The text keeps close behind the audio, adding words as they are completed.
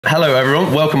Hello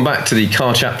everyone, welcome back to the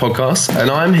Car Chat podcast,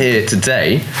 and I'm here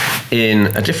today in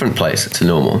a different place to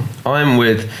normal. I'm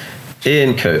with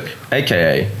Ian Cook,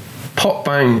 aka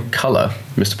Popbangcolour,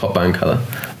 Mr. Popbangcolour,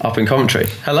 up in Coventry.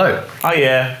 Hello. Oh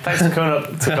yeah, thanks for coming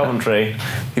up to Coventry.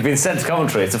 You've been sent to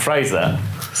Coventry, it's a phrase there.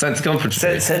 Sent to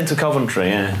Coventry? Sent to Coventry,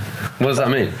 yeah. What does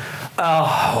that mean?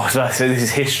 Oh, this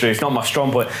is history, it's not my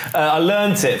strong point. I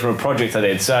learnt it from a project I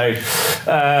did. So,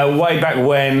 way back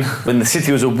when the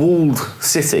city was a walled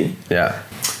city, Yeah.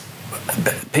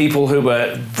 people who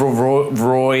were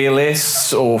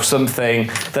royalists or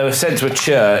something, they were sent to a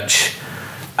church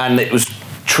and it was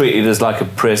treated as like a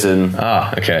prison.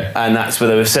 Ah, okay. And that's where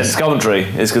they were sent to Coventry,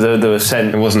 is because they were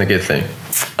sent... It wasn't a good thing.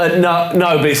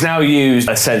 No, but it's now used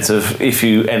a sense of if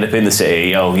you end up in the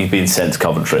city, oh, you've been sent to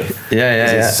Coventry.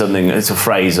 Yeah. It's a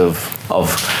phrase of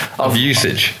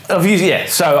usage. Of use, yeah.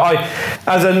 So I,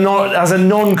 as a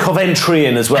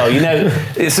non-Coventrian as well, you know,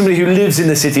 it's somebody who lives in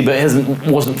the city but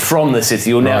wasn't from the city.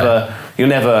 You're never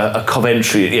a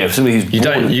Coventry. You know, somebody who's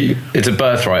it's a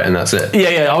birthright and that's it.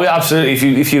 Yeah, oh, absolutely.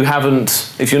 If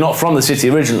you're not from the city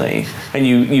originally and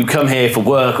you come here for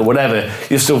work or whatever,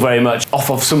 you're still very much off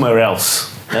of somewhere else.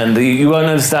 And you won't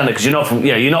understand it because you're not from.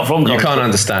 Yeah, you're not from. You can't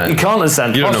understand. You can't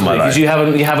understand. You don't know my life because you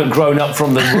haven't grown up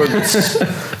from the roots.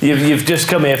 you've just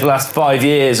come here for the last 5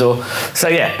 years or so.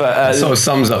 Yeah, but it sort of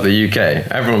sums up the UK.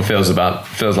 Everyone feels like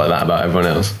that about everyone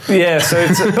else. Yeah. So,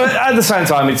 but at the same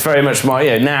time, it's very much my.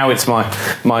 Yeah, now it's my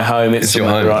home. It's your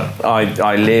home. Where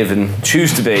I live and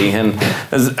choose to be. And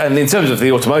in terms of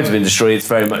the automotive industry, it's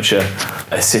very much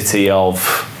a city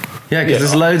of. Yeah, because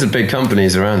there's loads of big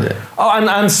companies around it. Oh,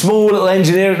 and small little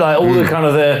engineering, like all the kind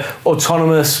of the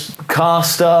autonomous car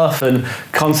stuff and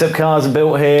concept cars are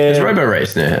built here. Is Robo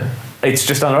Race near here? It's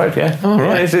just down the road, yeah. Oh,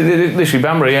 right. Yeah, it's literally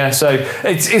Banbury, yeah. So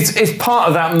it's part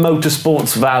of that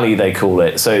motorsports valley, they call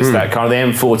it. So it's that kind of the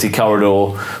M40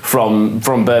 corridor from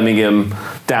Birmingham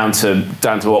down to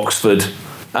Oxford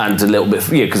and a little bit,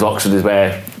 because Oxford is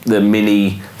where the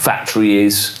Mini factory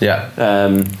is. Yeah.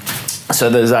 So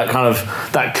there's that kind of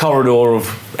that corridor of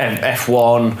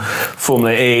F1,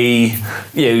 Formula E.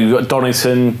 You've got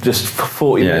Donington, just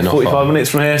 45 minutes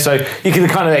from here. So you can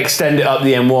kind of extend it up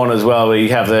the M1 as well, where you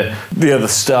have the other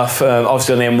stuff.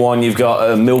 Obviously on the M1 you've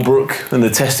got Millbrook and the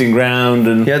testing ground,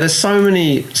 and there's so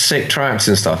many sick tracks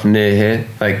and stuff near here.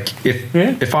 Like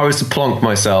if I was to plonk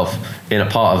myself in a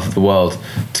part of the world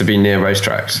to be near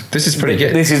racetracks, this is pretty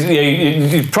good. This is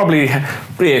you probably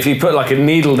if you put like a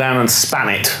needle down and span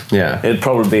it, it'd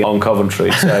probably be on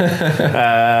Coventry. So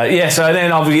so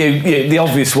then obviously the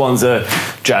obvious ones are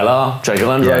JLR, Jaguar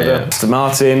Land Rover, Aston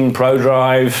Martin,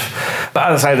 ProDrive.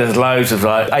 But as I say, there's loads of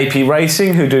like AP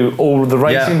Racing who do all of the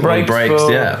racing brakes.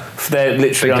 They're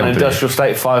literally on an industrial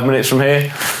estate 5 minutes from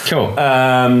here. Cool.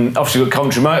 Obviously, we've got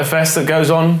Coventry Motor Fest that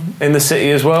goes on in the city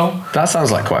as well. That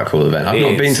sounds like quite a cool event. I've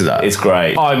not been to that. It's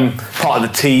great. I'm part of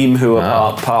the team who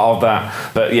are part of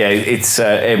that. But yeah, it's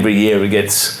every year it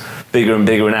gets bigger and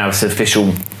bigger, and now it's an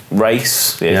official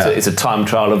race. It's a time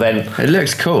trial event. It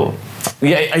looks cool.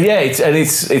 It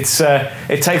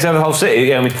takes over the whole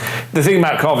city. I mean, the thing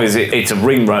about Cov is it's a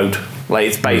ring road. Like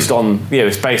it's based on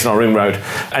a ring road,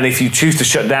 and if you choose to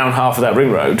shut down half of that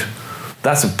ring road,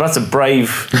 that's a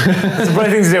brave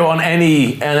thing to do on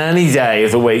any day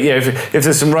of the week. If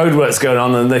there's some roadworks going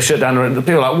on and they shut down,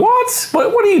 people are like,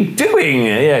 what are you doing?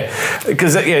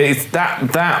 Because it's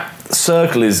that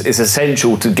circle is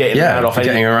essential to getting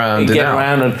around.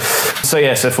 And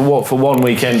so for one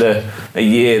weekend a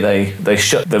year they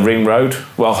shut the ring road,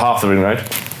 well, half the ring road.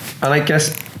 And I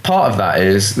guess part of that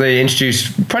is they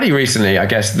introduced pretty recently, I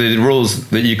guess, the rules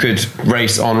that you could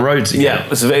race on roads again. Yeah,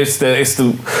 I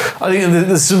think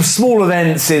there's some small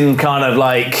events in kind of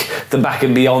like the back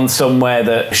and beyond somewhere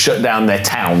that shut down their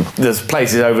town. There's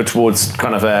places over towards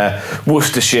kind of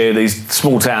Worcestershire, these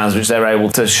small towns which they're able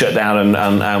to shut down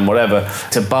and whatever.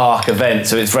 It's a BARC event,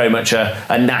 so it's very much a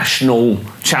national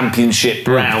championship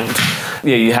round.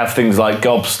 You have things like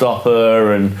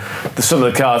Gobstopper and some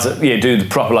of the cars that do the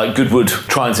proper like Goodwood,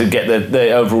 trying to get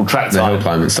the overall track time. The hill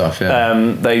climbing stuff,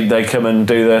 they come and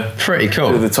do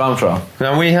the time trial.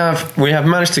 Now we have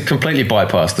managed to completely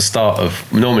bypass the start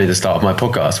of my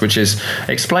podcast, which is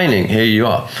explaining who you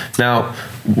are. Now,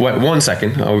 wait 1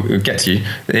 second, I'll get to you.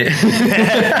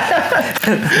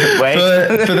 Wait.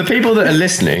 For the people that are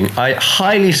listening, I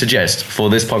highly suggest for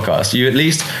this podcast you at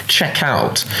least check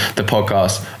out the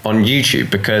podcast on YouTube,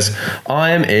 because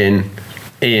I am in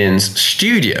Ian's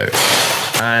studio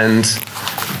and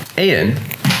Ian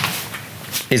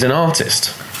is an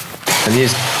artist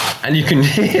and you can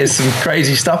hear some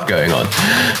crazy stuff going on.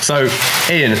 So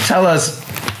Ian, tell us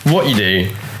what you do,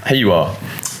 who you are.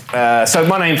 So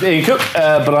my name's Ian Cook,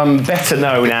 but I'm better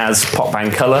known as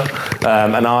Popbangcolour,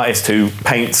 an artist who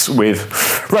paints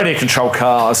with radio control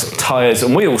cars, tyres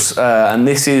and wheels. And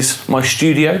this is my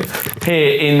studio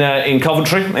here in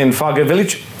Coventry, in Fargo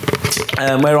Village,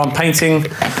 where I'm painting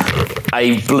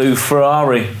a blue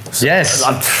Ferrari. Yes.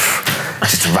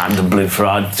 Just a random blue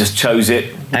Ferrari, just chose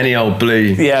it. Any old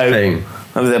blue thing.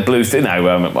 That blue thing, no,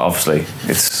 obviously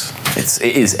it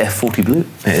is F40 blue.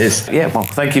 It is. Yeah, well,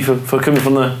 thank you for coming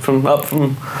from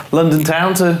London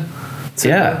town to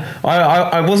yeah,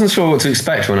 I wasn't sure what to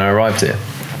expect when I arrived here.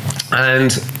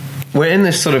 And we're in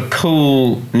this sort of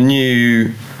cool,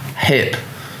 new, hip,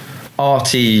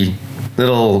 arty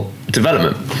little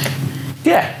development.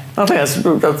 Yeah. I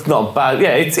think that's not bad.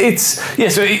 Yeah, yeah.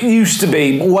 So it used to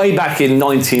be way back in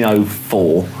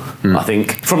 1904. I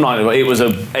think from 1904 it was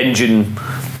a engine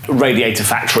radiator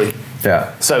factory.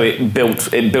 Yeah. So it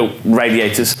built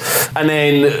radiators, and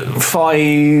then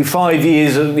five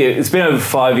years. It's been over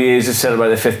 5 years to celebrate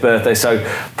their 5th birthday. So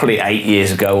probably 8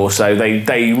 years ago or so, they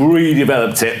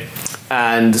redeveloped it.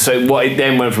 And so what it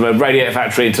then went from a radiator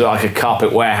factory into like a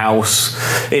carpet warehouse,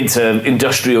 into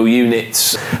industrial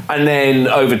units, and then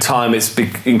over time it's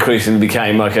increasingly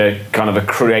became like a kind of a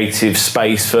creative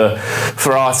space for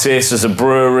artists. There's a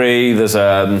brewery, there's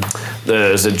a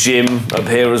gym up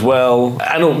here as well,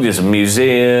 and there's a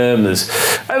museum. There's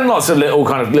lots of little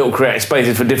creative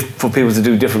spaces for people to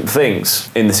do different things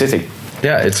in the city.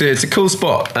 Yeah, it's a cool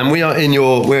spot, and we're in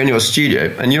your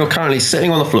studio, and you're currently sitting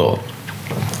on the floor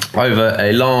over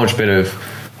a large bit of,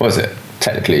 what is it,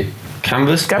 technically?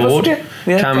 Canvas board? Yeah,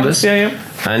 canvas. Yeah.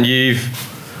 And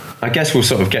I guess we'll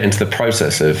sort of get into the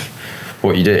process of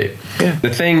what you do. Yeah. The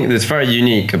thing that's very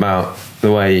unique about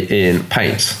the way Ian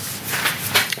paints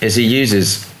is he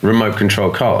uses remote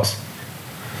control cars.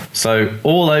 So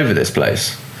all over this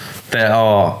place, there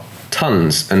are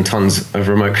tons and tons of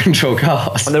remote control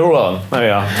cars. And they're all on. There we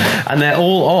are. And they're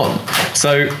all on.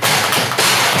 So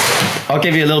I'll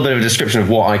give you a little bit of a description of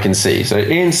what I can see. So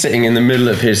Ian's sitting in the middle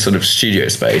of his sort of studio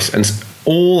space, and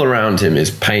all around him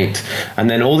is paint, and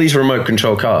then all these remote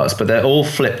control cars, but they're all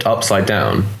flipped upside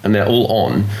down, and they're all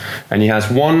on. And he has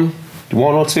one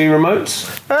or two remotes?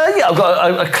 Yeah, I've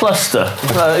got a cluster.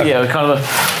 Kind of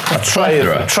a tray of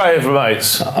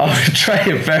remotes. Oh, a tray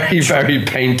of very, very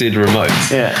painted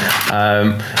remotes. Yeah.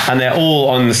 And they're all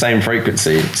on the same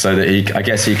frequency, so that I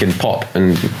guess he can pop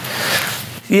and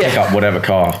pick up whatever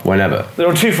car whenever. There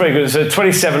are two frequencies,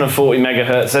 27 and 40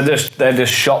 megahertz. They're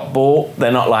just shop bought. They're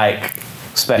not like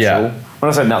special. Yeah. When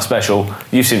I say not special,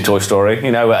 you've seen Toy Story,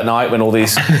 at night when all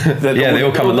these... they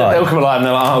all come alive. They all come alive and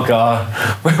they're like, oh God,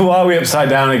 why are we upside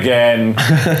down again?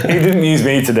 He didn't use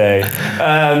me today.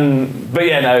 But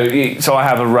yeah, no, so I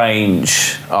have a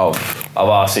range of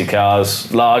RC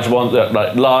cars, large ones,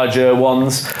 like larger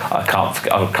ones. I can't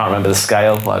remember the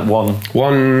scale, like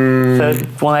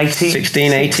 180,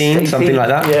 16, 18, something like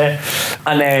that. Yeah,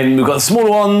 and then we've got the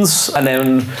smaller ones, and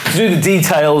then to do the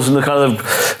details and the kind of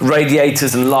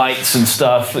radiators and lights and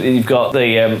stuff, you've got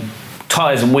the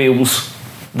tyres and wheels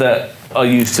that are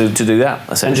used to do that,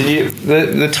 essentially.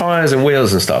 And the tyres and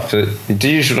wheels and stuff, do you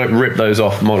usually rip those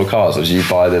off model cars, or do you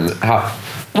buy them?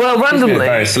 Well, randomly,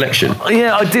 very selection.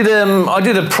 Yeah, I did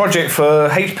a project for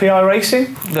HPI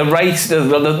Racing,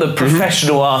 the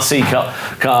professional RC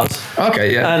cars.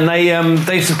 Okay, yeah. And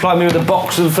they supplied me with a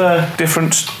box of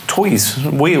different toys,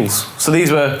 wheels. So these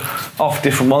were off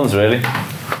different ones, really.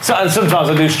 So, and sometimes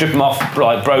I do strip them off,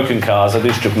 like broken cars. I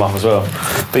do strip them off as well.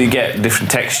 But you get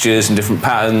different textures and different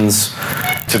patterns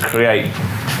to create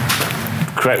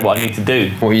what you need to do.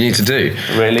 What you need to do,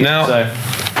 really. Now,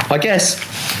 I guess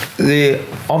the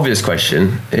obvious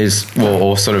question is,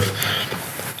 or sort of,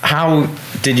 how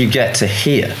did you get to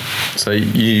here? So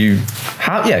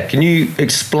can you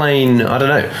explain, I don't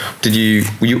know,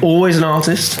 were you always an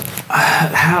artist?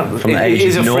 It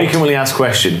is a frequently asked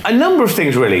question. A number of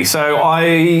things, really. So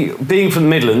being from the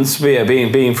Midlands,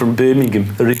 being from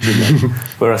Birmingham originally,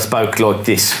 where I spoke like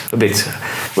this a bit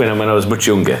when I was much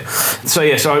younger. So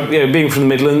being from the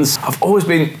Midlands, I've always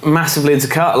been massively into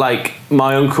car. Like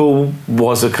my uncle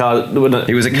was a car.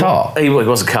 He was a car. He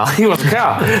was a car. He was a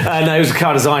car. No, he was a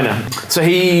car designer. So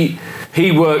he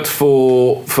worked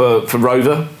for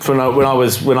Rover when I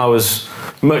was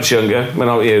much younger, when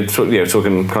I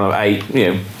talking kind of 8,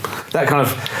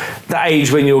 that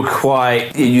age when you're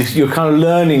you're kind of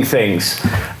learning things.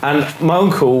 And my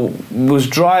uncle was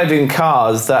driving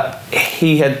cars that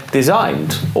he had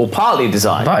designed or partly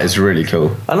designed. That is really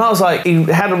cool. And I was like, he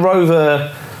had a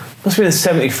Rover, must have been a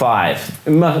 75. It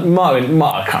might have been,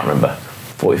 I can't remember.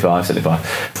 45, 75,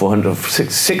 400,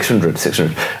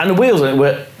 600. And the wheels on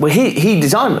it were he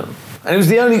designed them. and it was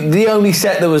the only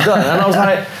set that was done. And I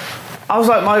was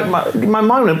like, my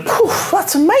mind went, poof,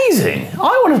 that's amazing.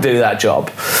 I want to do that job.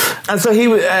 And so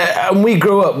and we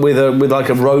grew up with like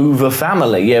a Rover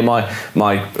family. Yeah, my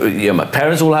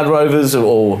parents all had Rovers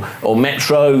or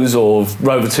Metros or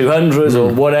Rover 200s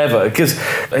or whatever, because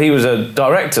he was a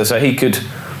director, so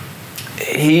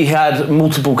he had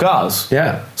multiple cars.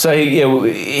 Yeah. So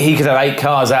he could have 8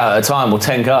 cars out at a time or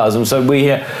 10 cars, and so we,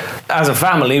 as a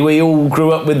family, we all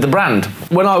grew up with the brand.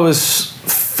 When I was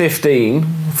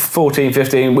 14,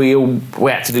 15, we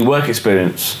had to do work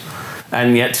experience,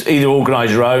 and you had to either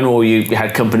organise your own or you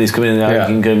had companies come in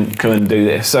and you can come and do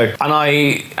this. So, and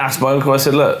I asked my uncle, I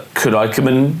said, look, could I come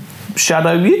and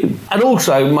shadow you? And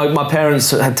also my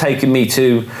parents had taken me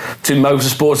to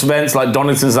motorsports events like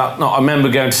Donington's. I remember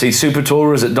going to see Super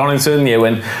Tourers at Donington,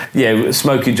 when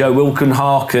Smokey Joe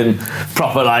Wilkenhawk and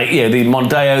proper the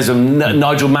Mondeos and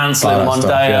Nigel Mansell and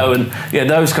Mondeo and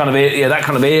those kind of that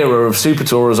kind of era of Super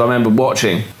Tourers I remember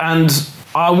watching. And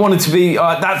I wanted to be,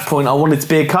 at that point I wanted to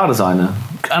be a car designer,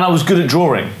 and I was good at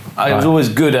drawing. I was always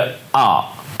good at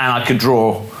art, and I could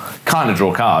draw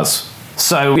cars.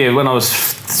 So when I was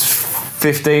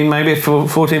 15, maybe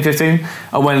 14, 15,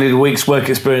 I went and did a week's work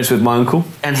experience with my uncle,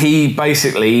 and he took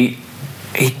me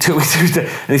through and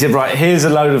he said, right, here's a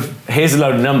load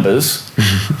of numbers,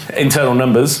 internal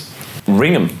numbers,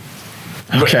 ring them.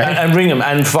 Okay. And ring them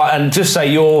and just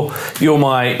say you're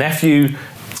my nephew,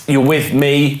 you're with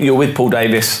me, you're with Paul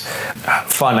Davis,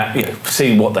 find out,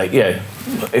 see what they,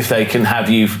 if they can have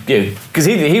you, because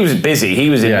he was busy, he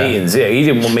was in meetings, he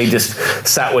didn't want me just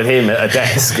sat with him at a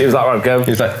desk. He was like, right, go.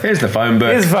 He was like, here's the phone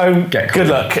book. Here's the phone, good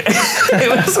luck. I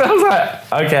was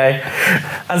like, okay.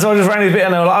 And so I just ran his bit,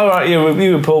 and they were like, all right,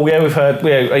 you and Paul, we've heard,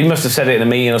 he must have said it in a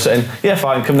meeting or something. Yeah,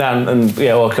 fine, come down and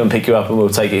I'll come pick you up and we'll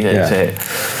take you to here.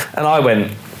 And I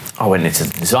went into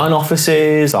design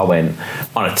offices. I went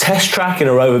on a test track in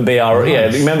a Rover BR. Nice.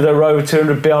 Yeah, remember the Rover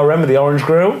 200 BRM with the orange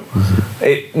grille?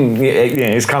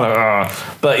 It's kind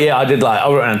of, but I did I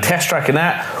went on a test track in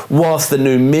that whilst the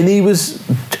new Mini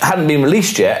hadn't been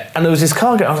released yet, and there was this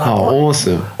car going. I was like,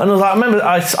 awesome! And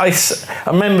I was like,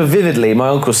 I remember vividly my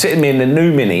uncle sitting me in the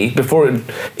new Mini before it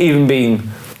even been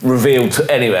revealed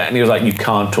to anywhere, and he was like, you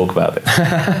can't talk about this.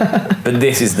 But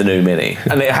this is the new Mini.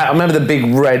 And I remember the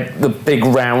big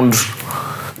round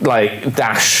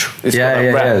dash.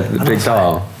 The big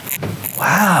car.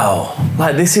 Wow,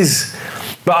 this is,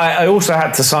 but I also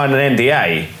had to sign an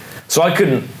NDA, so I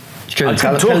couldn't talk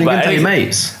about anything. Your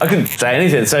mates. I couldn't say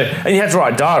anything. So, and you had to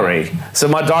write a diary. So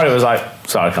my diary was like,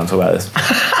 sorry, I can't talk about this.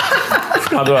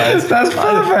 Can't talk about this. That's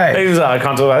perfect. He was like, I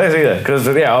can't talk about this either, because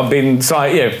I've been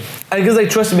signed, and because they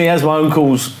trusted me as my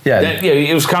uncle's,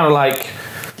 it was kind of like,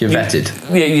 you're vetted.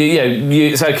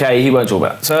 It's okay, he won't talk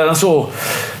about it. So I saw,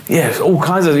 all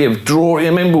kinds of drawing. I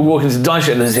remember walking to the dice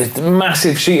shop, and there's this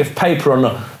massive sheet of paper on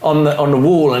the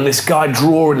wall, and this guy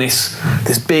drawing this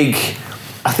big,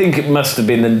 I think it must have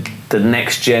been the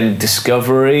next gen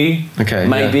Discovery,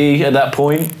 maybe at that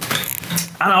point.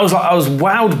 And I was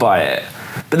wowed by it.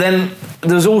 But then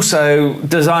there's also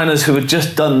designers who had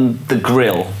just done the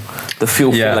grille, the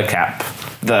fuel filler cap,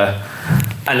 and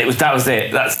that was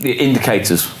it. That's the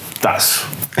indicators. That's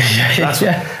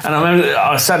And I remember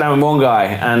I sat down with one guy,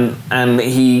 and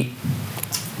he,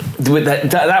 at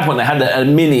that point they had a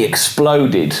Mini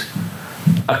exploded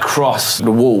across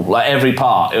the wall, every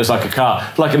part. It was like a car,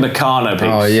 like a Meccano piece.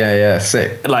 Oh yeah,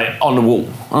 sick. On the wall.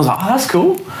 I was like, oh, that's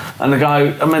cool. And the guy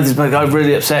was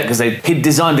really upset because he'd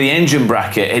designed the engine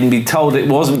bracket and been told it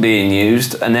wasn't being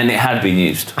used, and then it had been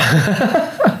used.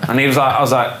 And he was like, I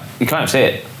was like, you can't see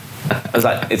it. I was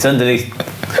like, it's underneath.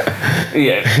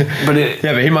 But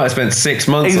he might have spent 6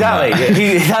 months. Exactly. On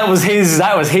that.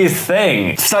 that was his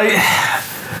thing.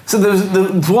 So there was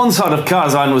the one side of car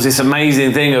design was this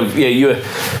amazing thing of you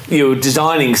were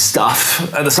designing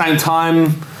stuff at the same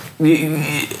time.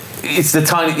 It's the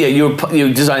tiny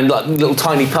you design little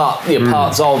tiny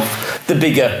parts of the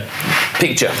bigger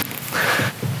picture.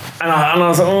 And I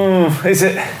was like,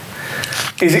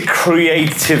 is it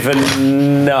creative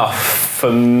enough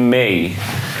for me?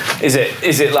 Is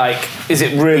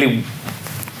it really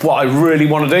what I really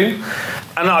want to do?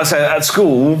 And like I said, at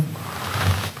school,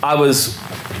 I was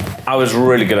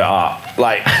really good at art.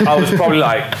 I was probably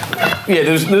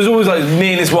there's always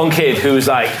me and this one kid who was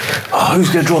like, oh, who's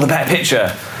going to draw the better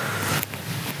picture?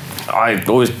 I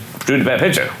always drew the better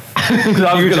picture.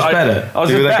 I was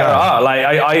better at art.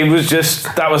 I was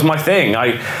just, that was my thing.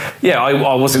 I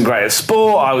wasn't great at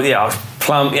sport. I was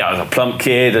plump. I was a plump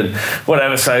kid and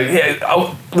whatever. So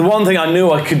the one thing I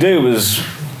knew I could do was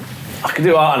I could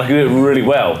do art, and I could do it really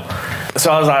well.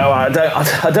 So I was like,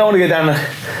 I don't want to go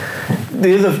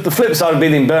the flip side of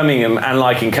being in Birmingham and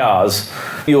liking cars,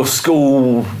 your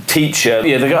school teacher,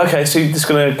 they go, okay, so you're just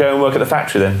going to go and work at the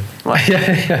factory then? Like, No,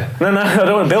 I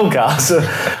don't want to build cars.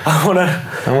 I want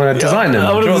to design them.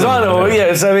 I want to design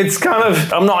them. So it's kind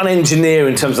of, I'm not an engineer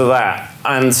in terms of that.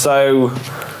 And so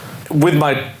with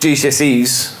my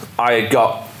GCSEs, I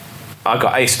got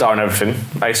A-star in everything.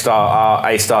 A-star art,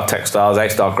 A-star textiles,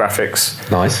 A-star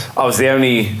graphics. Nice. I was the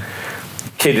only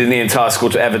kid in the entire school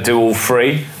to ever do all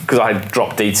three, because I had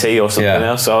dropped DT or something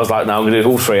else. So I was like, no, I'm going to do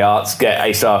all three arts, get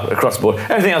A-star across the board.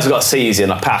 Everything else I got C's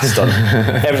in, I passed on.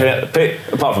 Everything,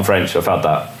 apart from French, I failed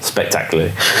that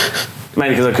spectacularly.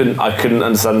 Mainly because I couldn't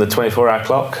understand the 24-hour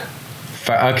clock.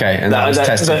 Okay, and that was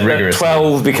tested rigorously.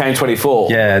 12 became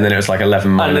 24. Yeah, and then it was like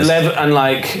 11 minus. And 11, and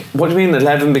like, what do you mean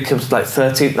 11 becomes like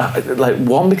 13? Like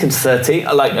 1 becomes 13?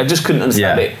 Like, I just couldn't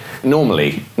understand it.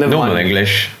 Normally. Normal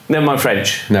English. Never mind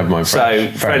French. Never mind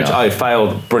French. So French I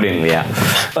failed brilliantly at.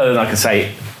 Other than I can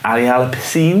say, aller à la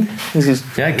piscine.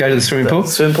 Yeah, go to the swimming pool.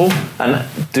 Swimming pool. And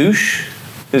douche.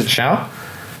 Shower?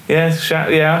 Yeah,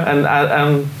 shower, yeah.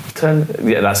 And turn.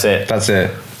 Yeah, that's it. That's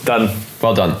it. Done.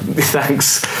 Well done.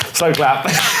 Thanks. Slow clap.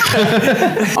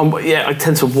 I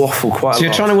tend to waffle quite a lot. So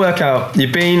you're trying to work out,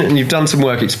 you've been and you've done some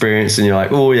work experience and you're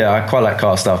like, oh yeah, I quite like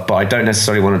car stuff, but I don't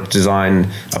necessarily want to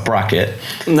design a bracket.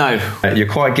 No.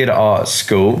 You're quite good at art at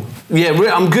school. Yeah,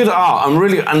 I'm good at art. I'm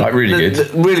really... really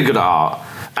good. Really good at art.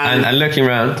 And looking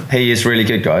around, he is really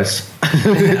good, guys.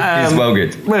 He's well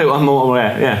good. Well, I'm more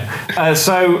aware, yeah.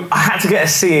 So I had to get a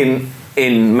C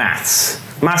in maths.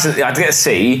 Maths, I had to get a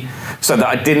C so that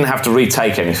I didn't have to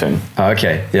retake anything. Oh,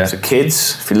 okay, yeah. So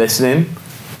kids, if you're listening,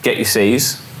 get your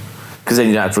C's, because then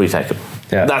you don't have to retake them.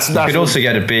 Yeah. You could also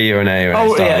get a B or an A or an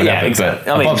A star, whatever,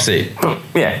 exactly. Above C.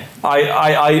 Yeah.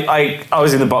 I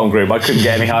was in the bottom group. I couldn't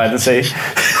get any higher than C.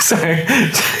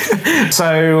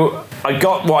 So I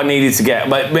got what I needed to get,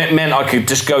 but it meant I could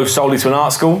just go solely to an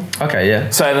art school. Okay,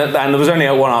 yeah. So and there was only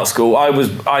one art school. I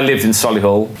lived in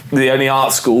Solihull. The only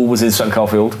art school was in St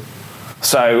Coldfield.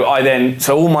 So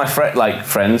all my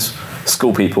friends,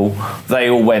 school people, they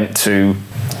all went to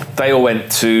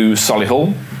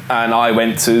Solihull, and I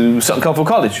went to Sutton Coldfield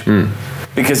College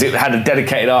because it had a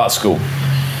dedicated art school.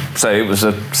 So it was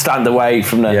a stand away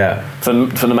from the from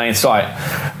the main site.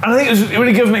 And I think it was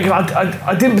really good for me because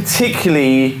I didn't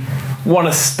particularly want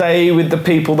to stay with the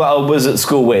people that I was at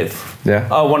school with. Yeah.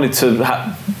 I wanted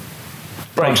to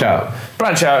branch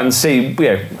out and see,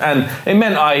 and it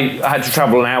meant I had to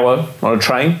travel an hour on a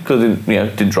train because I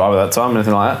didn't drive at that time or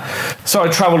anything like that. So I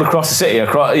travelled across the city,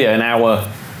 an hour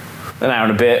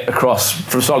and a bit across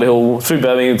from Solihull through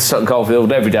Birmingham to Sutton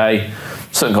Coldfield every day,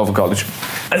 Sutton Coldfield College.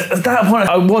 At that point,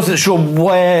 I wasn't sure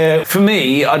where. For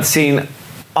me, I'd seen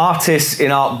artists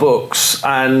in art books,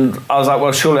 and I was like,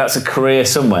 well, surely that's a career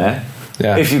somewhere.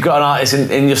 Yeah. If you've got an artist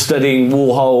and you're studying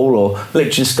Warhol or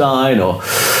Liechtenstein or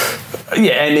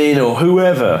Emin or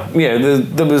whoever,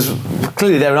 there was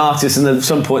clearly they're an artist, and at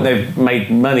some point they've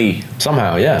made money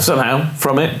somehow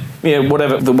from it.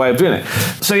 Whatever the way of doing it.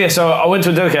 So I went to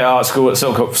a dedicated art school at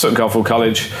Sutton Coldfield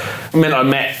College. It meant I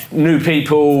met new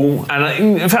people,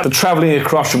 and in fact, the travelling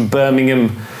across from Birmingham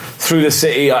through the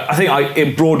city, I think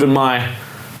it broadened my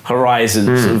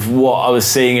horizons of what I was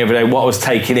seeing every day, what I was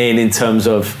taking in terms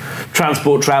of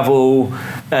transport, travel,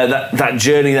 that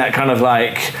journey, that kind of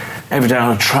like every day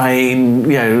on a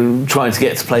train, trying to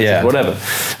get to places, whatever.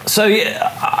 So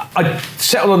I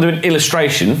settled on doing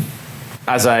illustration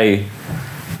as a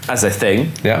thing,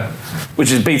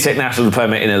 which is BTEC National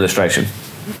Diploma in Illustration.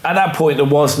 At that point, there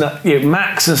was no,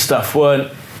 Macs and stuff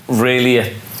weren't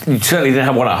really you certainly didn't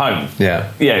have one at home.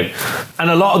 And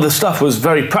a lot of the stuff was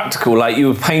very practical. Like you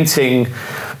were painting,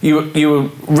 you were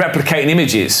replicating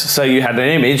images. So you had an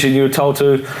image and you were told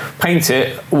to paint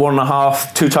it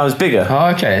 1.5, 2 times bigger.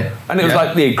 Oh, okay. And it was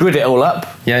like grid it all up,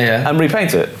 and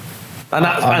repaint it. And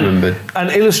I remember. And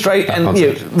illustrate and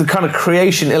the kind of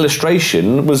creation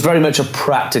illustration was very much a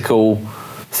practical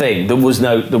thing. There was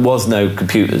no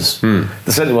computers. There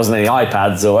certainly wasn't any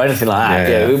iPads or anything like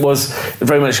that. It was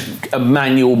very much a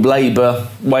manual labour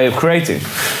way of creating.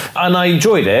 And I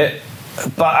enjoyed it,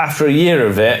 but after a year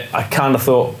of it, I kind of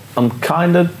thought, I'm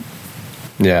kind of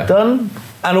done.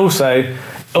 And also,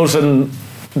 all of a sudden,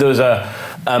 there was a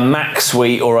Mac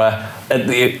suite or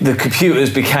the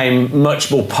computers became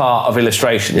much more part of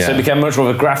illustration. So it became much more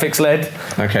of a graphics led.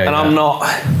 Okay. And I'm not...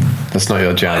 That's not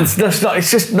your jam.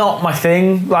 It's just not my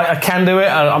thing. Like, I can do it,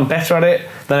 I'm better at it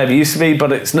than I ever used to be,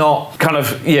 but it's not kind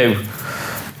of,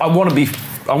 I want to be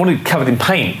covered in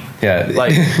paint.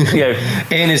 Like,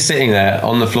 Ian is sitting there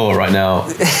on the floor right now,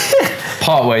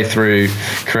 partway through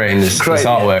creating this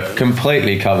artwork,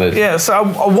 completely covered. So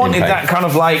I wanted that kind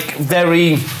of like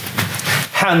very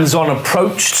hands-on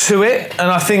approach to it,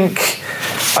 and I think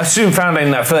I soon found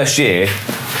in that first year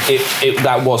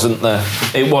that wasn't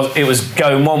it was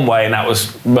going one way, and that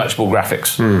was much more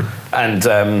graphics. And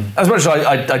as much as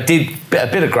I did a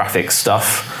bit of graphics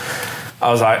stuff, I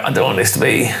was like, I don't want this to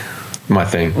be my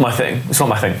thing. It's not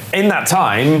my thing. In that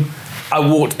time, I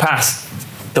walked past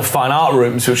the fine art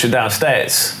rooms, which are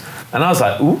downstairs, and I was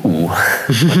like, ooh,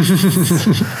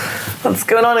 what's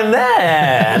going on in there?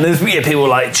 And there's people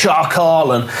like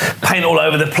charcoal and paint all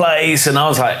over the place, and I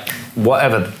was like,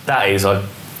 whatever that is,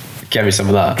 Get me some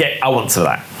of that. I want some of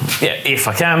that. Yeah, if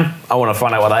I can, I want to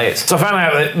find out what that is. So I found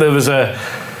out that there was a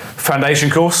foundation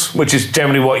course, which is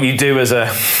generally what you do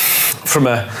from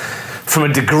a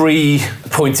degree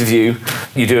point of view.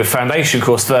 You do a foundation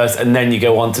course first, and then you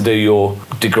go on to do your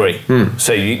degree.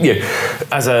 So when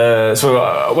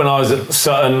I was at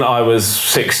Sutton, I was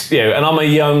 6. And I'm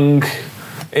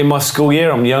in my school year.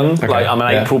 I'm young. Okay. Like I'm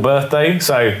an April birthday,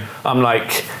 so I'm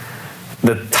like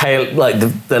the tail, like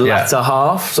the latter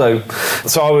half. So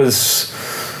I was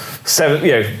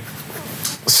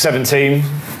 17.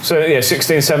 So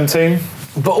 16, 17.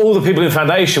 But all the people in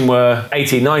foundation were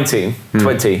 18, 19,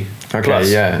 20. Okay,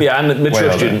 plus. yeah. And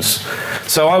mature students.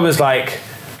 So I was like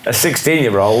a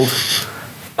 16-year-old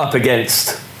up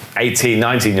against 18,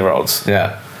 19-year-olds.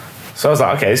 Yeah. So I was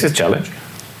like, okay, this is a challenge.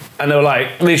 And they were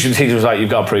like, literally the teacher was like, you've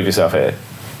got to prove yourself here.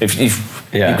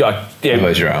 You've got,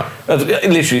 otherwise you're out.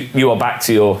 Literally, you are back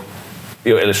to your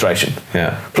illustration.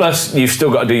 Yeah. Plus, you've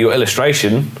still got to do your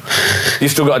illustration.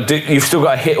 You've still got to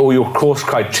hit all your course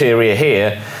criteria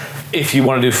here. If you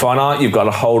want to do fine art, you've got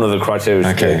a whole other criteria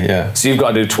to do. Yeah. So you've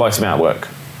got to do twice the amount of work.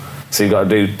 So you've got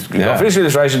to got to finish your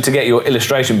illustration to get your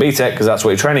illustration BTEC, because that's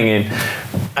what you're training in,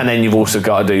 and then you've also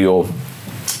got to do your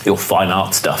fine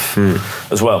art stuff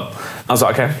as well. I was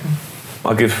like, okay,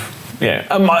 I'll give.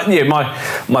 And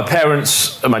my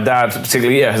parents and my dad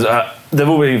particularly, they've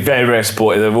always been very, very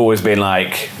supportive. They've always been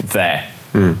like there.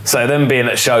 So them being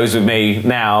at shows with me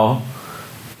now,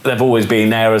 they've always been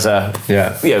there as a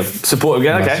supportive.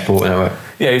 Okay, support network.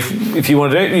 If you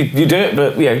want to do it, you do it.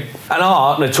 But and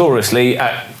art notoriously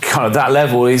at kind of that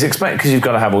level is expected, because you've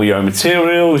got to have all your own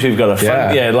materials. You've got to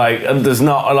fund, and there's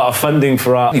not a lot of funding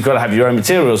for art. You've got to have your own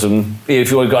materials, and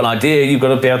if you've got an idea, you've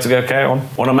got to be able to go, okay, I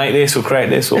want to make this or create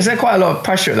this. Is there quite a lot of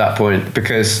pressure at that point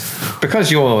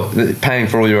because you're paying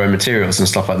for all your own materials and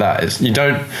stuff like that? You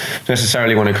don't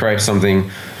necessarily want to create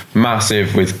something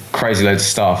massive with crazy loads of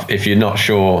stuff if you're not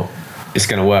sure it's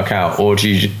going to work out, or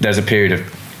there's a period of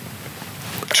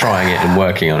trying it and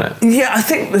working on it? Yeah, I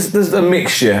think there's a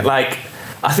mixture. Like,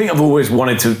 I think I've always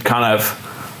wanted to kind of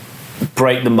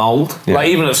break the mold. Like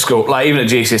even at school, like even at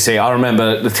GCSE, I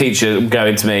remember the teacher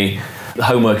going to me, the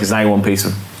homework is an A1 piece,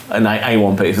 and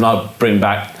I'll bring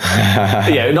back not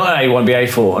an A1, be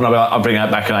A4, and I'll bring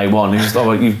back an A1. He was like,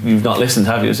 well, you've not listened,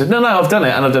 have you? I said, no, I've done it,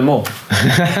 and I've done more.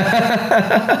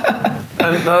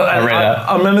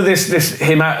 I remember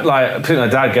him putting my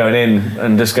dad going in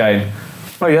and just going,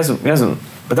 well, he hasn't.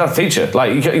 But that's a teacher.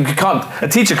 Like a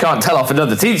teacher can't tell off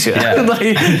another teacher. Yeah.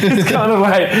 It's kind of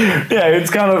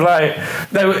like,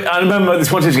 I remember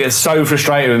this one teacher getting so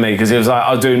frustrated with me because he was like,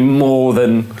 I was doing more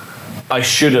than I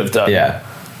should have done. Yeah.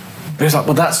 But he was like,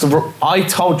 well, I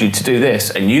told you to do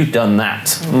this and you've done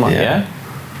that. I'm like, yeah.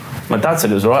 My dad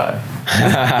said it was right.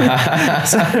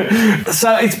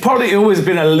 so it's probably always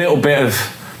been a little bit of,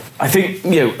 I think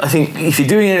if you're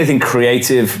doing anything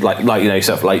creative, like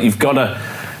yourself, like you've got to,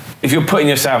 if you're putting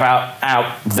yourself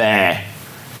out there,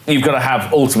 you've got to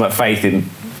have ultimate faith in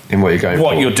what you're going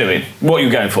what for. you're doing, what you're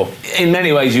going for. In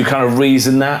many ways, you kind of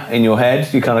reason that in your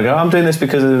head. You kind of go, I'm doing this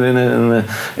because there's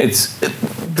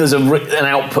an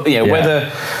output. Whether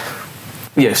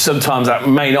sometimes that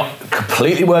may not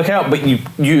completely work out, but you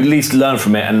at least learn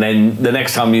from it, and then the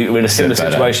next time you're in a similar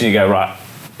situation, you go, right,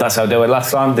 that's how I did it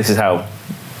last time. This is how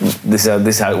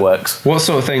it works. What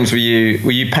sort of things were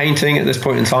you painting at this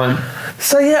point in time?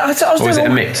 So I was or was it a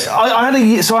mix? I had a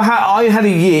year. So I had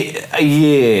a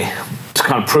year to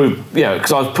kind of prove,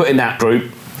 because I was put in that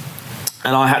group,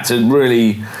 and I had to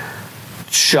really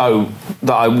show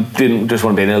that I didn't just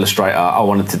want to be an illustrator. I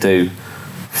wanted to do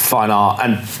fine art,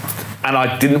 and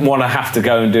I didn't want to have to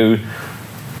go and do.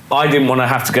 I didn't want to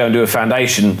have to go and do a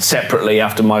foundation separately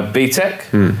after my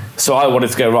BTEC. So I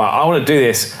wanted to go, right, I want to do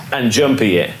this and jump a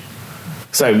year.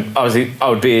 So I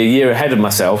would be a year ahead of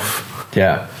myself.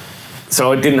 Yeah.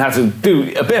 So I didn't have to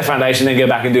do a bit of foundation, then go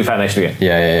back and do foundation again.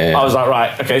 Yeah. I was like,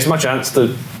 right, okay, it's my chance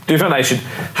to do foundation,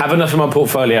 have enough in my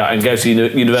portfolio, and go to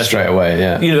university. Straight away,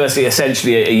 yeah. University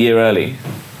essentially a year early.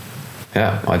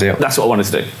 Yeah, ideal. That's what I wanted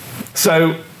to do.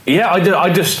 So, I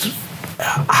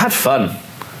had fun.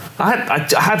 I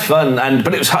had fun,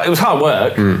 but it was hard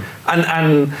work, and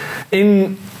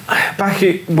back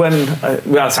in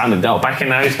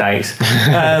those days,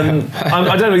 I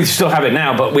don't know if you still have it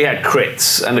now, but we had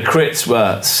crits, and the crits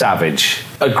were savage.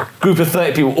 A group of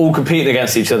 30 people all competing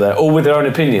against each other, all with their own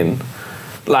opinion,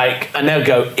 and they'll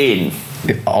go in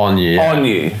on you,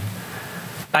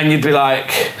 and you'd be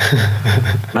like,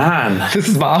 man, this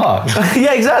is my art.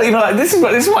 Yeah, exactly. You'd be like, this is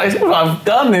what I've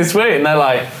done this week, and they're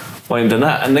like, why haven't you done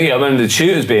that? And I remember the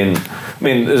tutors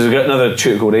there's another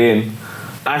tutor called Ian,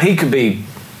 and he could be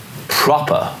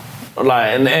proper,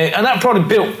 and that probably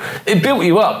built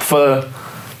you up for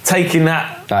taking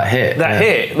that hit.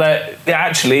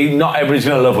 Actually, not everybody's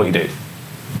going to love what you do.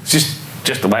 It's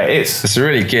just the way it is. It's a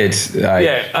really good,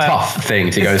 tough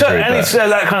thing to go through. And it's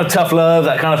that kind of tough love,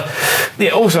 that kind of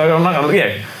also, I'm not going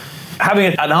to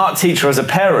having an art teacher as a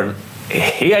parent,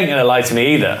 he ain't going to lie to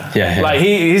me either.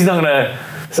 He's not going to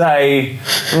say,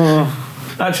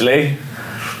 actually.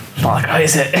 Like,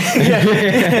 is it?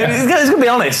 It's going to be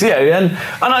honest, and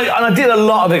I did a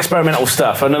lot of experimental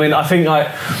stuff, and I think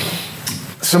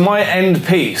so my end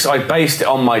piece, I based it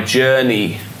on my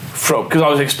journey because I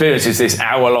was experiencing this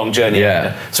hour-long journey.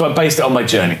 So I based it on my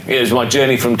journey. It was my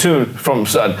journey from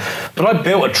Sutton. But I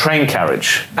built a train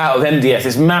carriage out of MDF,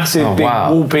 this massive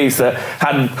wall piece that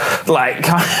had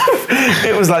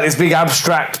it was like this big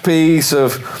abstract piece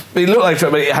of. It looked like,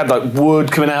 but it had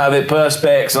wood coming out of it,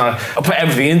 perspex, and I put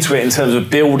everything into it in terms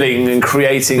of building and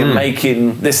creating and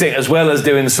making this thing, as well as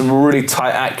doing some really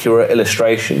tight, accurate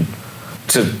illustration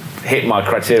to hit my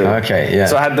criteria. Okay, yeah.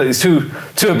 So I had these two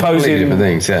opposing different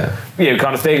things,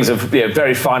 kind of things of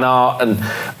very fine art and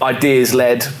ideas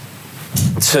led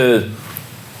to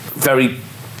very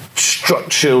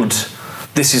structured.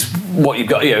 This is what you've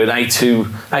got. An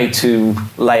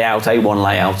A2 layout, A1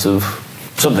 layout of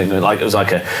something it was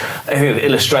like an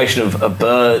illustration of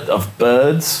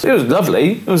birds. It was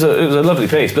lovely. It was a lovely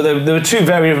piece. But there were two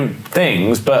very different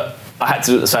things. But I had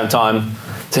to do it at the same time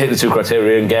to hit the two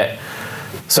criteria and get.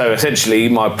 So essentially,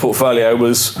 my portfolio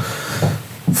was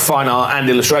fine art and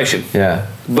illustration. Yeah.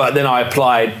 But then I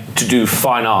applied to do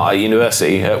fine art at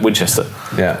university at Winchester.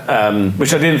 Yeah.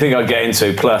 Which I didn't think I'd get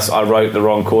into. Plus, I wrote the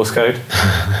wrong course code.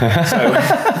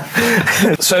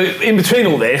 So in between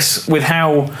all this, with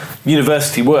how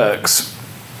university works,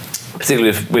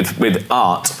 particularly with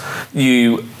art,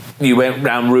 you went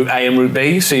round route A and route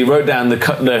B. So you wrote down the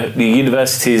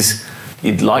universities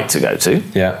you'd like to go to.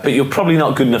 Yeah. But you're probably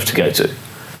not good enough to go to.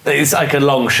 It's like a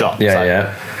long shot.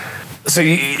 Yeah. So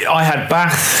I had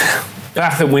Bath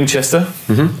and Winchester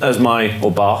as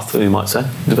or Bath, you might say.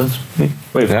 Depends.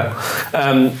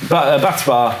 Bath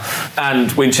Spa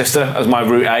and Winchester as my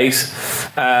route A's,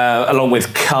 along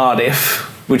with Cardiff,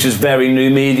 which is very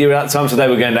new media at that time. So they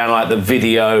were going down the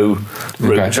video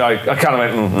route, which I kind of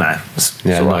went, nah.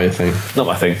 Not your thing. Not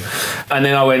my thing. And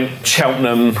then I went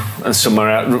Cheltenham and somewhere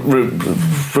out.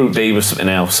 Route B was something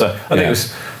else. So I think it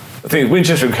was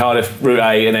Winchester and Cardiff, route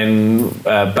A, and then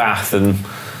Bath and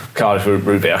Cardiff,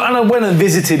 route B. And I went and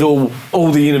visited all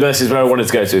the universities where I wanted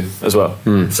to go to as well.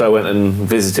 So I went and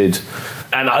visited,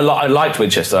 and I liked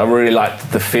Winchester. I really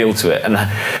liked the feel to it, and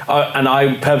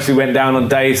I purposely went down on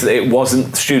days that it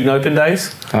wasn't student open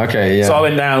days. Okay, yeah. So I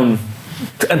went down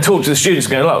and talked to the students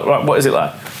and go, look, right, what is it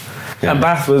like? Yeah. And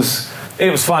Bath was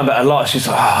fine, but a lot. She's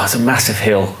like, it's a massive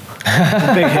hill,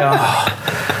 a big hill.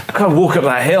 I can't walk up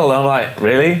that hill. And I'm like,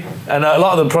 really? And a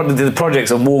lot of the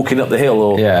projects are walking up the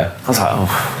hill. I was like,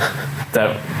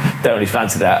 don't really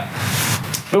fancy that.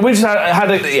 But we just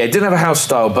didn't have a house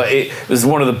style, but it was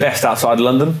one of the best outside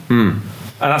London. And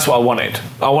that's what I wanted.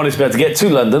 I wanted to be able to get to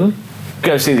London,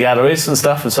 go see the galleries and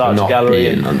stuff, and Sarge Gallery,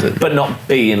 in London. But not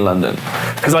be in London,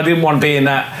 because I didn't want to be in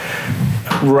that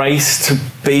race to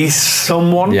be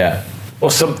someone. Yeah.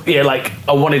 Or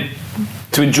I wanted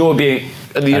to enjoy being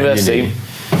at the university.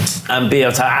 And be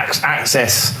able to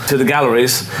access to the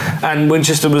galleries, and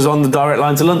Winchester was on the direct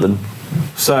line to London,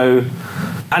 so,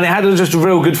 and it had just a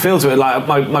real good feel to it. Like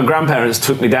my grandparents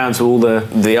took me down to all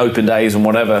the open days and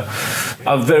whatever.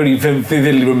 I very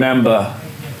vividly remember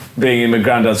being in my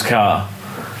granddad's car,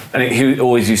 and he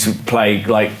always used to play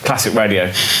classic radio,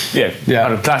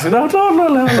 classic,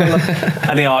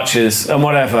 and the Archers and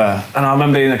whatever. And I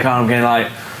remember being in the car and being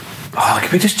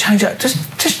can we just change up?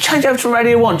 Just change over to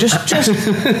Radio 1, just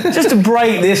to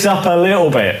break this up a little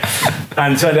bit.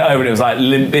 And turned it over, and it was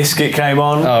Limp Bizkit came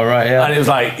on. Oh right, yeah. And it was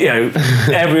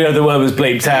every other word was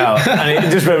bleeped out, and it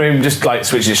just remember him just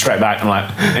switching it straight back, and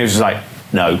he was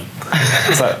just no.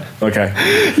 It's okay.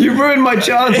 You ruined my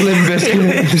chance, Limp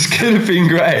Bizkit. This could have been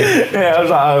great. Yeah, I was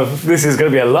like, this is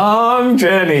going to be a long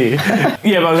journey. But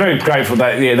I was very grateful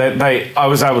that I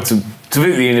was able to to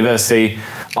visit the university.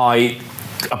 I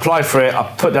applied for it. I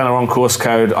put down the wrong course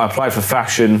code. I applied for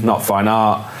fashion, not fine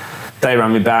art. They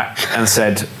ran me back and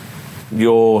said,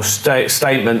 your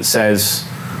statement says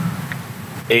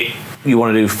you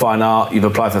want to do fine art. You've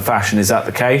applied for fashion. Is that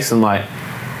the case? I'm like,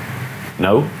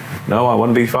 no, I want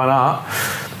to be fine art.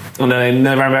 And then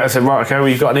they ran back and said, right, okay, well,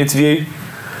 you've got an interview,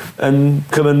 and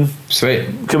come and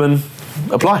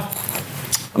apply. I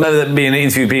remember that being an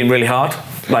interview being really hard.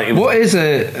 Like, what is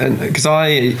because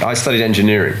I studied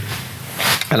engineering,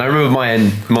 and I remember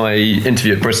my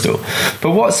interview at Bristol.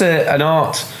 But what's an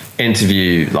art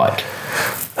interview like?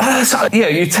 So,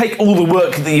 you take all the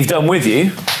work that you've done with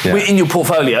you in your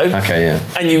portfolio. Okay, yeah.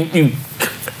 And you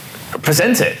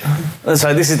present it. And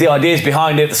so this is the ideas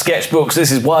behind it, the sketchbooks,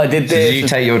 this is why I did this. Did you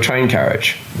take your train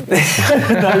carriage?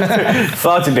 No,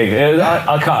 far too big.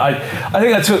 I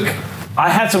think I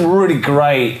had some really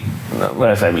great, when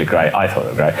I say really great, I thought they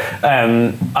were great.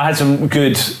 I had some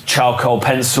good charcoal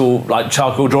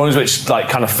drawings which like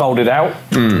kind of folded out.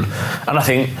 And I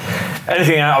think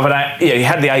anything out of it, you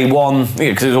had the A1,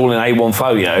 because it was all in A1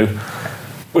 folio,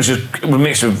 which was a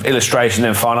mixture of illustration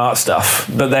and fine art stuff.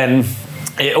 But then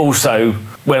it also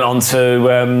went on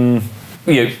to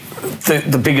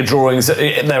the bigger drawings.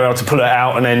 They were able to pull it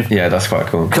out and then that's quite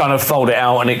cool. Kind of fold it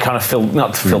out, and it kind of filled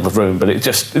the room, but it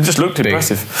just looked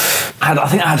impressive. I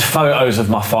think I had photos of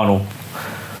my final.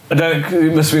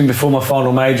 It must have been before my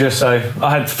final major, so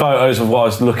I had photos of what I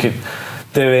was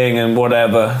doing and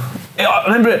whatever. I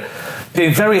remember it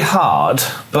being very hard,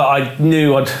 but I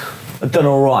knew I'd done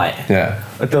all right. Yeah,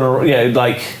 I'd done all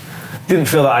right. Didn't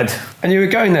feel that And you were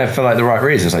going there for like the right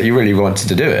reasons, like you really wanted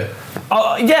to do it.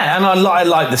 And I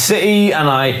liked the city, and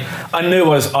I knew I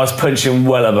was punching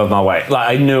well above my weight. Like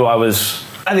I knew I was.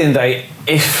 At the end of the day,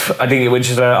 if I didn't get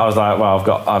Winchester, I was like, well,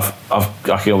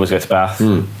 I can always go to Bath.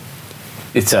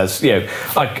 It says,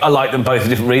 I like them both for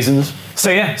different reasons.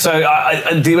 So I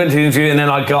went to the interview, and then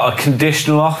I got a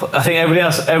conditional offer. I think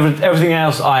everything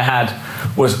else I had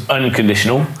was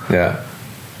unconditional. Yeah.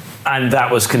 And that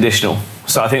was conditional.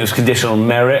 So I think it was conditional on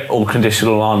merit or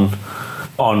conditional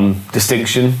on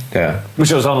distinction. Yeah.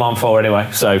 Which I was online for anyway.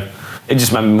 So it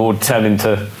just made me more determined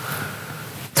to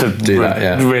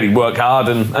really work hard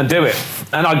and do it.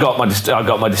 And I got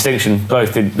my distinction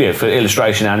both for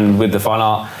illustration and with the fine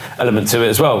art element to it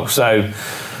as well. So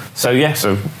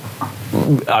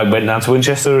I went down to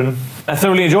Winchester and I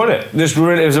thoroughly enjoyed it.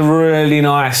 It was a really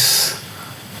nice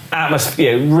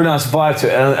atmosphere, really nice vibe to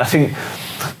it. And I think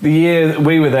the year that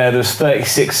we were there was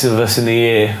 36 of us in the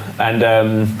year, and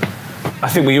I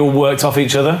think we all worked off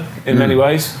each other in many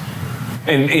ways.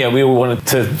 And we all wanted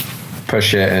to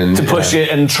push it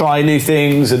and try new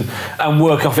things and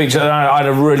work off each other. I had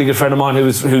a really good friend of mine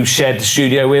who shared the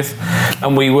studio with,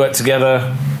 and we worked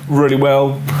together really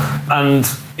well. And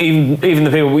even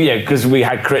the people, because we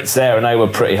had crits there and they were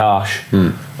pretty harsh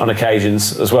on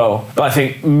occasions as well. But I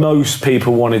think most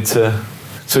people wanted to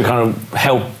kind of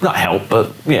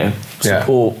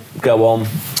support, go on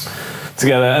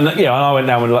together. And I went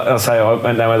down with,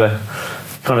 a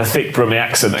kind of thick Brummie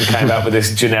accent and came out with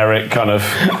this generic kind of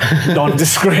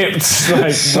nondescript,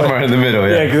 somewhere in the middle.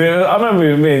 Yeah, because I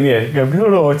remember me and going,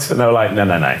 all right, and they were like, no,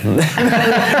 no,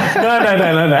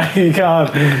 you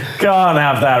can't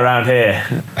have that around here.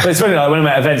 But it's funny, like when I'm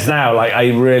at events now, like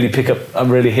I really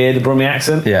hear the Brummie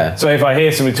accent. Yeah. So if I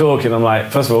hear somebody talking, I'm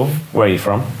like, first of all, where are you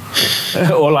from?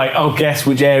 Or like, I'll guess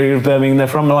which area of Birmingham they're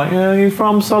from. I'm like, are you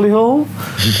from Solihull?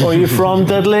 Or are you from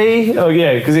Dudley? Oh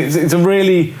yeah, because it's a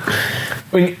really.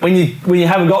 When you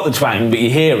haven't got the twang but you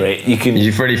hear it,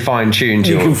 you've really fine-tuned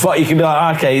you can be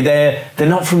like, okay, they're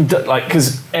not from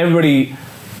because everybody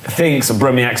thinks a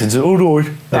Brummie accent is how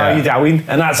are you doing,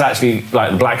 and that's actually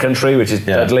like the Black Country, which is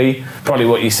Dudley, probably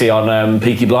what you see on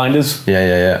Peaky Blinders.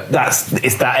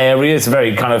 It's that area. It's a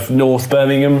very kind of North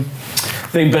Birmingham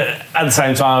thing, but at the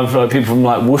same time, people from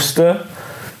like Worcester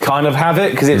kind of have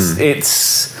it because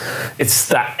it's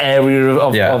that area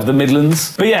of the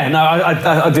Midlands. But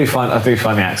I do find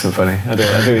the accent funny. I do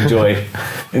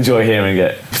enjoy hearing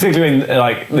it, particularly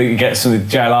when you get some of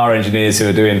the JLR engineers who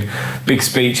are doing big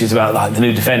speeches about like the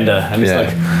new Defender, and it's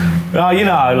like,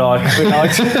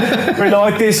 we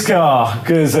like this car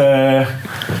because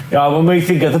when we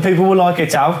think other people will like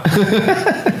it too.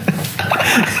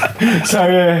 So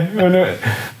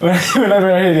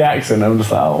whenever I hear the accent, I'm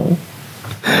just like, oh.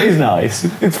 It's nice.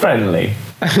 It's friendly.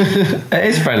 It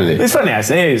is friendly. It's friendly,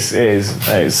 actually. It is.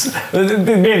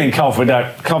 Being in Cov,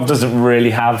 Cov doesn't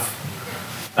really have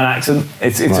an accent.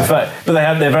 It's right. But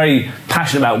they're very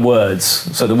passionate about words.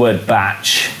 So the word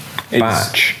batch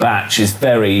is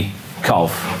very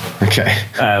Cov. Okay.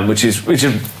 Which is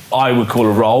I would call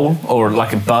a roll or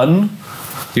like a bun.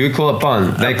 You would call it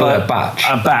bun. They call it a batch.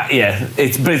 A batch, yeah.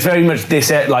 But it's very much this.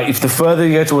 Like if the further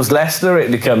you go towards Leicester, it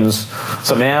becomes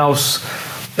something else.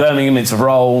 Birmingham, it's a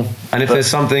roll. And if there's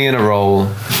something in a roll,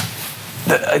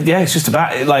 yeah, it's just a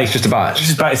batch. Like it's just a batch.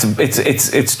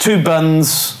 It's two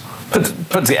buns put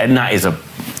together, and that is a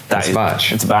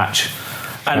batch. It's a batch.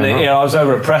 And I was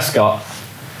over at Prescott,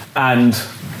 and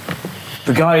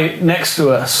the guy next to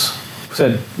us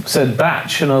said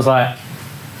batch, and I was like,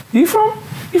 You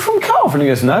from Cardiff? And he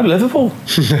goes, no, Liverpool.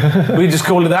 We just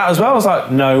called it that as well. I was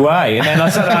like, no way. And then I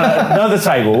sat down at another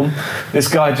table. This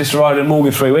guy just arrived at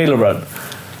Morgan three-wheeler run.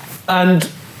 And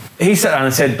he sat down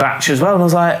and said batch as well. And I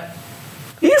was like, are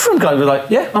you from Cardiff? He was like,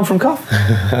 yeah, I'm from Cardiff.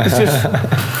 It's just,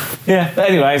 yeah. But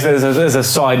anyway, so there's a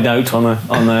side note on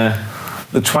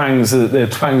the twangs of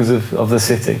the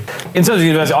city. In terms of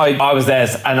university, I was there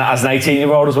as an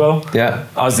 18-year-old as well. Yeah.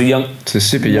 I was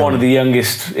super young. One of the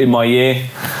youngest in my year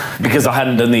because I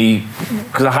hadn't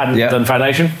done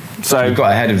foundation. So you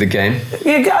got ahead of the game.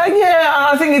 Yeah.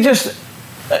 I think it just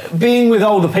being with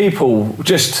older people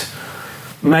just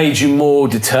made you more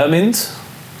determined.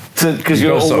 Because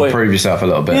you're always sort of prove yourself a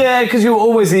little bit. Yeah, because you're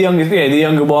always the youngest, the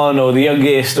younger one or the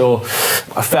youngest. Or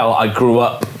I felt I grew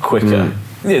up quicker.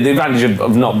 Yeah, the advantage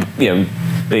of not being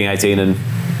 18 and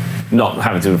not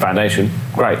having to do a foundation,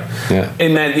 great. Yeah.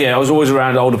 And then I was always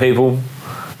around older people,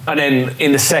 and then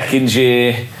in the second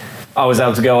year, I was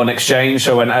able to go on exchange.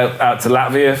 So I went out to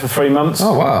Latvia for 3 months.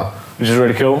 Oh wow, which is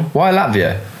really cool. Why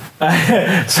Latvia?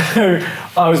 So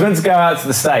I was meant to go out to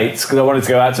the States because I wanted to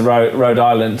go out to Rhode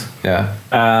Island. Yeah.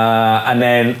 And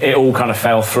then it all kind of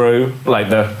fell through, like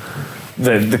the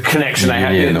connection they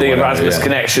had, the Erasmus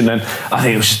connection, and I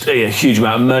think it was just a huge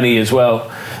amount of money as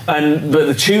well. But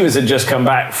the tutors had just come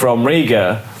back from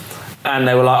Riga, and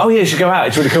they were like, "Oh yeah, you should go out.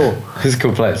 It's really cool. It's a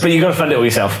cool place, but you got to fund it all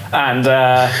yourself." And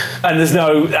there's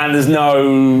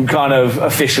no kind of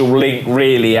official link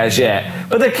really as yet.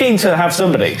 But they're keen to have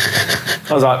somebody.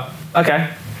 I was like, "Okay,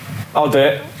 I'll do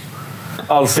it.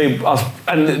 I'll see."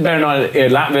 And bear in mind,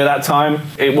 Latvia at that time,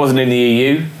 it wasn't in the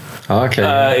EU.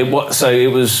 Okay. It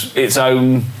was its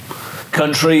own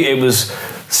country. It was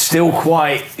still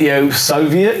quite,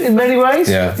 Soviet in many ways.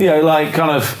 Yeah. Like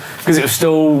kind of because it was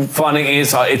still finding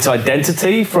its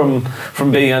identity from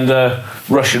being under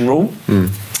Russian rule.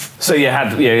 So you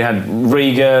had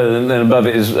Riga, and then above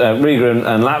it is Riga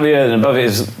and Latvia, and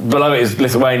below it is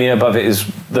Lithuania, above it is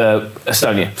the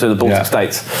Estonia, so the Baltic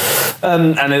states.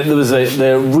 And there was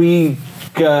the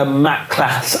Riga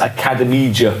Matclass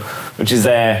Academija, which is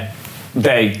their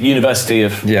university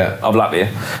of Latvia,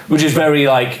 which is very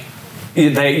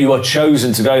you are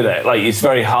chosen to go there. Like it's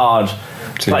very hard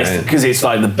place because it's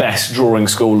like the best drawing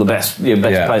school, the best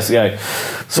place to go.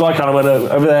 So I kind of went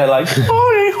over there like,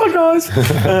 oh yeah, hi guys,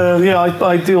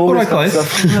 I do all this kind of stuff.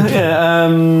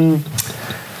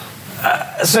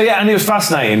 So and it was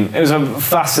fascinating. It was a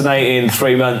fascinating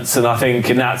 3 months, and I think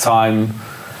in that time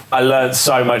I learned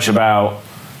so much about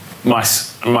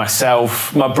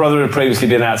myself. My brother had previously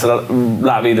been out to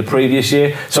Latvia the previous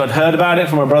year, so I'd heard about it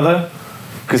from my brother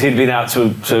because he'd been out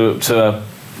to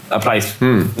a place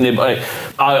nearby.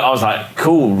 I was like,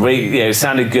 cool, it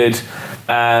sounded good,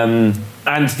 and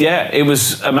it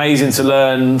was amazing to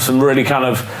learn some really kind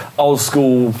of old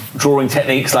school drawing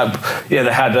techniques. Like they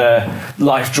had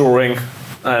life drawing,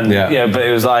 and but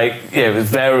it was it was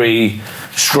very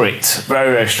strict,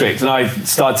 very very strict, and I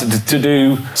started to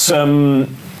do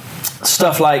some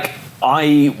stuff like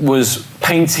I was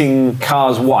painting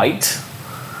cars white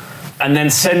and then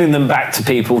sending them back to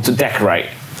people to decorate.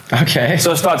 Okay.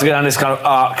 So I started to go down this kind of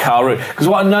art car route. Because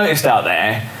what I noticed out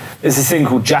there is this thing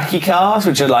called Jackie cars,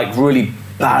 which are like really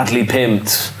badly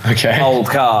pimped old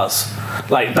cars.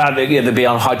 Like they'd be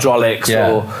on hydraulics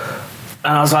and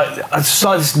I was like, I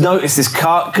started to notice this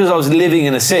car, because I was living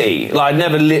in a city. Like I'd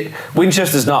never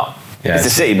Winchester's not, it's a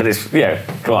city, but it's,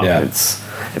 come on, it's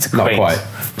a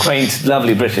quaint,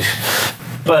 lovely British.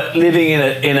 But living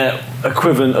in a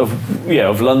equivalent of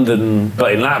London,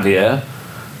 but in Latvia,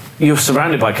 you're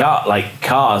surrounded by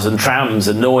cars and trams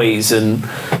and noise, and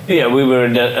we were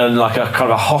in like a kind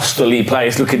of a hostel-y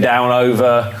place looking down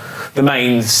over the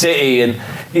main city, and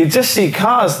you just see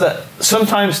cars that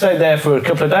sometimes stayed there for a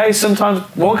couple of days, sometimes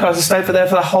one car just stayed there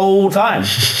for the whole time,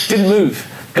 didn't move.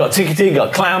 Got ticketed,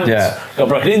 got clamped, got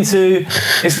broken into.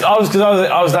 I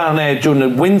was down there during the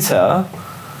winter,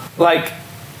 I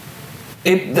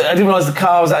didn't realise the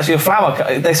car was actually a flower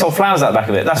car. They sold flowers out the back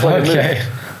of it. That's why it moved.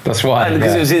 That's why. And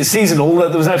because it was seasonal,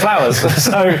 there was no flowers.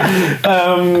 So,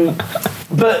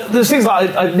 but there's things like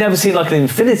I'd never seen like an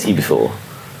infinity before.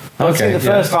 I think the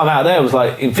first time out there was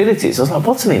like Infinities. I was like,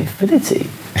 what's an Infinity?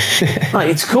 Like,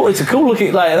 it's cool. It's a cool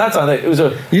looking. Like at that time, it was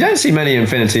a. You don't see many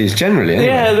Infinities generally.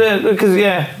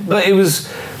 Anyway. But it was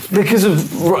because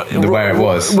of where it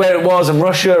was, and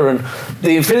Russia, and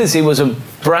the Infinity was a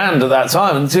brand at that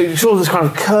time, and you saw this kind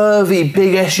of curvy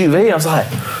big SUV. I was like,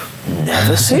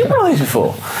 never seen one of these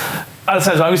before. At the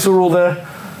same time,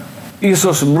 you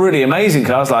saw some really amazing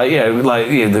cars, like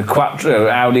the Quattro,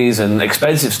 Audis, and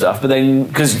expensive stuff. But then,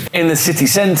 because in the city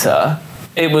centre,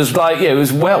 it was like it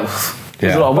was wealth. It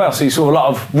was a lot of wealth. So you saw a lot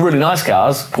of really nice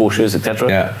cars, Porsches, etc.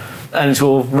 Yeah. And you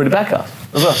saw really bad cars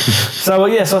as well. So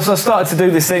I started to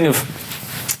do this thing of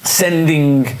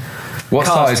sending. What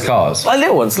size cars? Like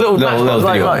little ones, little ones.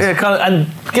 And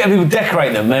getting people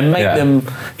decorate them and make them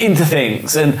into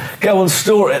things and go and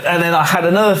store it. And then I had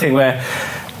another thing where.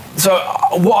 So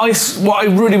what I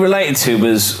really related to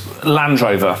was Land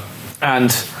Rover, and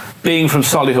being from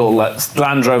Solihull,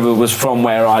 Land Rover was from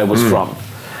where I was from,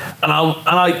 and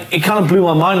it kind of blew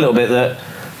my mind a little bit that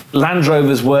Land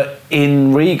Rovers were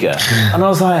in Riga, and I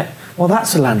was like, well,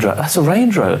 that's a Land Rover, that's a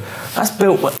Range Rover, that's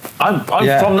built. I'm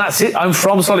from that city. I'm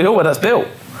from Solihull where that's built.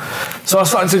 So I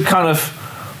started to kind of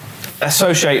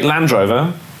associate Land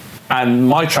Rover and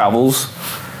my travels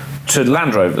to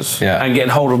Land Rovers and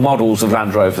getting hold of models of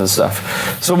Land Rovers and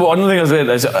stuff. So one thing I was doing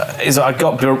is I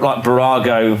got like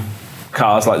Barago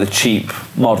cars, like the cheap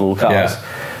model cars,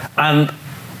 and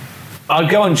I'd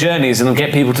go on journeys and I'd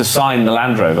get people to sign the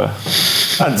Land Rover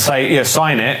and say,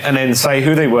 sign it, and then say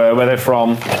who they were, where they're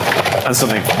from, and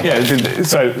something.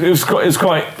 So it was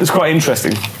quite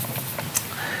interesting.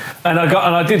 And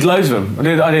I did loads of them.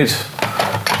 I did.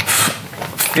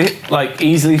 Like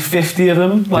easily 50 of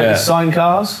them, like signed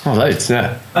cars. Oh, loads,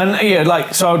 yeah. And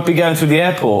so I'd be going through the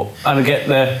airport and I'd get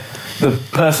the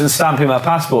person stamping my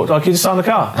passport. Like, you just sign the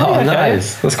car. Oh,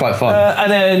 nice. That's quite fun. And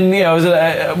then I was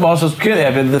whilst I was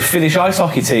there, the Finnish ice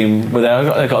hockey team were there.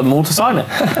 I got them all to sign it,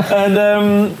 and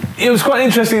it was quite an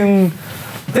interesting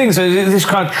thing. So this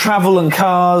kind of travel and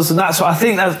cars, and that's what I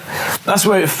think that's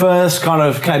where it first kind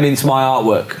of came into my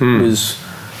artwork was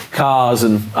cars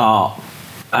and art.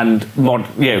 And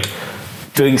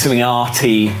doing something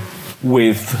arty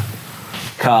with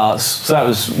cars. So that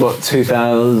was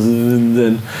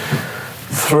 2002,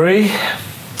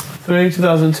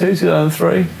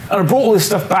 2003. And I brought all this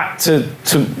stuff back to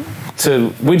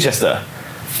Winchester.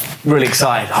 Really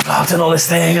excited. I've done all this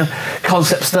thing and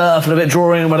concept stuff and a bit of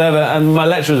drawing and whatever. And my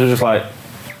lecturers were just like,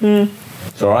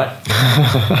 it's all right.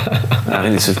 I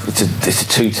mean, it's a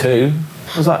 2-2.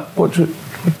 I was like, what do you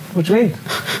mean?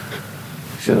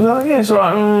 She was like, it's all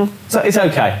right. It's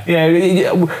okay.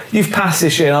 You've passed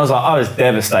this year. And I was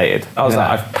devastated. I was like,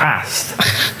 I've passed. I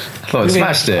thought I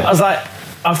smashed it. I was like,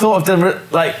 I thought I've done,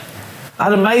 I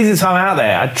had an amazing time out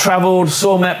there. I travelled,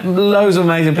 met loads of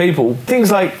amazing people. Things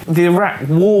like the Iraq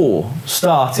War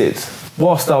started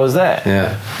whilst I was there.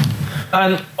 Yeah.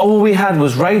 And all we had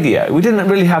was radio. We didn't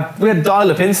really we had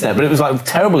dial-up internet, but it was like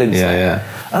terrible internet. Yeah.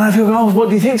 And I feel, what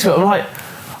do you think to it? I'm like,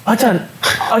 I don't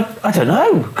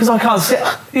know, because I can't see.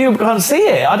 You can't see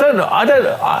it. I don't know.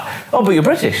 Oh, but you're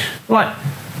British. Like,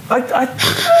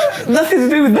 nothing to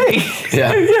do with me.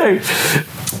 Yeah.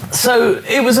 So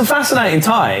it was a fascinating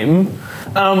time,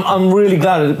 and I'm really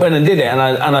glad I went and did it. And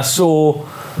I saw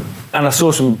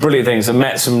some brilliant things and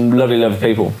met some lovely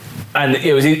people. And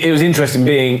it was interesting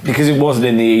because it wasn't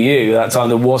in the EU at that time.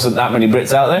 There wasn't that many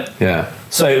Brits out there. Yeah.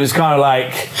 So it was kind of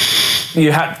like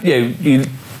you had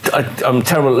I'm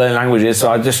terrible at learning languages,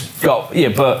 so I just got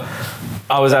but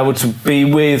I was able to be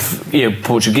with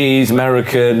Portuguese,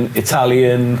 American,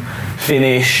 Italian,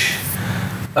 Finnish,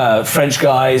 French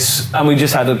guys, and we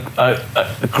just had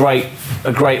a great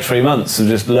 3 months of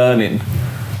just learning,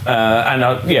 and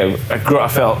I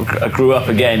grew up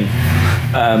again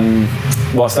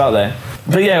whilst out there.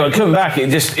 But coming back,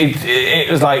 it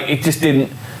was like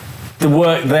the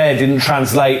work there didn't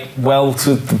translate well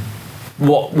to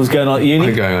what was going on at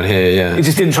uni. Going on here, yeah. It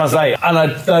just didn't translate, and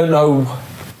I don't know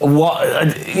what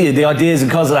the ideas and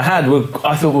cars that I had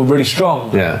I thought were really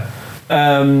strong. Yeah.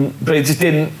 But it just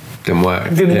didn't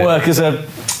work. Didn't work as a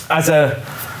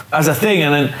thing,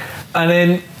 and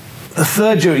then the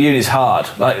third year at uni is hard.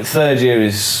 Like the third year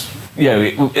is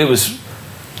it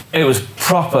was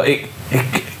proper.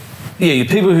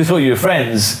 People who thought you were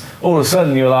friends, all of a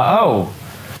sudden you were like,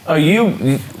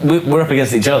 we're up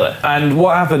against each other. And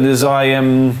what happened is I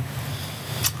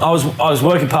was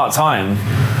working part-time,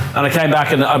 and I came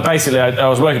back and I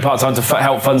was working part-time to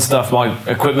help fund stuff, my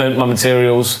equipment, my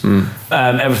materials,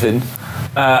 everything.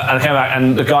 And I came back,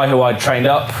 and the guy who I'd trained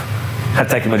up had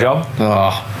taken my job.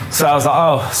 Oh. So I was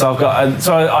like, so I've got,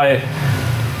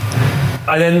 I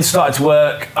I then started to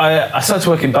work. I started to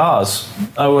work in bars.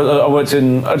 I just worked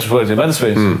in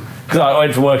Wetherspoons because I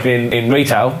went from working in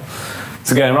retail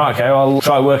to going, right, okay, I'll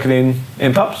try working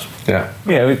in pubs. Yeah.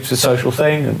 You know, it's a social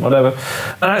thing and whatever.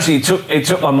 And actually, it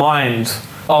took my mind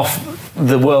off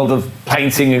the world of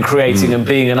painting and creating and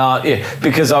being an art,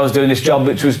 because I was doing this job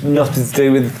which was nothing to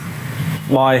do with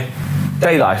my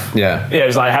day life. Yeah. Yeah, it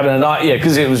was like having a night,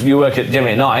 because it was, you work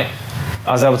generally at night,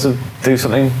 I was able to do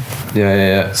something.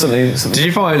 Yeah. Something. Did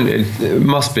you find it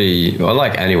must be, well,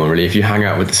 like anyone really, if you hang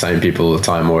out with the same people all the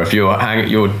time, or if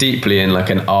you're deeply in like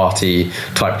an arty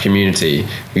type community,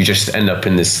 you just end up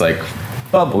in this like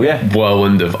bubble,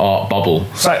 whirlwind of art bubble.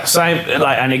 Same,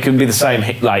 like, and it can be the same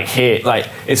like here. Like,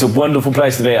 it's a wonderful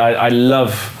place to be. I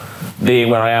love being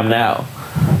where I am now.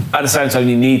 At the same time,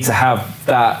 you need to have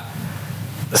that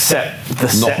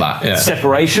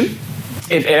separation.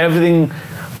 If everything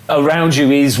around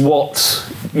you is what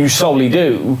you solely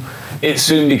do, it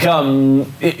soon becomes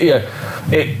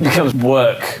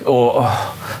work, or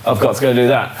I've got to go do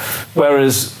that.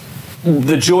 Whereas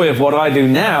the joy of what I do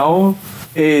now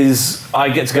is I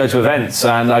get to go to events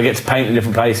and I get to paint in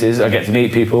different places. I get to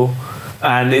meet people,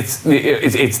 and it's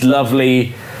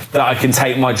lovely that I can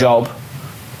take my job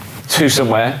to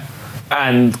somewhere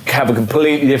and have a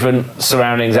completely different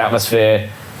surroundings, atmosphere,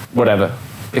 whatever,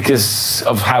 because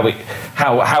of how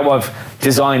I've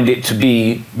designed it to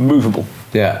be movable.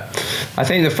 Yeah, I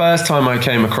think the first time I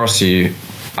came across you,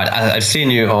 I've seen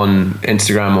you on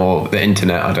Instagram or the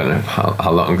internet, I don't know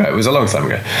how long ago, it was a long time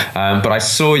ago, but I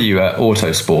saw you at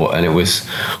Autosport, and it was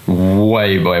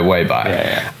way back.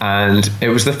 Yeah. And it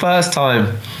was the first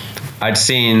time I'd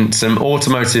seen some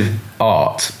automotive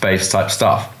art based type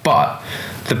stuff. But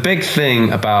the big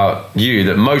thing about you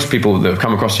that most people that have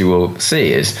come across you will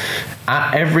see is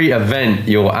at every event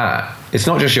you're at, it's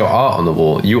not just your art on the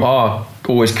wall, you are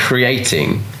always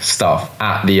creating stuff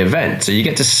at the event, so you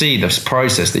get to see this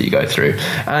process that you go through,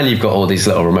 and you've got all these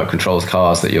little remote controls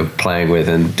cars that you're playing with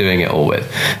and doing it all with.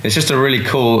 It's just a really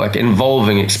cool, like,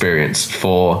 involving experience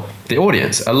for the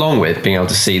audience, along with being able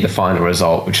to see the final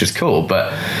result, which is cool.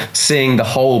 But seeing the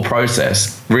whole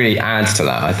process really adds to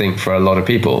that, I think, for a lot of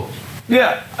people.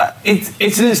 Yeah,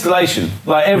 it's an installation.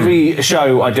 Like every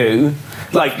show I do,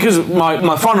 like, because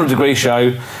my final degree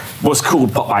show was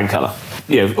called Popbangcolour.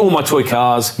 You know, all my toy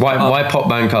cars. Why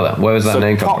Popbangcolour? Where does that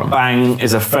name come from? Popbang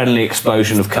is a friendly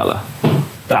explosion of colour.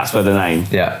 That's where the name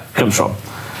comes from.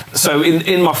 So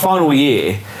in my final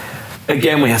year,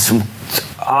 again, we had some.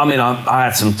 I mean, I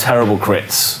had some terrible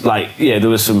crits. Like, there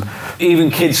was some. Even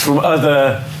kids from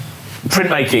other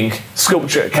printmaking,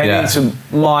 sculpture came into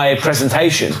my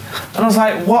presentation, and I was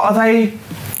like, "What are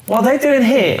they doing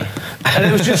here?" And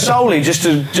it was just solely just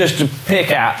to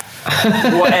pick at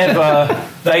whatever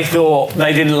they thought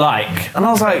they didn't like. And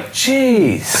I was like,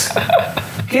 "Jeez,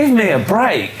 give me a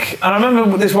break." And I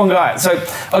remember this one guy. So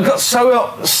I got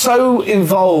so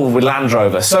involved with Land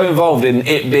Rover, so involved in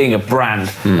it being a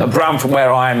brand from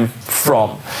where I'm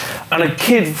from. And a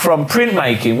kid from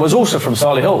printmaking was also from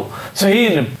Solihull. So he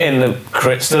in the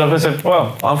crit stood up and said,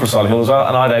 "Well, I'm from Solihull as well,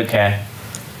 and I don't care."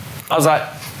 I was like,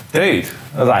 "Dude,"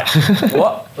 I was like,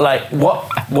 "What? Like, what?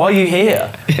 Why are you here?"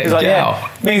 He's like, "It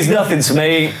means nothing to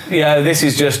me. This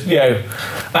is just,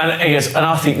 And he goes, "And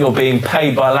I think you're being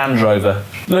paid by Land Rover.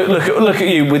 Look at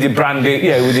you with your brand,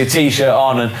 with your T-shirt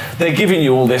on, and they're giving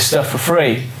you all this stuff for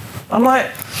free." I'm like,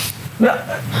 No,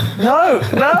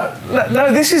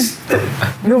 this is,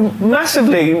 you're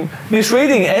massively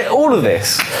misreading all of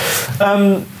this.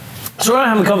 So I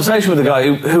had a conversation with a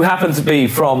guy who happened to be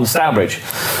from Stourbridge,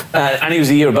 and he was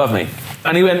a year above me.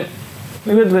 And he went,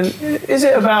 "Is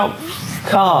it about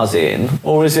cars, Ian,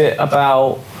 or is it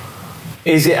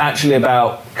actually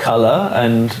about colour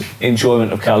and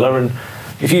enjoyment of colour? And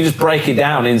if you just break it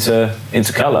down into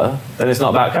colour, then it's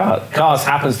not about cars. Cars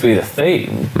happens to be the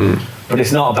theme, but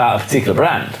it's not about a particular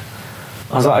brand."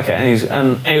 I was like, "Okay,"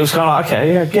 and it was kind of like,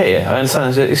 "Okay, yeah, I get you, I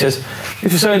understand." He says,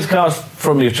 "If you're so into cars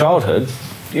from your childhood,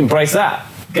 embrace that.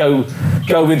 Go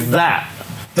with that.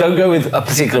 Don't go with a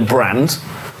particular brand."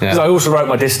 Because I also wrote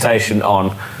my dissertation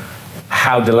on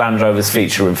how do Land Rovers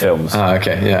feature in films. Oh,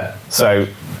 okay, yeah. So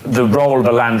the role of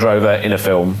a Land Rover in a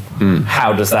film,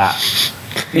 how does that?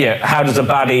 How does a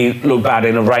baddie look bad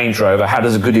in a Range Rover? How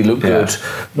does a goodie look good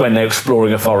when they're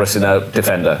exploring a forest in a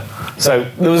Defender? So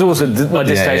there was also my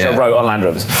dissertation I wrote on Land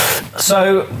Rovers.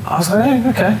 So I was like,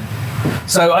 okay.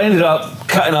 So I ended up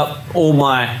cutting up all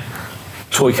my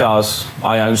toy cars.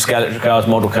 I own skeleton cars,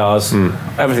 model cars,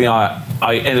 everything.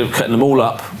 I ended up cutting them all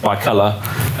up by colour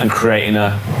and creating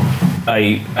a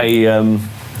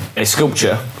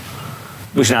sculpture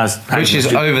which now is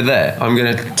over there. I'm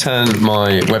going to turn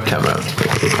my webcam around.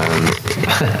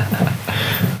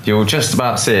 You'll just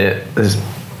about see it. There's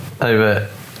over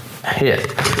here.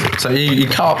 So you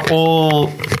cut up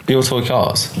all your toy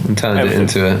cars and turned it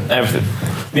into everything.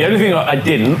 The only thing I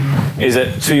didn't is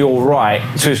that to your right,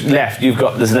 to your left,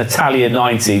 there's an Italia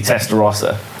 90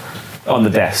 Testarossa on the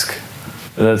desk.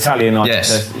 The Italia 90.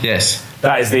 Yes.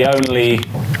 That is the only.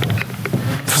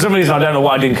 For some reason, I don't know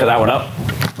why I didn't cut that one up,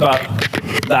 but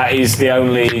that is the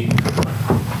only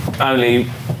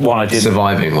one I did.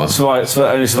 Surviving one.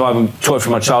 Only surviving toy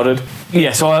from my childhood.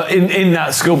 Yeah, so in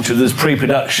that sculpture, there's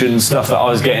pre-production stuff that I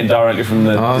was getting directly from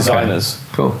the designers.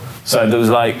 Cool. So there was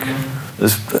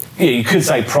you could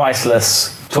say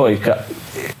priceless toy cut.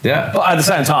 Yeah. But at the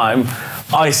same time,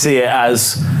 I see it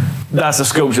as that's a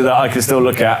sculpture that I can still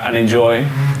look at and enjoy.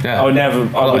 Yeah. I would never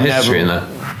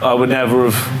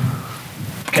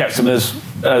have kept them as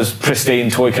pristine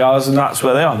toy cars, and that's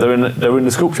where they are. They're in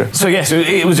the sculpture. So yes,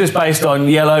 it was just based on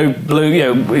yellow, blue.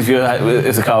 You know, if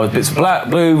the car was bits of black,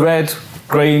 blue, red,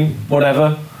 green,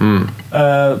 whatever.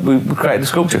 We created the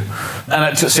sculpture, and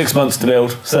it took 6 months to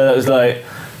build. So it was like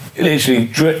literally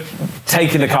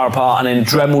taking the car apart and then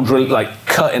Dremel drill, like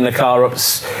cutting the car up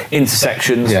into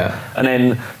sections, and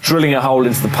then drilling a hole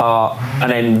into the part, and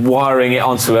then wiring it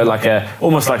onto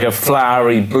almost like a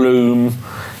flowery bloom,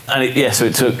 and so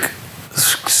it took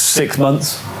 6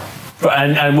 months,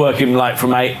 and working like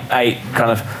from eight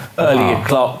kind of early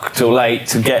o'clock till late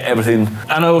to get everything.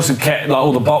 And I also kept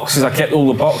all the boxes. I kept all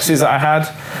the boxes that I had,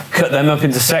 cut them up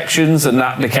into sections, and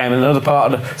that became another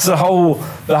part of it. So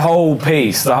the whole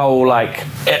piece, the whole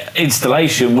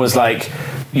installation was like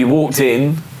you walked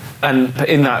in, and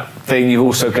in that thing you've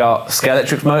also got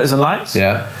Skeletrix motors and lights.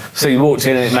 Yeah. So you walked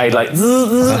in and it made and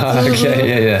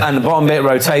the bottom bit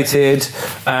rotated.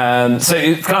 So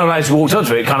it kind of as you walked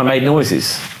onto it, it kind of made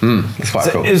noises. It's quite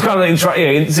cool. It was kind of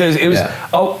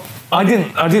I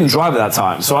didn't drive at that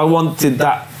time, so I wanted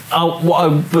that. What I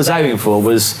was aiming for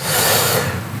was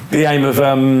the aim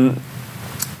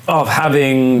of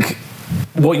having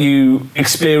what you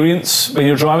experience when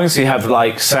you're driving. So you have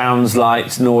sounds,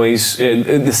 lights, noise,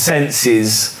 the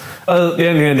senses. The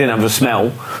only thing I didn't have was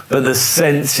smell, but the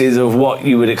senses of what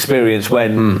you would experience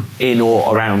when in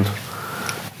or around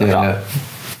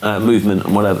movement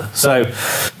and whatever. So,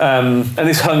 and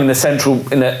this hung in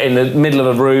the middle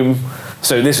of a room.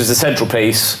 So this was the central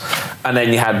piece, and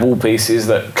then you had wall pieces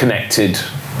that connected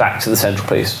back to the central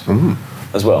piece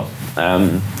as well.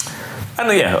 There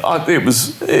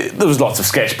was lots of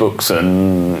sketchbooks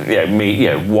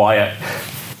and wire.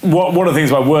 One of the things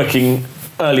about working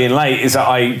early and late is that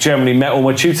I generally met all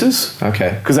my tutors.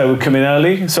 Okay. Because they would come in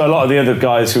early. So a lot of the other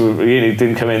guys who really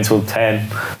didn't come in until 10.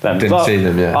 Didn't see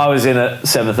them, yeah. I was in at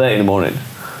 7:30 in the morning.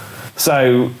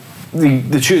 So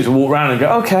the tutors would walk around and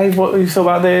go, okay, what do you thought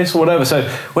about this or whatever. So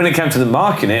when it came to the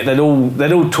marking it, they'd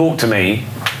all talk to me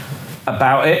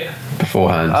about it.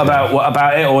 Beforehand.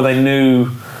 About it, or they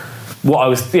knew what I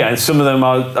was, and some of them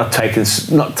I'd taken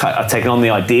on the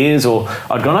ideas, or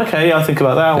I'd gone, okay, I'll think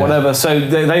about that, or whatever. So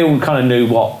they all kind of knew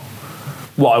what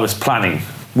I was planning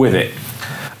with it,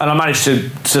 and I managed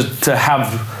to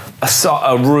have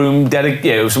a room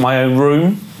dedicated. It was my own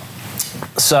room.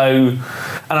 So,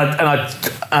 and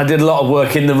I did a lot of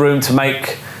work in the room to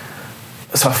make.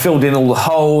 So I filled in all the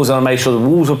holes, and I made sure the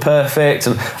walls were perfect,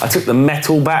 and I took the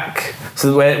metal back.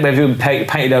 So where we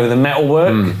painted over the metal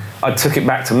work, I took it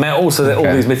back to metal, so that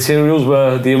all these materials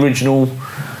were the original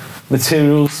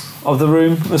materials of the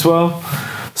room as well.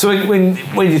 So when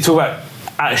you talk about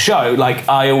at a show,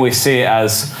 I always see it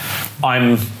as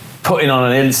I'm putting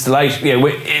on an installation.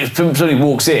 If somebody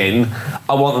walks in,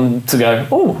 I want them to go,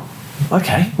 oh,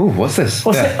 okay. Oh, what's this?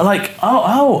 What's it?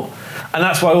 Oh. And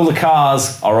that's why all the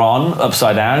cars are on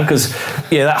upside down, because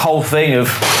that whole thing of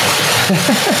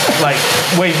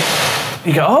when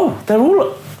you go, oh,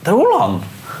 they're all on.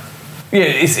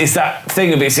 It's that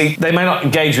thing of it. See, they may not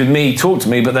engage with me, talk to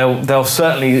me, but they'll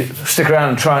certainly stick around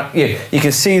and try. You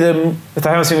can see them if they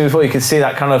haven't seen me before. You can see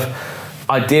that kind of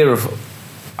idea of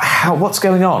what's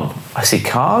going on. I see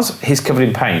cars. He's covered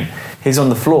in paint. He's on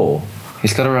the floor.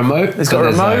 He's got a remote. He's got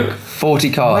a remote.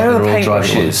 40 cars. Where are the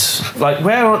paintbrushes?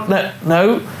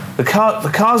 No, the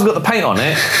car's got the paint on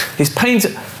it. He's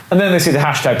painted, and then they see the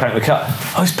hashtag paint with car.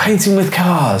 Oh, he's painting with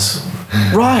cars.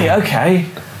 Right. Okay.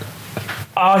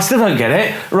 Oh, I still don't get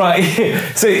it. Right.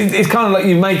 So it's kind of like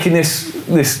you're making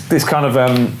this kind of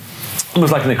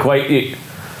almost like an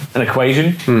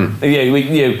equation.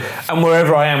 And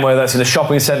wherever I am, whether that's in a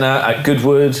shopping centre, at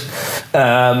Goodwood,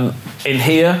 in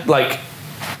here,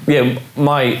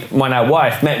 my now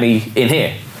wife met me in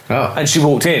here, and she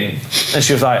walked in, and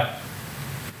she was like,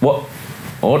 "What?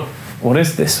 what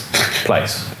is this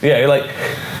place? Yeah, like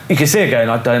you can see it going,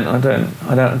 I don't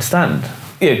understand.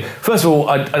 Yeah, first of all,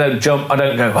 I don't jump. I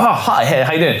don't go, oh, hi, hey,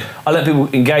 how you doing? I let people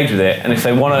engage with it, and if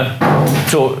they want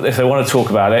to talk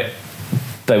about it,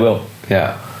 they will.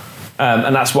 Yeah.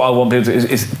 And that's what I want people to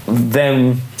is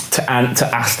them to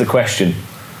ask the question,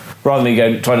 rather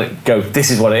than trying to go,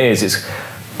 this is what it is.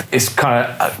 It's kind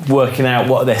of working out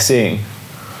what they're seeing.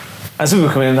 And some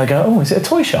people come in and they go, oh, is it a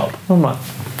toy shop? I'm like,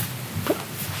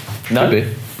 no.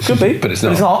 Could be, but it's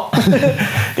not.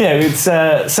 Yeah, it's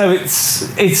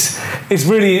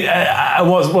really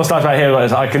what's nice about here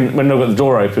is I can, when I've got the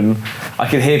door open, I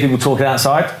can hear people talking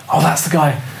outside. Oh, that's the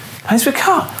guy. Has a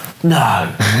car?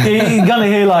 No. You're gonna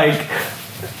hear like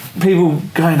people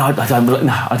going, I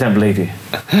don't believe you.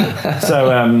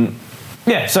 So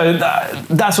so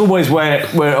that's always where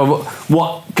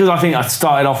because I think I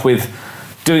started off with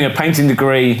doing a painting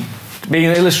degree, being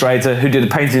an illustrator who did a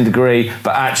painting degree,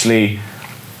 but actually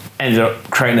ended up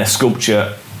creating a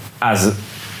sculpture as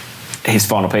his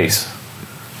final piece.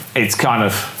 It's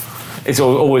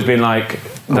always been like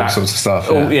that. All sorts of stuff.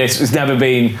 Yeah. It's never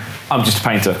been, I'm just a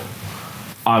painter.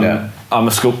 I'm a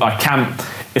sculptor. I can,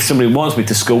 if somebody wants me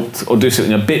to sculpt or do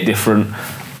something a bit different,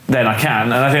 then I can.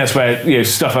 And I think that's where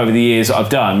stuff over the years that I've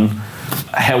done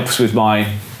helps with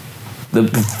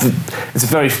it's a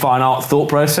very fine art thought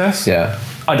process. Yeah.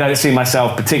 I don't see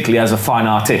myself particularly as a fine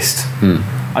artist.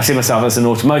 I see myself as an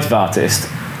automotive artist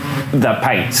that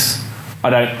paints. I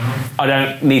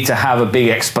don't need to have a big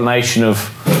explanation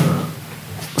of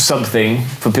something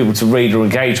for people to read or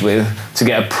engage with to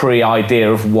get a pre-idea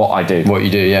of what I do. What you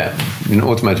do, yeah. You're an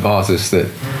automotive artist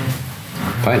that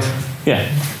paints.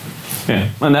 Yeah.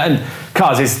 And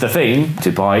cars is the theme. I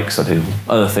do bikes, I do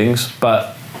other things,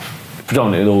 but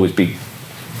predominantly it'll always be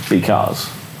cars,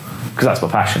 because that's my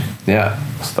passion. Yeah.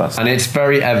 And it's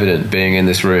very evident being in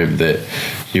this room that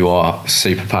you are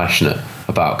super passionate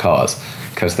about cars,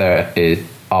 because there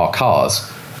are cars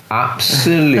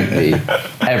absolutely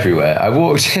everywhere. I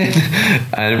walked in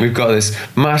and we've got this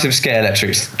massive scale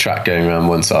electric track going around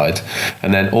one side,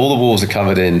 and then all the walls are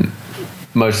covered in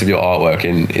most of your artwork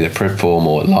in either print form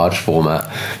or large format.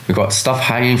 We've got stuff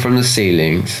hanging from the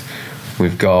ceilings.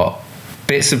 We've got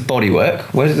bits of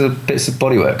bodywork. Where did the bits of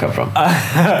bodywork come from?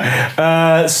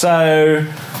 So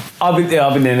I've been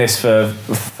doing this for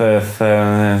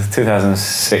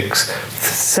 2006.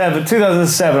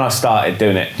 2007 I started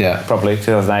doing it. Yeah. Probably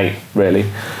 2008 really.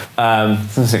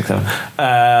 2006, 7.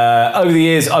 Over the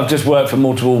years I've just worked for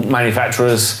multiple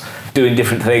manufacturers doing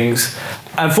different things.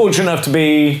 I'm fortunate enough to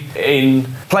be in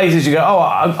places you go,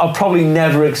 I'll probably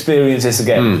never experience this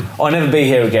again. Or I'll never be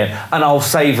here again. And I'll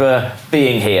savour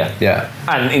being here. Yeah.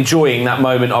 And enjoying that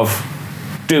moment of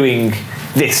doing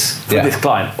this for this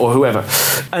client or whoever.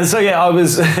 And so I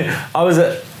was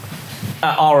at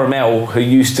RML, who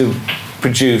used to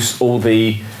produce all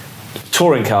the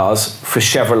touring cars for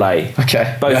Chevrolet.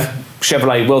 Okay. Both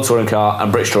Chevrolet World Touring Car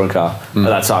and British Touring Car at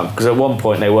that time, because at one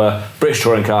point they were British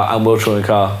Touring Car and World Touring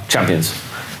Car champions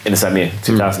in the same year,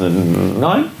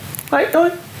 2009, 8,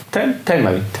 9, 10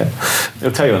 maybe, 10.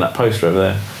 It'll tell you on that poster over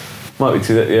there. Might be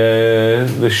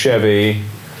the Chevy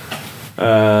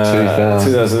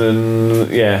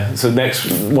 2000, so next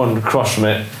one across from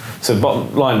it, so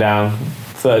bottom line down,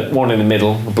 third one in the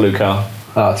middle, a blue car.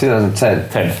 2010.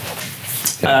 10.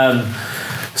 Yeah.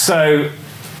 So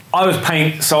I was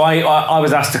I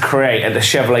was asked to create at the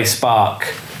Chevrolet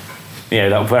Spark,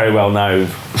 that very well known,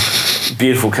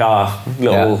 beautiful car,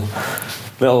 little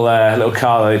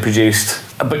car that they produced.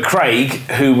 But Craig,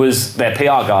 who was their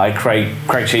PR guy, Craig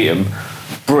Cheatham,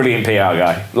 brilliant PR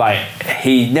guy. Like,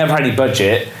 he never had any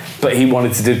budget, but he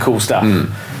wanted to do cool stuff.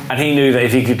 And he knew that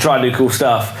if he could try and do cool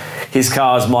stuff, his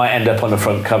cars might end up on the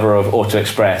front cover of Auto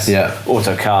Express,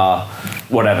 Auto Car,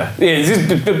 whatever.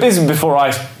 This is before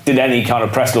I did any kind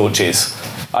of press launches.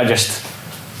 I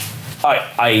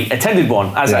attended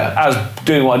one as I was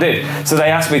doing what I did. So they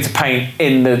asked me to paint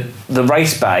in the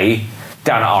race bay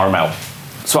down at RML.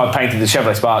 So I painted the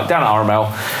Chevrolet Spark down at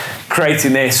RML,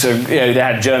 creating this. So they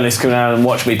had journalists come out and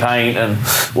watch me paint and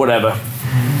whatever.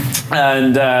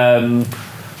 And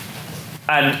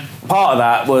part of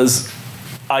that was,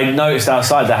 I noticed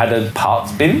outside they had a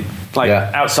parts bin,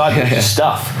 outside with just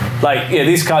stuff. Like,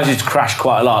 these cars used to crash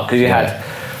quite a lot, because you had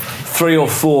 3 or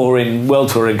 4 in World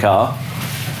Touring Car,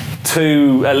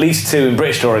 at least 2 in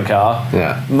British Touring Car,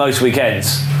 most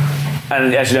weekends.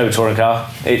 And as you know, with touring car,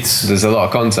 there's a lot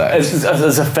of contact.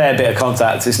 There's a fair bit of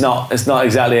contact. It's not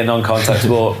exactly a non-contact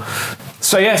sport.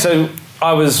 So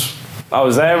I was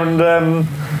there, and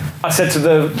I said to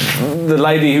the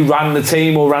lady who ran the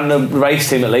team, or ran the race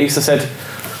team at least, I said,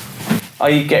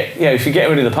 if you get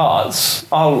rid of the parts,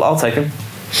 I'll take them.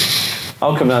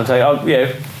 I'll come down and take.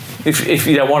 If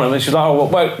you don't want them, it's just like, oh,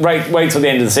 well, wait till the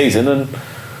end of the season, and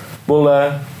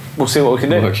we'll see what we can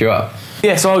do. We'll hook you up.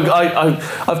 Yeah, so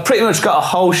I've pretty much got a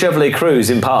whole Chevrolet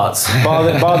Cruze in parts,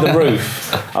 by the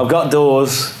roof. I've got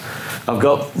doors, I've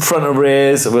got front and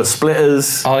rears, I've got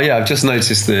splitters. Oh yeah, I've just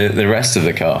noticed the rest of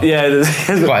the car. Yeah,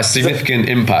 there's quite a significant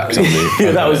impact on the.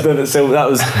 Yeah, that was done at that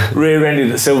was rear-ended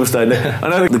at Silverstone. I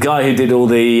know the guy who did all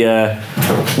the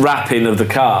wrapping of the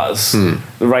cars,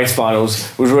 the race finals,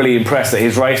 was really impressed that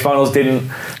his race finals didn't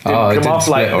come off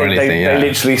like they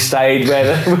literally stayed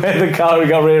where the car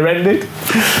got rear-ended.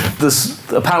 There's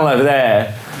a panel over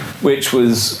there, which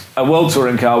was a World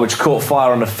Touring car which caught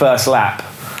fire on the first lap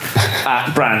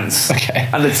at Brands,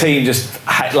 and the team just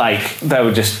and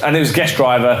it was a guest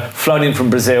driver flown in from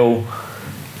Brazil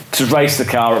to race the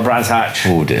car at Brands Hatch.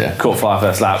 Oh dear! Caught fire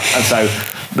first lap, and so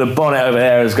the bonnet over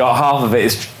there has got half of it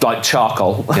is like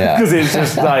charcoal because it's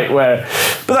just like where.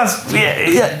 But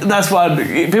that's why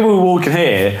people who walk in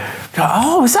here go,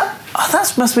 oh, is that? Oh,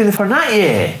 that must be from that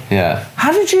year. Yeah.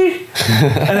 How did you?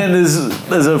 And then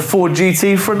there's a Ford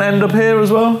GT front end up here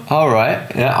as well. Oh right.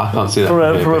 Yeah, I can't see that. From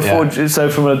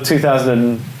a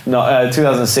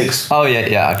 2006. Oh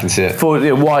yeah, I can see it. Ford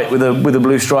white with a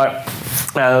blue stripe.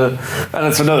 And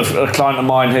it's another client of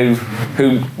mine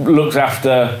who looks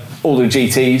after all the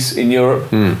GTs in Europe.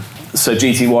 So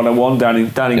GT 101 down in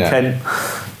Kent,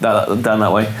 down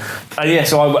that way. And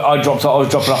so I was dropping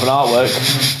off an artwork,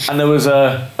 and there was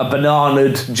a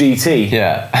bananaed GT.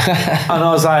 Yeah. And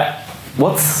I was like,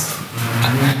 what's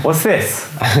this?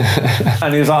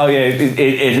 And he was like, oh yeah,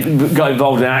 it got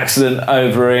involved in an accident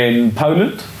over in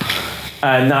Poland.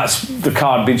 And the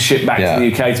car had been shipped back to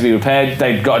the UK to be repaired.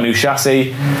 They'd got a new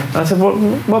chassis. And I said, what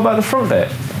about the front bit?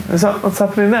 Is that what's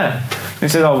happening there? And he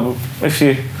said, oh,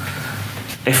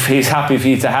 if he's happy for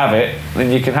you to have it,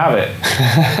 then you can have it.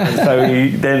 And so he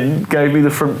then gave me the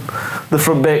front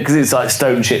bit because it's like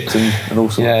stone chipped and all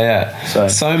sorts. Yeah.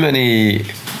 So many.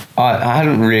 I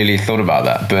hadn't really thought about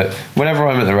that, but whenever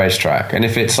I'm at the racetrack, and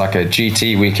if it's like a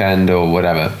GT weekend or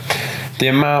whatever, the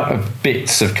amount of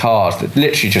bits of cars that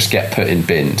literally just get put in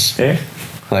bins,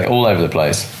 like all over the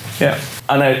place. Yeah.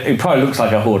 I know it probably looks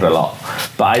like I hoard a lot,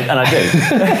 but I do.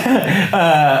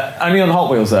 Only on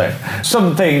Hot Wheels though.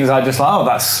 Some things I just like, oh,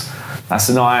 that's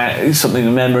a nice something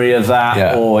in memory of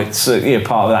that, or it's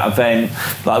part of that event.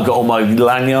 Like I've got all my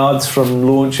lanyards from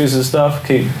launches and stuff.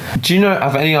 Do you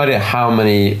have any idea how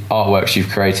many artworks you've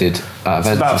created at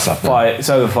events and stuff? It's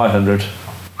over 500.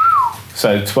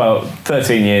 So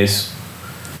 13 years.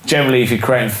 Generally, if you're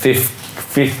creating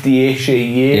 50-ish a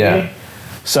year,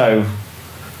 so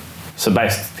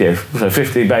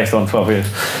 50 based on 12 years.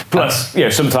 Plus,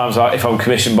 sometimes if I'm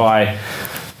commissioned by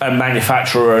a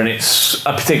manufacturer and it's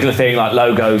a particular thing like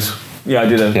logos. I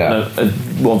did a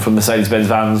one from Mercedes-Benz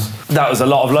vans. That was a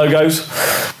lot of logos.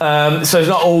 So it's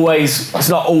not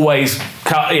always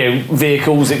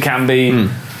vehicles. It can be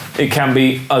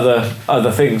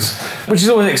other things, which is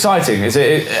always exciting.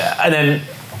 And then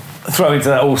throw into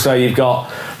that also you've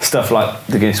got stuff like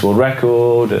the Guinness World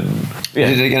Record and You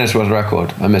did the Guinness World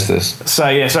Record. I missed this. So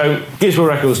Guinness World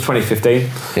Record was 2015.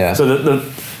 Yeah. So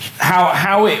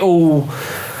how it all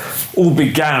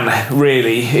began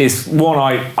really is one,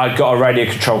 I got a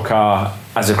radio control car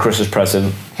as a Christmas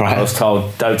present. Right. I was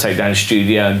told don't take down the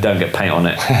studio and don't get paint on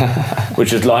it,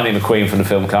 which is Lightning McQueen from the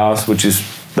film Cars, which is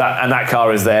that, and that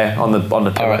car is there on the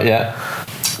pillar. All right, yeah.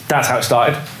 That's how it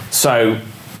started. So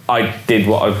I did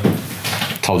what I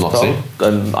told not to,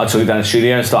 and I took it down to the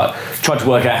studio and tried to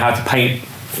work out how to paint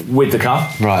with the car.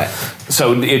 Right.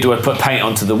 So do I put paint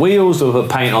onto the wheels? Do I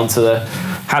put paint onto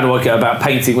how do I go about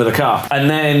painting with a car? And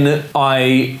then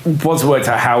once I worked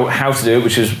out how to do it,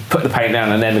 which is put the paint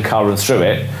down and then the car runs through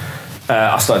it,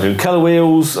 I started doing colour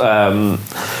wheels.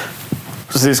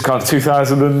 This is kind of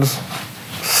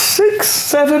 2006,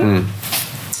 7.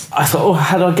 I thought,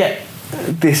 how do I get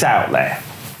this out there?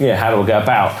 Yeah, how do I go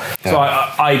about? Yeah. So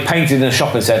I painted in a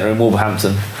shopping centre in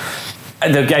Wolverhampton.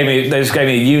 And they just gave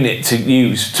me a unit to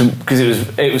use because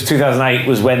it was 2008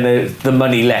 was when the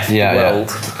money left the world.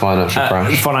 Yeah.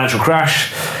 Financial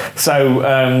crash. So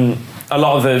a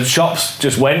lot of the shops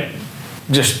just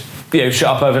shut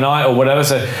up overnight or whatever.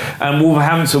 So and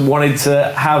Wolverhampton wanted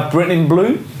to have Britain in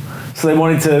blue, so they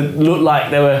wanted to look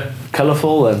like they were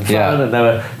colourful and fun, and they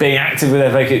were being active with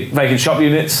their vacant shop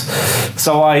units.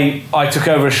 So I took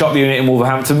over a shop unit in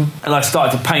Wolverhampton and I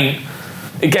started to paint.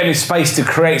 It gave me space to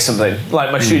create something.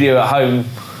 Like my studio at home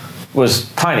was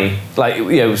tiny. Like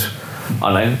it was,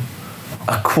 I don't know,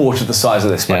 a quarter the size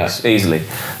of this space easily.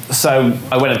 So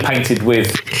I went and painted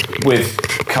with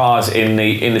cars in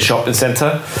the shopping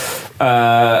centre.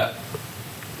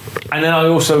 And then I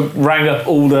also rang up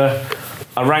all the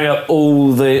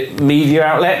media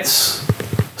outlets.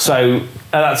 So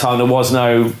at that time there was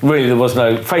no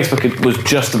Facebook was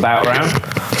just about around.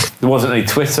 There wasn't any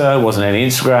Twitter, there wasn't any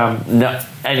Instagram,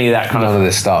 any of that kind None of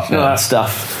this stuff. None of that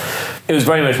stuff. It was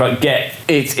very much about get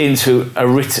it into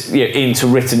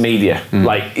written media.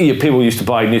 Like people used to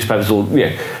buy newspapers,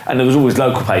 and there was always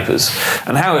local papers.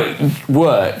 And how it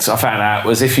worked, I found out,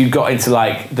 was if you got into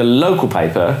like the local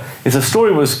paper, if the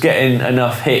story was getting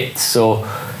enough hits or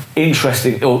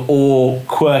interesting or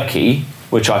quirky,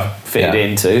 which I fitted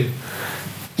into,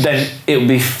 then it would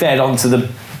be fed onto the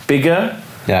bigger.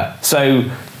 Yeah. So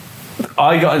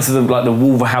I got into the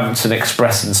Wolverhampton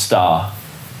Express and Star.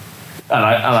 And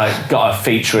I got a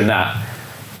feature in that,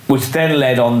 which then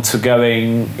led on to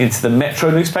going into the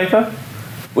Metro newspaper,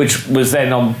 which was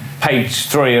then on page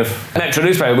 3 of Metro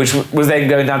newspaper, which was then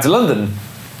going down to London.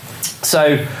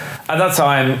 So at that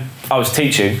time, I was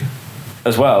teaching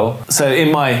as well. So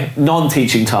in my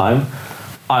non-teaching time,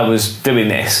 I was doing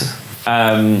this.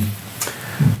 And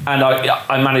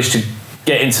I managed to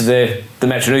get into the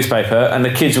Metro newspaper, and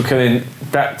the kids were coming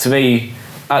back to me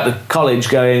at the college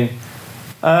going,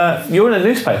 you're in a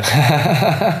newspaper.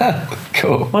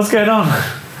 Cool. What's going on?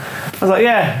 I was like,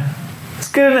 yeah,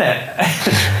 it's good, isn't it?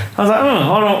 I was like,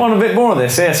 I want a bit more of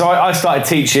this. Yeah, so I started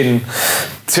teaching.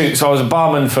 So I was a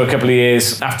barman for a couple of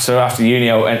years. After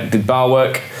uni, I did bar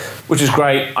work, which was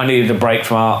great. I needed a break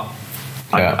from art.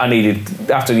 I needed,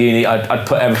 after uni, I'd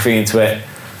put everything into it,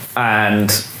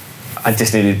 and I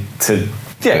just needed to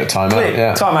time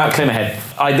out, clear my head.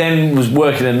 I then was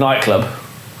working in a nightclub.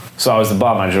 So I was the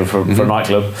bar manager for a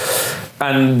nightclub,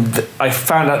 and I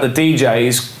found out the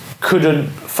DJs couldn't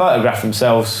photograph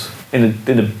themselves in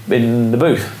the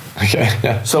booth. Okay.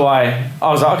 Yeah. So I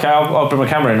was like, okay, I'll bring my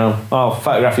camera in. I'll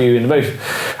photograph you in the booth.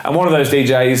 And one of those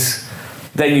DJs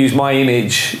then used my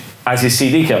image as his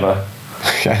CD cover.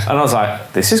 Okay. And I was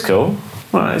like, this is cool.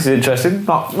 Well, this is interesting.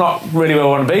 Not really where I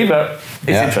want to be, but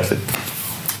it's interesting.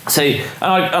 So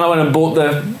I went and bought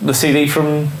the CD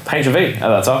from HMV at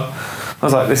that time. I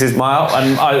was like, this is my art,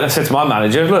 and I said to my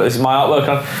manager, look, this is my artwork.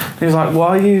 And he was like,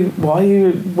 why are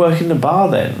you working the bar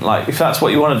then? Like, if that's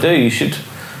what you want to do, you should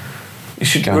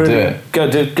go really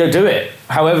do it.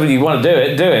 However you want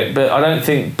to do it. But I don't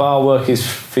think bar work is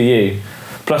for you.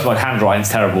 Plus, my handwriting's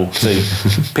terrible, so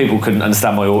people couldn't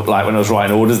understand when I was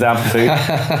writing orders down for food,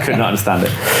 couldn't understand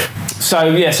it. So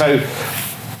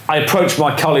I approached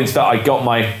my college that I got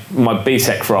my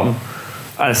BTEC from.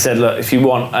 And I said, look, if you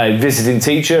want a visiting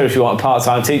teacher, if you want a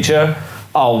part-time teacher,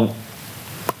 I'm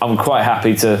quite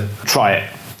happy to try it.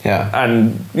 Yeah.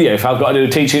 And if I've got to do a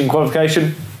teaching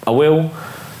qualification, I will.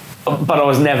 But I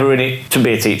was never in it to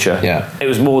be a teacher. Yeah. It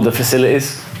was more the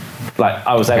facilities. Like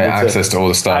I was able to access to all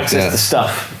the stuff. Access to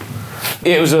stuff.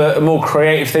 It was a more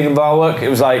creative thing in bar work. It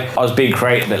was like I was being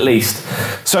creative at least.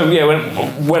 So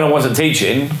when I wasn't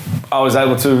teaching, I was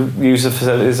able to use the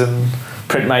facilities and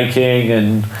printmaking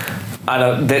and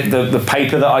the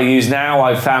paper that I use now,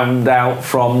 I found out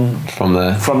from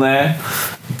there.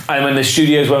 And when the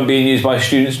studios weren't being used by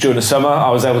students during the summer, I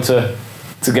was able to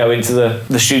go into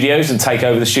the studios and take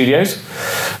over the studios.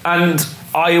 And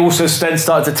I also then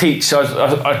started to teach. So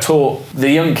I taught the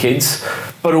young kids,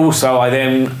 but also I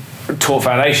then taught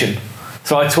foundation.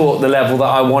 So I taught the level that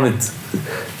I wanted.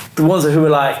 The ones who were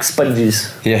like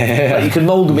sponges. Yeah. Like you can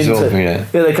mould them into.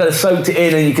 They kind of soaked it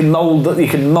in, and you can mould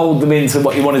them into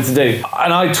what you wanted to do.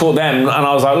 And I taught them, and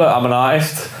I was like, look, I'm an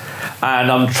artist, and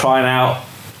I'm trying out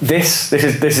this.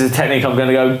 This is a technique I'm going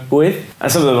to go with. And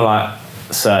some of them are like,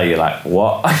 so you're like,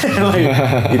 what?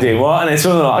 You do what? And then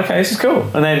some of them are like, okay, this is cool.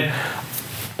 And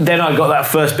then I got that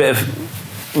first bit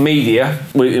of media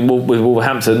with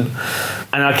Wolverhampton,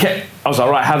 and I was like,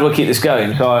 right, how do I keep this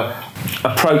going? So I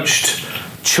approached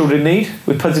Children in Need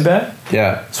with Pudsey Bear.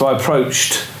 Yeah. So I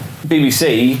approached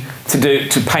BBC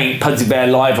to paint Pudsey Bear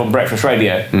live on breakfast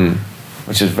radio,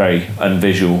 which is a very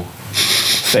unvisual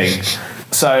thing.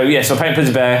 So I painted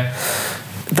Pudsey Bear.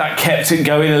 That kept it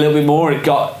going a little bit more.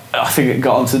 I think it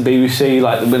got onto the BBC,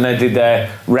 like when they did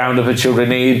their roundup of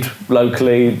Children in Need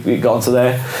locally. It got onto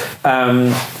there,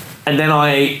 and then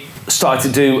I started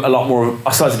to do a lot more.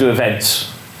 I started to do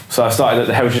events. So I started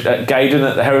at Gaydon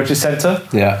at the Heritage Centre.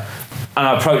 Yeah. And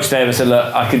I approached them and said,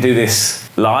 look, I could do this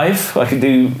live. I could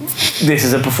do this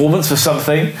as a performance for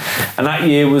something. And that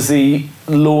year was the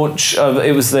launch of,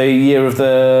 it was the year of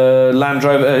the Land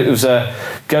Rover. It was a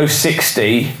Go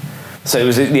 60. So it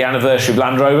was the anniversary of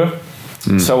Land Rover.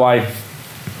 So I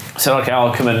said, okay,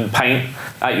 I'll come and paint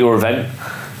at your event.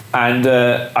 And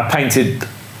I painted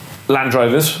Land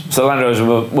Rovers. So Land Rovers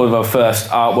were my first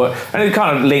artwork, and it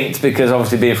kind of linked because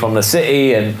obviously being from the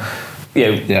city, and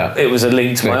it was a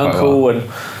link to my uncle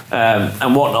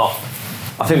and whatnot.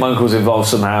 I think my uncle was involved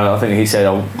somehow. I think he said,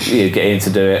 "Oh, get in to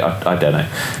do it." I don't know.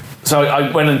 So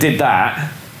I went and did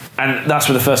that, and that's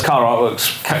where the first car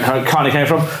artworks kind of came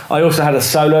from. I also had a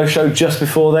solo show just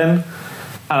before then,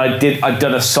 and I'd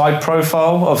done a side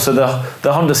profile of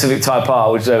the Honda Civic Type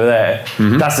R, which is over there.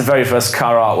 Mm-hmm. That's the very first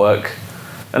car artwork,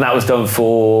 and that was done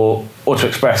for Auto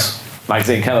Express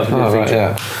magazine. So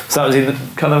that was in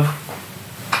kind of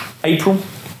April,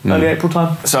 early April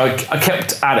time. So I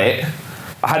kept at it.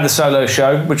 I had the solo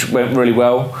show, which went really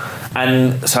well,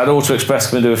 and so I had Auto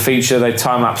Express come and do a feature. They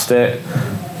time-lapsed it,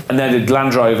 and then did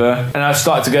Land Rover, and I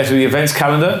started to go through the events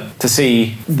calendar to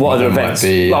see what other events,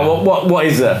 what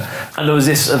is there, and there was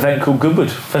this event called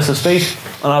Goodwood Festival of Speed,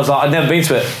 and I was like, I'd never been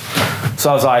to it, so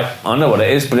I was like, I know what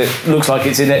it is, but it looks like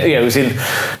it's in it. It was in,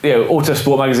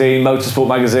 Autosport magazine, Motorsport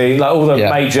magazine, like all the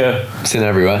major. It's in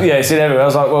everywhere. Yeah, it's in everywhere. I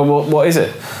was like, well, what is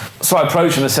it? So I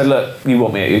approached them and said, look, you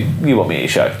want me at your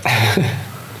show?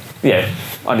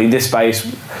 I need this space.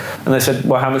 And they said,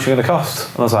 well, how much are you going to cost?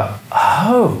 And I was like,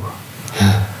 are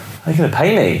you going to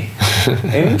pay me?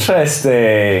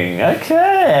 Interesting.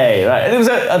 Okay. Right. And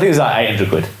I think it was like 800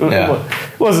 quid.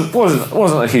 It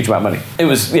wasn't a huge amount of money. It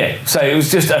was, so it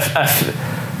was just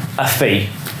a fee.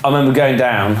 I remember going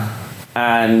down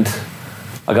and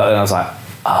I got there and I was like,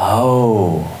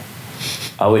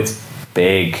 it's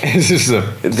big. This is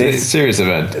a serious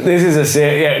event. This is a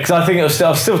serious, because I think I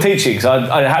was still teaching, because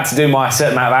I had to do my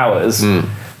certain amount of hours,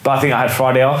 but I think I had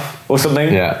Friday off or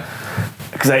something. Yeah.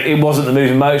 Because it wasn't the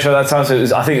Moving Motor Show at that time,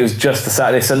 so I think it was just the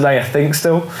Saturday, Sunday, I think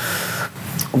still.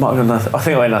 I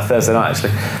think I went on Thursday night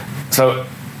actually. So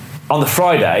on the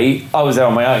Friday, I was there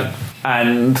on my own,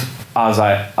 and I was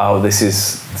like, this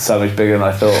is so much bigger than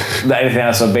I thought. Than anything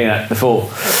else I've been at before.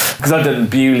 Because I've done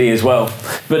Bewley as well.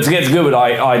 But to get to Goodwood,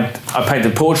 I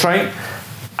painted a portrait.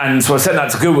 And so I sent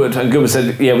that to Goodwood, and Goodwood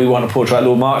said, we want a portrait of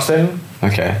Lord Marchden.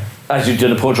 Okay. As you've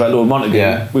done a portrait of Lord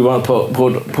Montague, we want a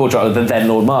portrait of the then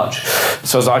Lord March.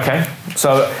 So I was like, okay.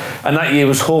 So, and that year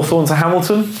was Hawthorne to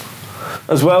Hamilton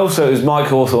as well. So it was Mike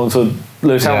Hawthorne to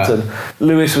Lewis Hamilton.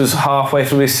 Lewis was halfway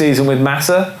through his season with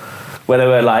Massa, where they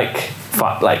were at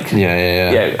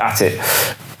it.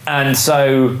 And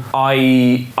so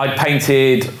I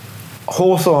painted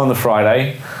Hawthorne on the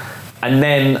Friday, and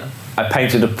then I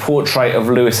painted a portrait of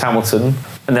Lewis Hamilton,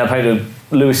 and then I painted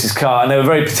Lewis's car, and they were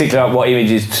very particular about what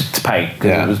images to paint,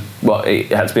 because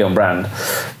it had to be on brand.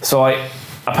 So I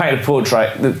painted a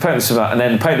portrait, and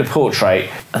then painted a portrait,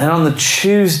 and then on the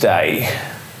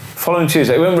following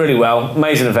Tuesday, it went really well,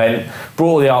 amazing event, brought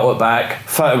all the artwork back,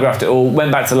 photographed it all,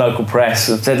 went back to local press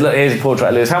and said, look, here's a portrait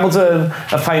of Lewis Hamilton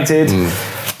I've painted.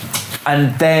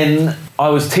 And then I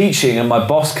was teaching and my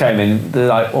boss came in, they're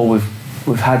like,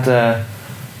 we've had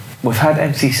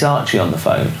MC Saatchi on the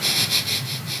phone.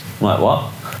 I'm like,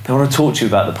 what? They want to talk to you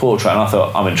about the portrait, and I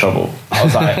thought, I'm in trouble. I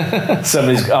was like,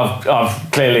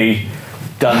 I've clearly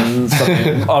done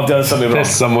something. I've done something wrong. There's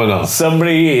someone else.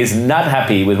 Somebody is not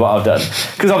happy with what I've done,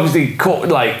 because obviously,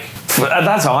 at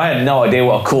that time, I had no idea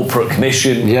what a corporate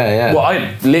commission. Well, I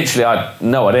had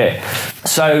no idea.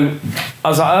 So I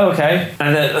was like, okay,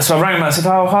 and so I rang them. I said,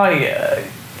 hi.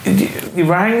 You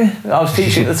rang? I was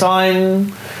teaching at the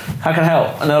time. How can I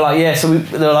help? And they're like, yeah. So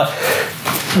they were like,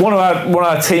 one of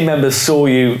our team members saw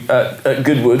you at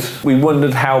Goodwood. We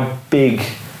wondered how big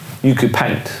you could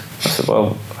paint. I said,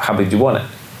 well, how big do you want it?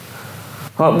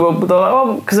 Well, they're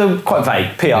like, because they're quite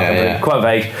vague. PR quite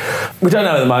vague. We don't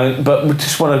know at the moment, but we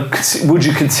just want to. Would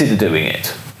you consider doing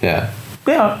it? Yeah.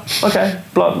 Yeah. Okay.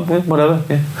 Whatever.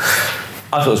 Yeah.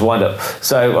 I thought it was a wind up.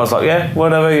 So I was like, yeah,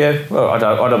 whatever. Yeah. Well, I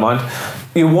don't mind.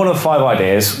 You're one of 5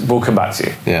 ideas. We'll come back to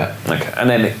you. Yeah. Okay. And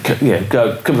then a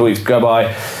couple of weeks go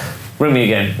by. Ring me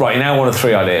again. Right. You're now one of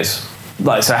 3 ideas.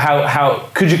 So how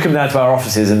could you come down to our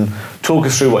offices and talk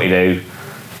us through what you do,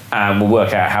 and we'll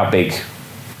work out how big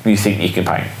you think you can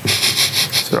paint.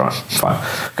 So right, fine.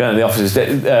 Going to the offices.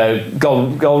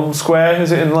 Golden Square,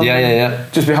 is it in London? Yeah.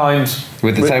 Just behind.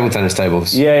 With the table tennis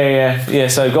tables. Yeah.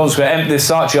 So Golden Square, the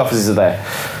Saatchi offices are there.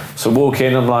 So walk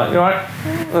in, I'm like, all right.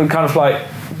 I'm kind of like,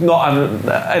 not having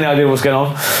any idea what's going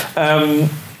on. And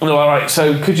they're like, all right,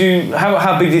 so could you,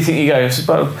 how big do you think you go? I said,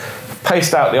 well,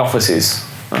 paste out the offices.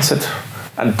 I said,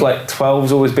 and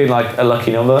 12's always been a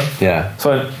lucky number. Yeah.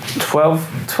 So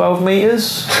 12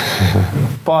 metres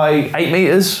by 8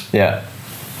 metres. Yeah.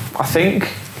 I think.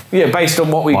 Yeah, based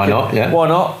on what we Why not? Yeah. Why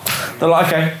not? They're like,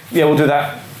 okay, yeah, we'll do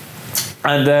that.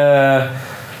 And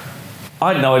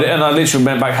I had no idea, and I literally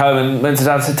went back home and went to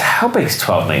Dad and said, how big is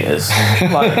 12 metres?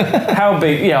 Like, how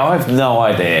big? Yeah, I have no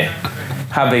idea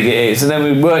how big it is. And then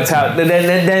we worked out, and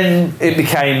then it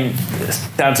became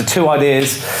down to 2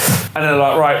 ideas, and they're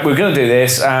like, right, we're going to do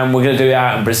this, and we're going to do it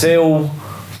out in Brazil.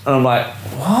 And I'm like,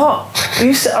 what?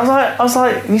 I was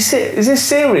like, is this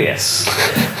serious?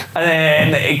 And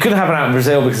then it couldn't happen out in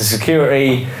Brazil because of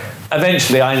security.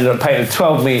 Eventually, I ended up painting a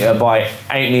 12 metre by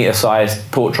 8 metre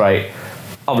sized portrait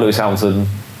of Lewis Hamilton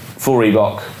for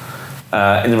Reebok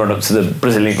in the run up to the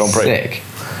Brazilian Grand Prix. Sick.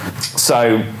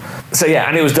 So yeah,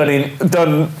 and it was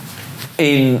done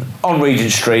on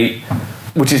Regent Street,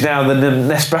 which is now the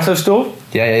Nespresso store.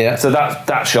 Yeah. So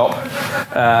that shop,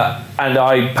 and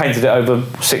I painted it over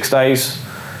 6 days,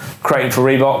 creating for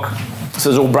Reebok. So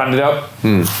it's all branded up.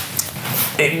 I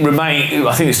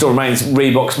think it still remains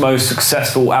Reebok's most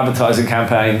successful advertising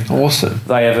campaign. Awesome.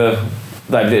 They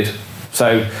did.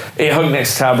 So it hung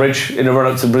next to Tower Bridge in a run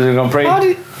up to the Brazilian Grand Prix.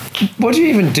 What do you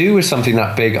even do with something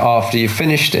that big after you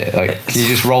finished it? Like, can you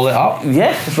just roll it up?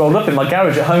 Yeah, just rolled up in my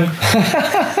garage at home.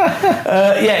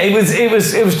 Yeah, it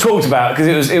was talked about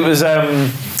because it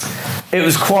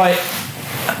was quite.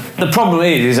 The problem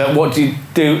is that what do you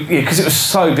do? Because it was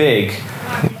so big,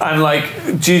 and like,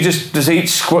 does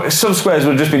each square? Some squares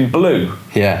would have just been blue.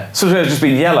 Yeah. Some squares have just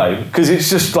been yellow because it's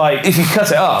just like if you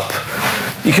cut it up,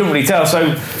 you couldn't really tell.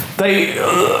 So they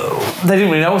didn't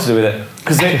really know what to do with it.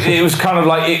 Because it was kind of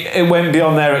like it went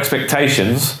beyond their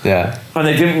expectations. Yeah. And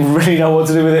they didn't really know what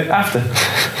to do with it after.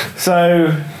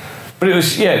 So, but it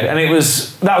was, yeah, and that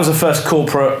was the first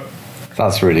corporate.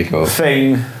 That's really cool.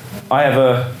 Thing I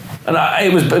ever, and I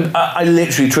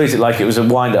literally treated it like it was a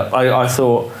wind up. I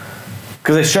thought,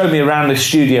 because they showed me around the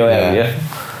studio area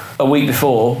a week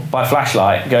before by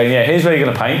flashlight, going, yeah, here's where you're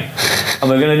going to paint, and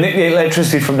we're going to nick the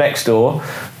electricity from next door.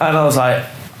 And I was like,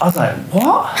 what?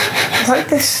 I was like,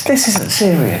 this isn't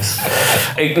serious.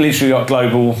 It literally got a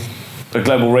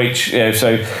global reach.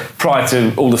 So prior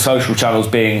to all the social channels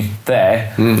being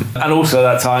there, and also at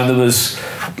that time there was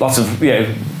lots of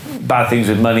bad things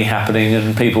with money happening, and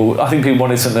I think people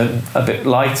wanted something a bit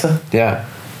lighter. Yeah.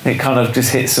 It kind of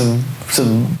just hit some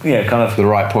kind of the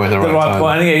right point, the right time.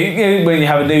 Point. And when you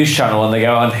have a news channel and they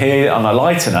go, and here on a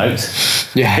lighter note,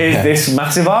 here's this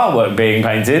massive artwork being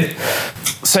painted.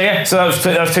 So that was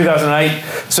 2008.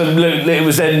 So it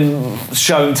was then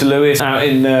shown to Lewis out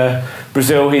in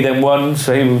Brazil. He then won,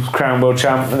 so he was crowned world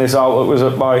champ, and this artwork was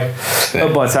up by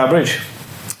Tower Bridge.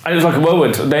 And it was like a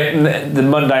whirlwind. The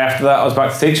Monday after that, I was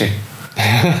back to teaching,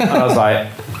 and I was like,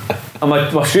 and my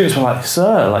students were like,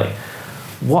 "Sir, like,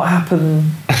 what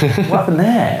happened? What happened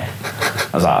there?"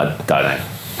 I was like, "I don't know."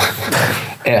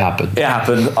 It happened. It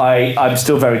happened. I'm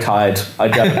still very tired. I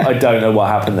don't know what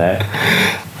happened there.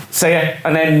 So yeah,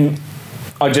 and then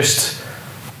I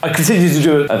continued to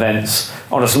do events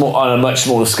on a much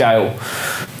smaller scale,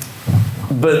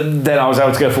 but then I was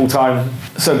able to go full time.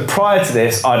 So prior to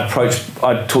this, I'd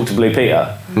talked to Blue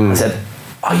Peter. I said,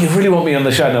 "Oh, you really want me on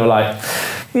the show?" And they were like,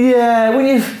 "Yeah, when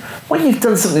you've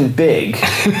done something big,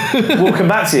 we'll come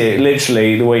back to you."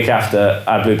 Literally the week after,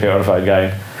 I had Blue Peter on the phone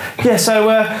going, "Yeah, so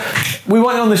we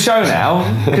want you on the show now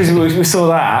because we saw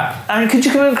that, and could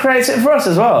you come and create it for us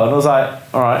as well?" And I was like,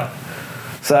 "All right."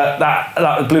 So that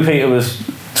Blue Peter was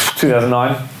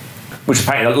 2009, which was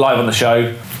painted live on the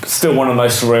show. Still one of the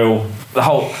most surreal. The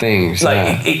whole things,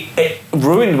 like it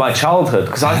ruined my childhood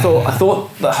because I thought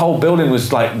the whole building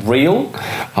was like real.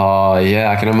 Oh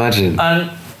yeah, I can imagine. And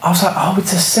I was like, "Oh,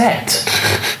 it's a set."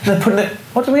 They're putting it.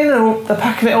 What do you mean? They're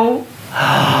packing it all.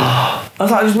 I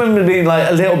just remember being like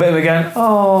a little bit of it going,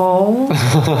 oh,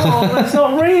 that's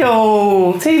not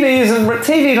real.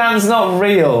 TV land's not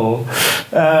real.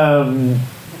 Now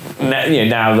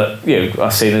that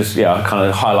I've seen as I kind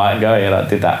of highlight and go, yeah, I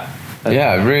did that.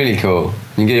 Yeah, really cool.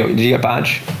 Did you get a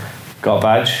badge? Got a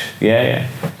badge. Yeah.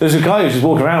 There's a guy who's just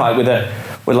walking around like with a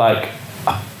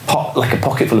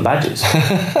pocket full of badges.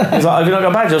 He's like, "Have you not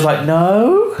got a badge?" I was like,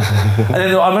 "No." And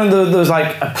then I remember there was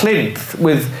like a plinth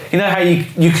with, how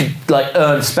you could like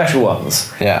earn special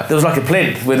ones. Yeah. There was like a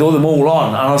plinth with all them all on,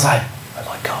 and I was like, "Oh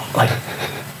my god!" Like,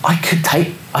 I could take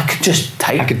these. I could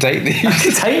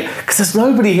take because there's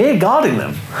nobody here guarding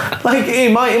them. Like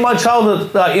in my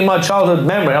childhood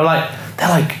memory, I'm like, they're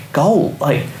like gold,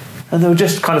 like. And they were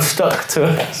just kind of stuck to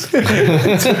a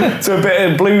bit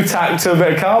of blue tack to a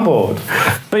bit of cardboard.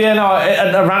 But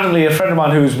randomly a friend of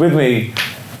mine who was with me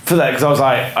for that, because I was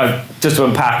like, just to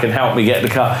unpack and help me get the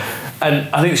car. And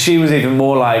I think she was even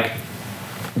more like,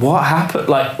 "What happened?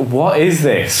 Like, what is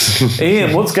this?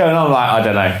 Ian, what's going on?" I'm like, "I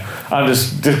don't know. I'm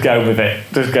just go with it.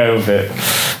 Just go with it."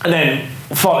 And then,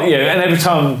 and every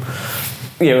time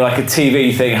like a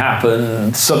TV thing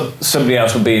happened, somebody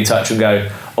else would be in touch and go,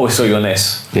 "Oh, we saw you on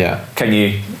this. Yeah. Can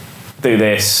you do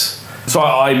this?" So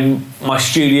my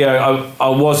studio, I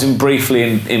was briefly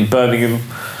in Birmingham,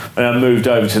 and I moved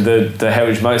over to the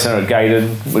Heritage Motor Centre at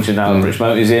Gaydon, which is now the British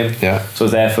Motor Museum. Yeah. So I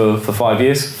was there for 5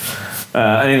 years,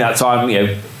 and in that time,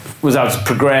 was able to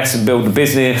progress and build the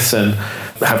business and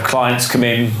have clients come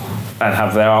in and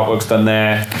have their artworks done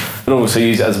there, but also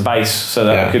use it as a base so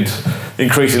that I could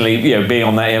increasingly, being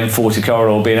on that M40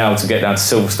 corridor, being able to get down to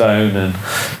Silverstone and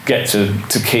get to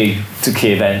key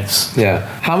events. Yeah.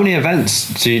 How many events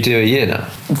do you do a year now?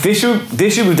 This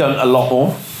year we've done a lot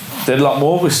more. Did a lot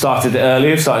more. We started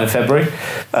earlier, starting in February.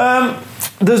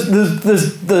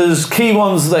 There's key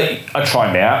ones that I try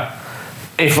and be at.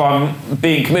 If I'm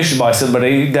being commissioned by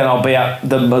somebody, then I'll be at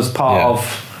them as part of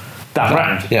that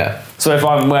brand. Yeah. So if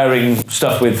I'm wearing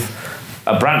stuff with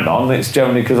a brand on, it's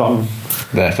generally because I'm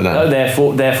there for them.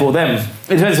 Therefore them.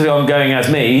 It depends if I'm going as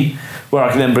me, where I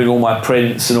can then bring all my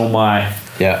prints and all my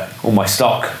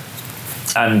stock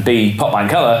and be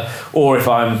Popbangcolour, or if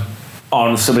I'm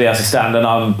on somebody else's stand and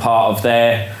I'm part of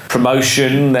their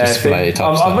promotion, their display thing.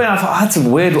 I've had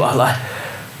some weird ones. Like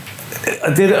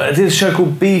I did a show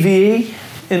called BVE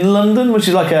in London, which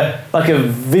is like a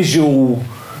visual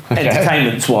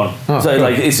entertainment one. Oh, so cool.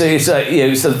 Like it's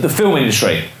the film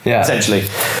industry essentially.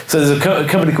 So there's a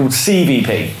company called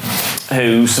CVP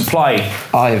who supply.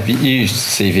 I have used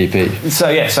CVP. So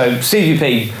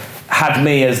CVP had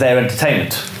me as their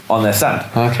entertainment on their stand.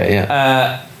 Okay,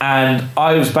 yeah. And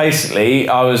I was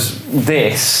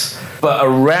this, but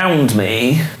around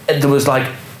me there was like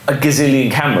a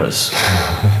gazillion cameras.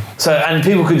 So, and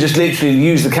people could just literally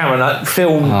use the camera and like,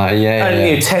 film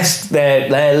and test their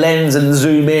lens and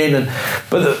zoom in.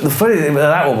 But the funny thing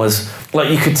about that one was, like,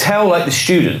 you could tell, like, the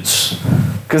students,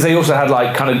 because they also had,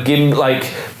 like, kind of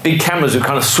big cameras who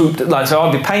kind of swooped, like, so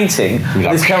I'd be painting,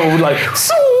 this camera would, like,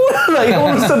 like, all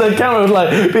of a sudden the camera would, like,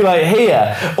 be, like,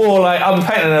 here. Or, like, I'm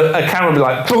painting a camera would be,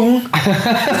 like, boom.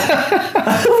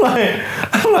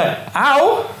 I'm like,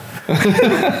 ow.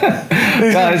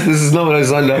 Guys, this is not what I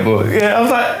signed up for. Yeah, I was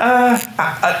like,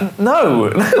 no,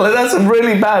 like, that's a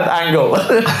really bad angle.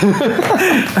 An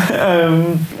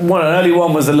early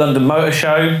one was the London Motor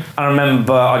Show. I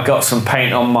remember I got some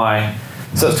paint on my.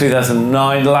 So it's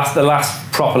 2009, the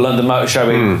last proper London Motor Show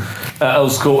in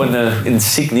Earls Court, and the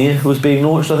Insignia was being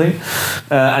launched, I think.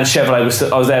 And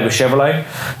Chevrolet I was there with Chevrolet,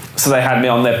 so they had me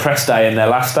on their press day and their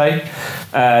last day,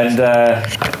 and I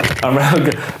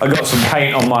remember I got some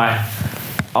paint on my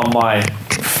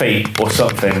feet or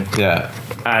something. Yeah.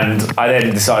 And I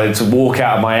then decided to walk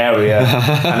out of my area,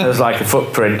 and there was like a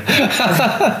footprint,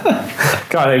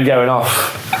 kind of going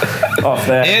off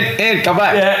there. In, come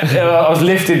back. Yeah, I was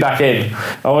lifted back in.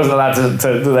 I wasn't allowed to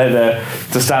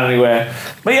stand anywhere.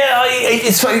 But yeah,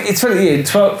 it's funny.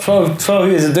 12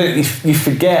 years of doing it, you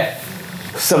forget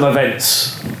some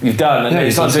events you've done, and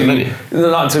it's not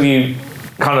until you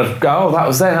kind of go, oh, that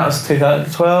was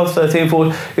 2012, 13,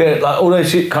 14. Yeah, like all those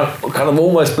shit kind of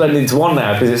almost blend into one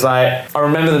now, because it's like, I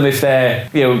remember them if they're,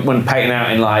 when painting out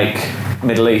in like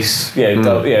Middle East, out in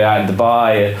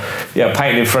Dubai,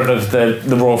 painting in front of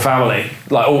the royal family,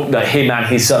 like him and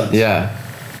his sons. Yeah.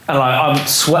 And like I'm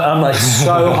like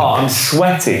so hot, I'm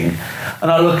sweating, and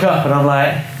I look up and I'm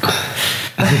like,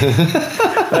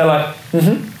 they're like,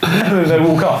 and then they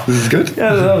walk off. This is good.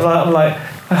 Yeah, I'm like.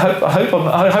 I hope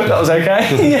that was okay.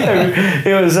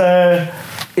 It was. That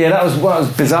was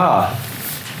bizarre.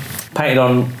 Painted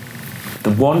on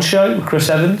the One Show with Chris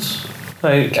Evans,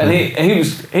 and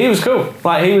he was cool.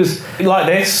 Like he was like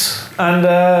this, and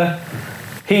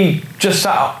he just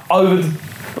sat over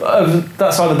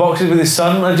that side of the boxes with his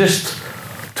son and just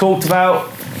talked about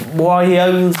why he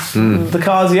owns the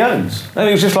cars he owns, and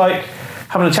it was just like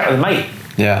having a chat with a mate.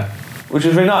 Yeah, which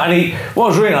was really nice. And what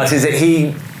was really nice is that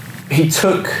he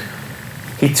took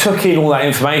in all that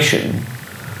information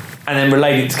and then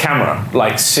relayed it to camera,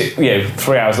 like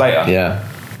 3 hours later. Yeah.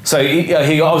 So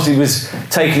he obviously was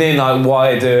taking in like why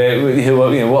I do it,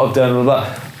 what I've done, blah, blah.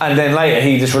 And then later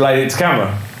he just relayed it to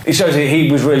camera. It shows that he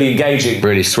was really engaging.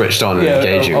 Really switched on and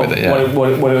engaging with it. Yeah.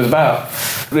 What it was about.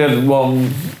 The other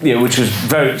one, which was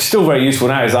still very useful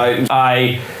now, is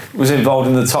I was involved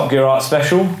in the Top Gear Art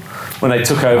Special when they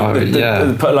took over,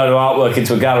 they put a load of artwork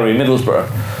into a gallery in Middlesbrough.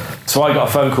 So I got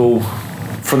a phone call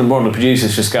from one of the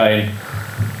producers just going,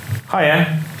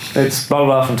 hiya, it's blah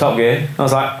blah from Top Gear. And I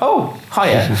was like, oh,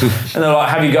 hiya. And they're like,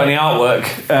 have you got any artwork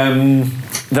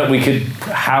that we could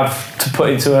have to put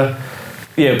into a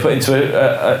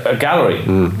gallery?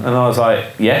 And I was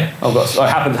like, yeah, I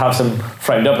happen to have some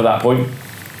framed up at that point.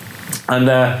 And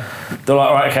they're like,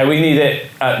 right, okay, we need it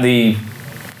at the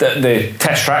the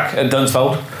test track at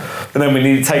Dunsfold, and then we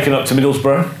need it taken up to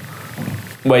Middlesbrough,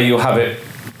 where you'll have it.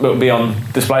 It'll be on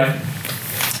display,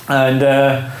 and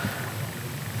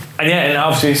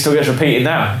obviously it still gets repeated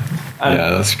now. And, yeah,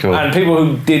 that's cool. And people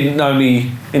who didn't know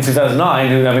me in 2009,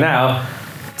 who know me now,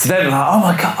 to them like, oh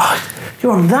my god,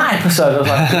 you're on that episode. I was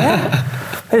like, yeah.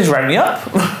 They just rang me up.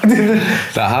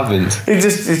 That happened.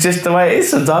 It's just the way it is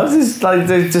sometimes. It's like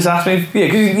they just ask me,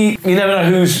 because you never know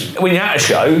who's, when you're at a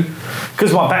show,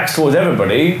 because my back's towards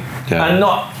everybody, and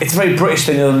it's a very British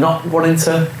thing of not wanting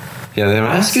to. Yeah, they're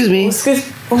like, excuse me. Is it?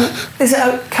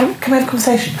 Can we have a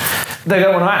conversation? They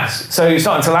don't want to ask. So it's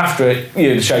not until after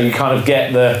the show you kind of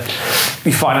get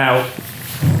you find out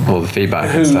all the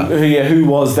feedback and stuff. Who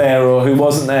was there or who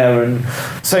wasn't there, and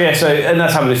and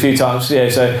that's happened a few times. Yeah,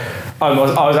 so I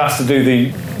was asked to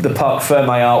do the Parc Ferme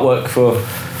artwork for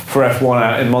F1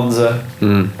 out in Monza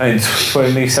in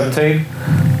 2017,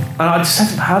 and I just said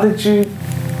to them, how did you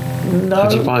know? How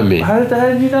did you find me? How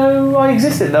did you know I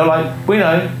existed? They were like, we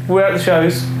know, we're at the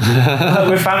shows,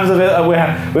 we're fans of it,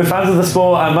 we're fans of the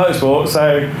sport and motorsport,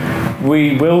 so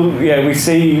we will, we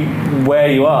see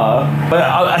where you are. But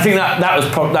I think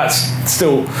that's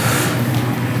still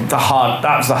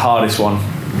that's the hardest one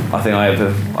I think I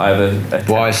ever attempted.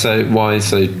 Why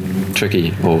so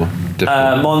tricky or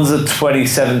difficult? Monza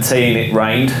 2017, it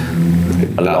rained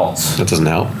a lot. That doesn't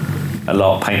help. A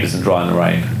lot. Paint doesn't dry in the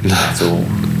rain at all.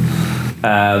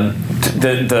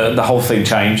 The whole thing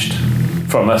changed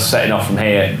from us setting off from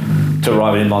here to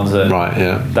arriving in Monza. Right,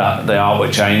 yeah. That the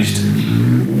artwork changed.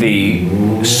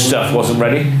 The stuff wasn't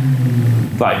ready.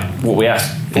 Like what we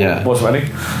asked for wasn't ready.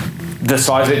 The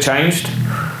size of it changed.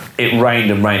 It rained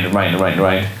and rained and rained and rained and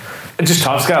rained. And just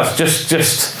timescales,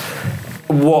 just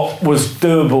what was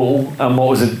doable and what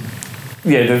was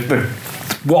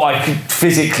what I could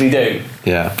physically do.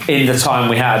 Yeah. In the time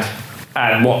we had,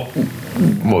 and what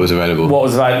was available. What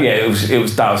was available? Yeah,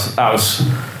 that was.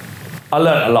 I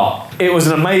learnt a lot. It was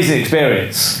an amazing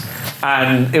experience,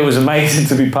 and it was amazing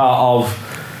to be part of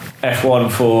F1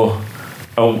 for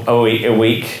a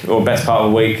week or best part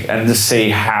of a week, and to see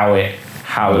how it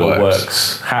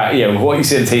works. How what you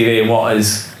see on TV and what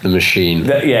is the machine.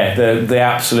 The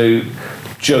absolute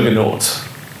juggernaut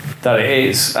that it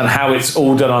is, and how it's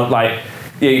all done on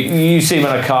you see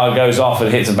when a car goes off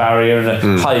and hits a barrier and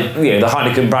the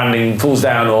Heineken branding falls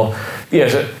down, or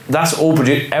so that's all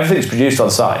produced. Everything's produced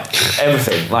on site.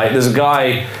 Everything. Like there's a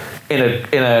guy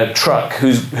in a truck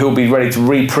who'll be ready to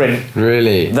reprint.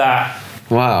 Really? That.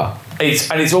 Wow.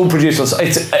 It's all produced on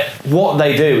site. What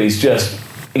they do is just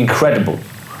incredible,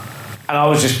 and I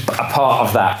was just a part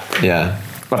of that. Yeah.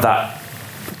 Of that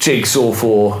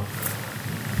jigsaw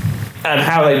and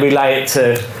how they relay it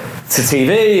to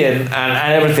TV and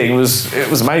everything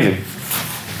was amazing.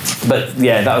 But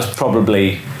that was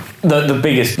probably the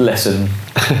biggest lesson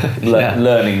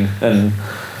learning and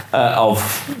of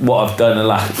what I've done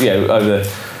over.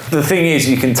 The thing is,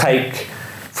 you can take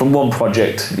from one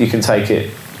project, you can take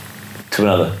it to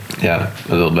another. Yeah,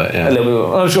 a little bit. Yeah, a little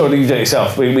bit. I'm sure you do it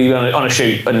yourself. We were on a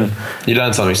shoot and you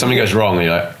learn something. Something goes wrong, and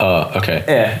you're like, oh, okay.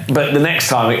 Yeah, but the next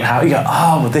time you go,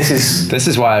 oh, well, this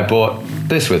is why I brought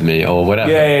this with me or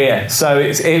whatever. Yeah. So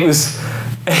it was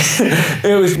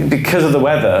it was because of the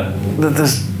weather.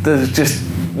 There's just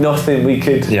nothing we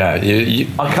could. Yeah,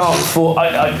 I can't.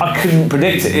 I couldn't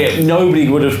predict it. Nobody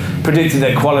would have predicted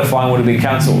that qualifying would have been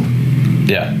cancelled.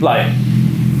 Yeah,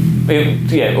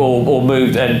 or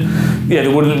moved, and there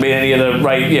wouldn't be any other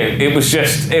rate. It was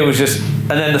just, and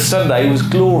then the Sunday was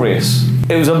glorious.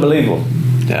 It was unbelievable.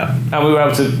 Yeah, and we were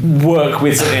able to work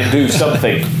with something and do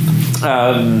something.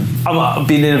 I've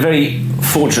been in a very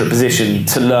fortunate position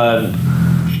to learn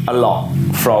a lot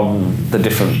from the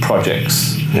different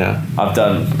projects I've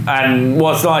done. And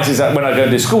what's nice is that when I go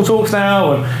to school talks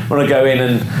now, and when I go in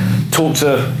and talk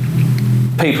to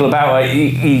people about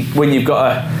it, when you've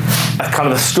got a kind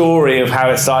of a story of how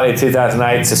it started in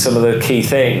 2008 to some of the key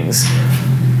things,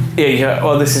 you go,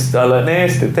 I learned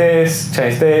this, did this,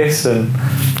 changed this, and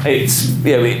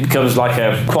it becomes like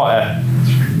quite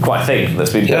a thing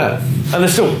that's been done. And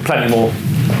there's still plenty more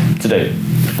to do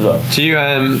as well. Do you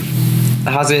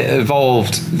has it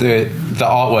evolved, the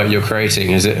artwork you're creating,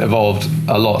 has it evolved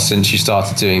a lot since you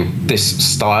started doing this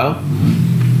style?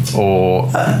 Or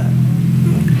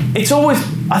it's always,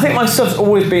 I think my stuff's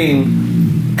always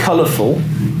been colourful.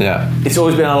 Yeah. It's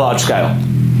always been on a large scale.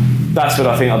 That's what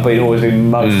I think I've always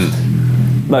been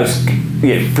most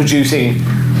producing.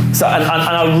 So, and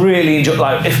I really enjoy,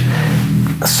 if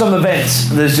some events,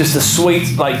 there's just a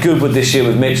sweet, Goodwood this year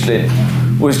with Michelin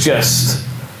was a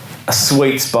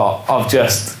sweet spot of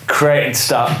just creating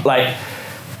stuff.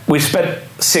 We spent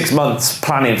 6 months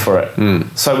planning for it.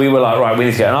 So we were like, right, we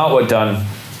need to get an artwork done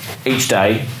each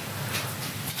day.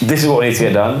 This is what we need to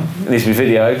get done. It needs to be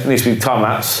video, it needs to be time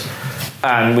lapse,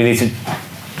 and we need to.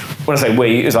 When I say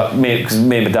we, it's like me, because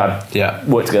me and my dad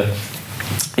work together.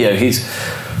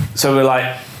 So we're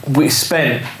like, we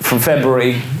spent from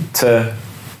February to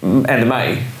end of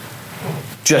May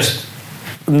just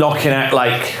knocking out,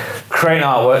 like, creating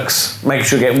artworks, making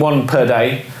sure we get one per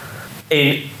day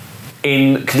in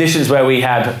conditions where we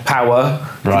had power,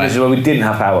 conditions where we didn't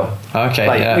have power. Okay,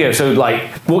 like, so like,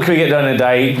 what can we get done in a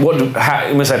day? When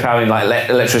I say power, in like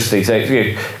electricity, so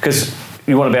because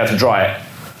you want to be able to dry it.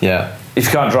 Yeah. If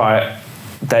you can't dry it,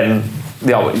 then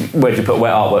the artwork, where do you put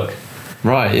wet artwork?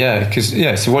 Right, yeah, because,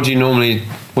 so what do you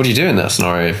do in that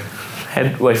scenario?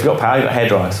 Well, if you've got power, you've got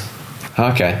hairdryers.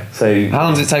 Okay. So how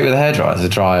long does it take with a hairdryer to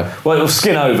dry? Well, it will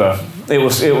skin over. It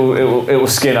will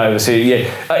skin over. So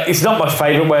it's not my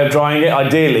favourite way of drying it.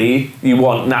 Ideally, you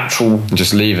want natural.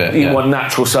 Just leave it. You want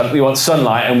natural sun. You want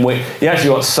sunlight and wind. You actually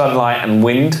want sunlight and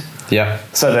wind. Yeah.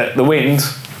 So that the wind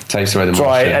takes away the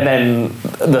dry moisture, and then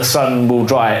the sun will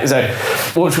dry it. So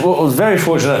what was very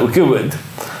fortunate with Goodwood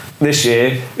this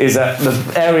year is that the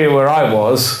area where I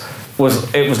was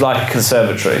like a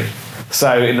conservatory.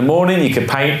 So in the morning you could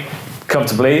paint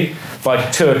comfortably. By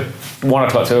 1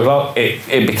 o'clock, 2 o'clock,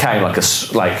 it became like a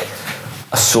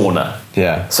sauna.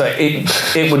 Yeah. So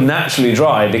it would naturally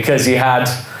dry because you had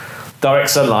direct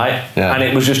sunlight, and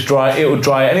it was just dry. It would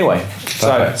dry anyway.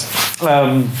 Perfect.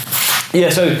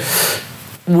 So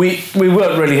we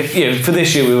worked really, for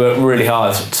this year we worked really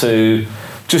hard to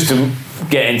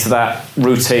get into that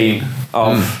routine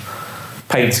of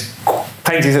painting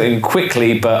something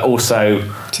quickly, but also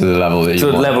to the level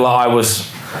that I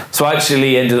was. So I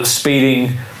actually ended up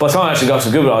speeding. By the time I actually got to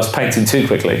Goodwood, I was painting too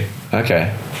quickly.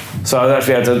 Okay. So I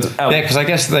actually had to. Because I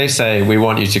guess they say we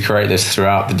want you to create this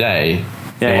throughout the day.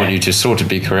 They want you to sort of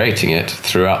be creating it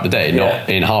throughout the day, not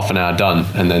in half an hour done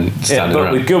and then standing around.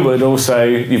 But with Goodwood also,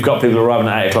 you've got people arriving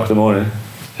at 8 o'clock in the morning.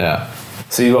 Yeah.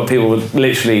 So you've got people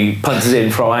literally punted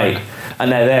in from 8 and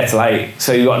they're there till 8.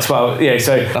 So you've got 12.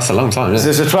 So that's a long time, isn't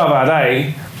it? So it's a 12-hour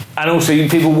day, and also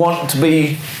people want to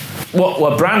be. What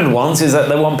a brand wants is that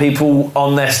they want people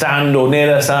on their stand or near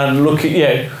their stand looking,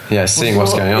 seeing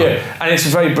what's going on. Yeah, and it's a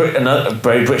very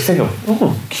British thing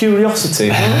of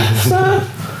curiosity.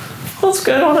 What's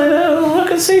going on in there? I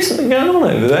can see something going on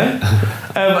over there,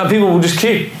 and people will just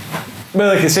keep,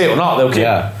 whether they can see it or not, they'll keep,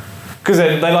 because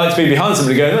they like to be behind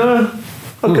somebody going,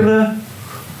 I can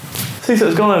see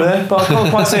something's gone over there, but I can't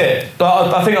quite see it.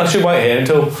 But I think I should wait here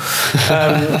until.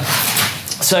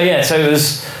 So it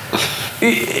was.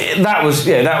 That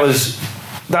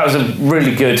was a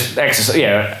really good exercise.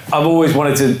 I've always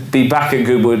wanted to be back at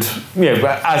Goodwood.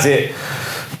 But as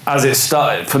it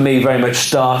started for me, very much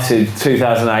started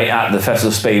 2008 at the Festival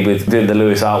of Speed with doing the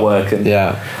Lewis artwork, and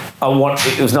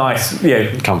it was nice.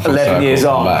 11 years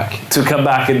on to come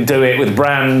back and do it with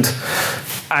brand,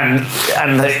 and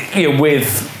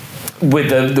with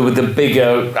the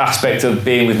bigger aspect of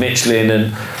being with Michelin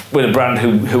and with a brand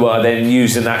who are then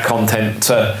using that content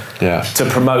to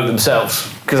promote themselves,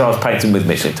 because I was painting with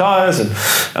Michelin tyres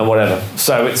and whatever.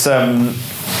 So it's do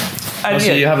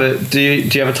you have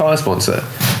a tyre sponsor?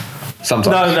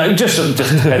 Sometimes. No, just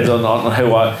depends on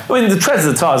who I mean, the treads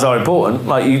of the tyres are important.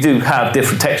 Like, you do have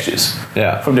different textures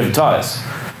from different tyres,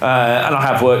 and I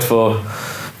have worked for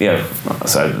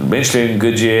so Michelin,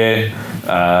 Goodyear,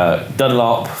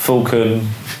 Dunlop, Falcon,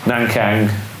 Nankang.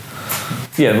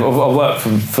 I've worked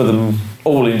for them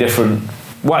all in different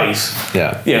ways.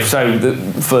 So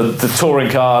for the touring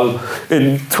car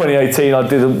in 2018,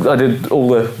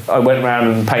 I went around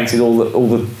and painted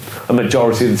a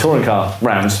majority of the touring car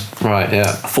rounds. Right.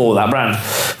 Yeah. For that brand,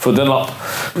 for Dunlop,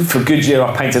 for Goodyear,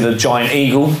 I painted a giant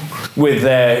eagle with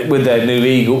their new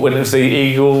eagle, when it was the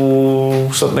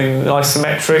Eagle something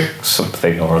isometric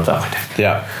something or other.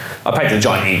 Yeah. I painted a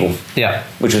giant eagle. Yeah.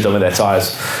 Which was done with their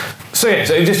tyres. So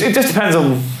it just depends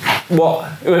on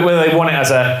whether they want it as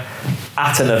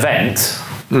at an event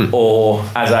or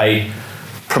as a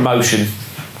promotion.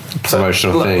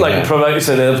 Promotional thing.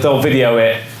 So they'll video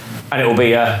it, and it will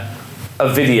be a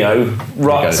video.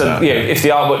 Right. So if the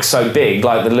artwork's so big,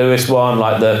 like the Lewis one,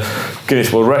 like the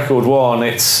Guinness World Record one, the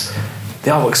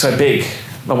artwork's so big.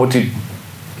 Like, what do you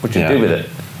do with it?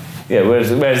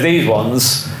 Whereas these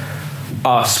ones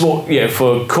are small,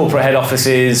 for corporate head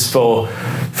offices, so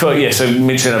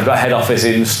Michelin have got a head office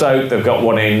in Stoke, they've got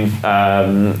one in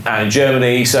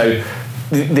Germany, so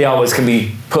the artworks can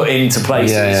be put into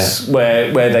places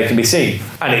where they can be seen,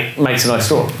 and it makes a nice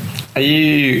story. Are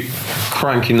you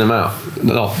cranking them out?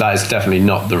 No, that is definitely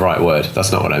not the right word.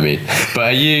 That's not what I mean. But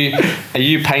are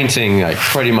you painting like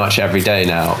pretty much every day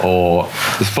now, or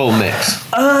the full mix?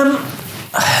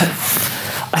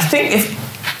 I think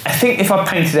if I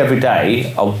painted every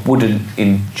day, I wouldn't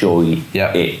enjoy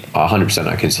it. 100%.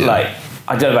 I can see like, that.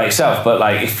 I don't know about yourself, but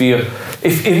like if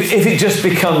it just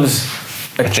becomes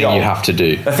a thing job, you have to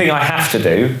do, a thing I have to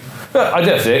do, but I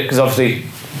do have to do it because obviously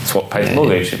it's what pays the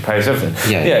mortgage, it pays everything.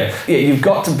 Yeah. You've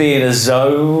got to be in a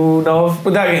zone of,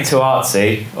 without getting too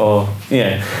artsy, or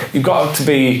you've got to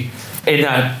be in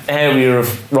an area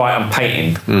of right, I'm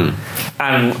painting.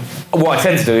 And what I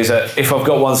tend to do is that if I've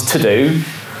got ones to do,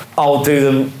 I'll do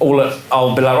them all.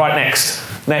 I'll be like, right, next.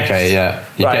 Okay, yeah,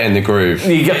 you get in the groove.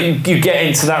 You get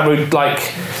into that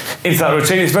into that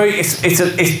routine. It's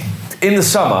in the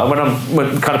summer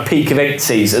when kind of peak event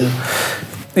season.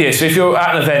 Yeah, so if you're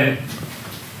at an event,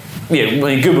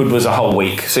 Goodwood was a whole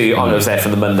week, so I was there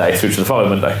from the Monday through to the following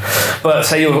Monday. But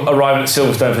say you're arriving at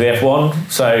Silverstone for the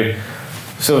F1, so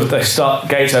they start,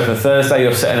 gates open Thursday,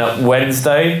 you're setting up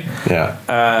Wednesday. Yeah.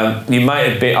 You might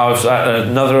have been, I was at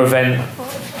another event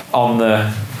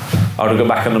I would have got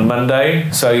back on the Monday,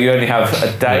 so you only have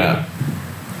a day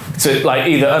to like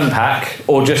either unpack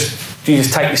or you just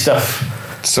take your stuff,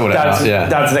 sort it out,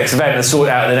 down to the next event and sort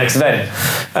it out at the next event.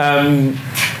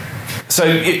 So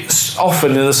it's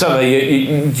often in the summer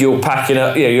you're packing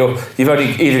up. You've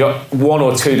only either got 1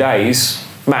 or 2 days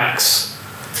max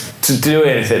to do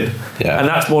anything, and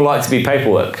that's more likely to be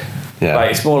paperwork. Yeah,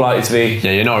 like it's more likely to be.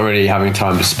 Yeah, you're not really having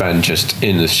time to spend just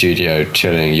in the studio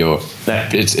chilling.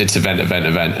 It's event,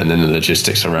 and then the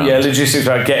logistics around. Yeah, logistics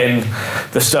around getting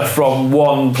the stuff from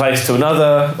one place to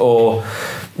another, or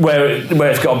where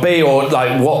it's got to be, or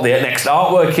like what the next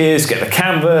artwork is. Get the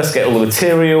canvas, get all the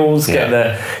materials, I've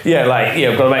got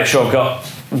to make sure I've got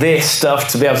this stuff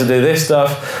to be able to do this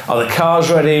stuff. Are the cars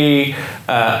ready?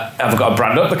 Have I got to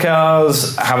brand up the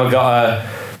cars? Have I got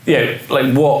to,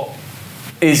 what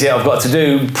is it I've got to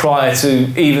do prior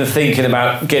to even thinking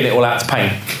about getting it all out to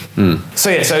paint? So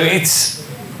it's,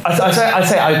 I'd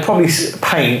say I probably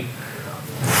paint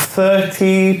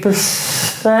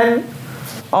 30%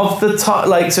 of the time,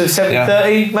 like, so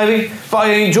 70-30 maybe, but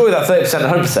I enjoy that 30%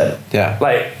 100%. Yeah.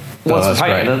 Like, once I'm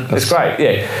painting, it's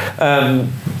great,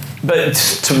 but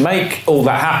to make all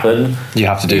that happen, you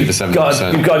have to do the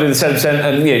 70%. You've got to do the 70%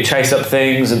 and chase up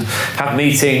things and have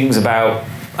meetings about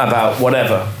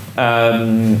whatever.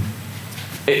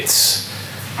 It's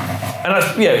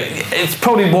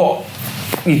probably what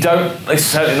you don't. It's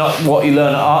certainly not what you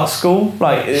learn at art school.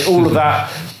 Like all of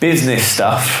that business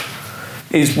stuff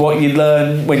is what you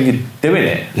learn when you're doing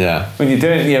it. Yeah. When you're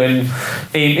doing it, and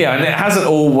it hasn't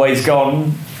always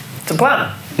gone to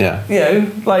plan. Yeah.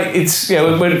 Like it's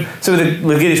with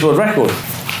the Guinness World Record.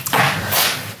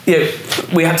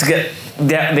 We had to get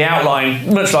the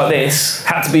outline, much like this,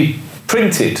 had to be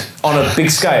printed on a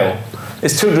big scale.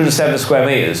 It's 207 square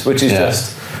meters, which is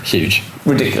just huge,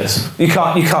 ridiculous. You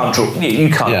can't draw. You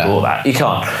can't draw that. You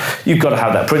can't. You've got to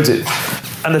have that printed.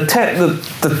 And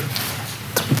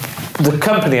the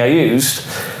company I used,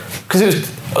 because it was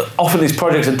often these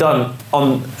projects are done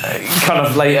on kind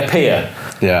of like a pier.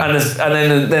 Yeah. And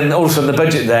then all of a sudden the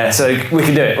budget there, so we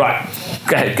can do it. Right.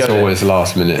 Go ahead. Go. It's always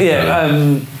last minute.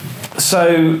 Yeah.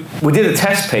 So we did a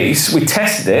test piece. We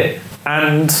tested it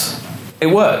and it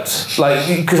worked, like,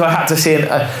 because I had to see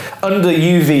under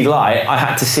UV light. I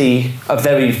had to see a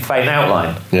very faint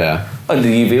outline. Yeah. Under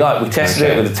UV light, we tested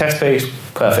it with a test piece.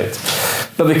 Perfect.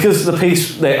 But because the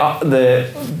piece, the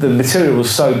material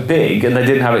was so big and they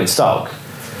didn't have it in stock,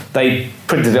 they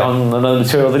printed it on another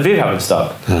material they did have in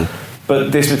stock.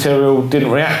 But this material didn't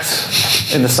react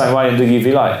in the same way under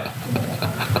UV light.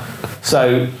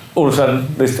 So all of a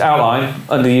sudden, this outline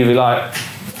under UV light,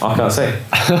 I can't see.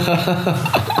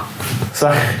 So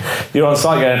you're on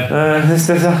site going, and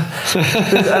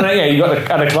you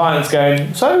got a client's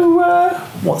going, so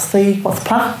what's the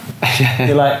plan?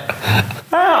 You're like,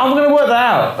 I'm going to work that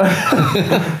out.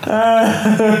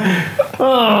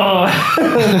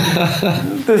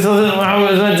 This isn't how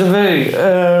it was meant to be.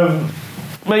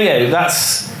 But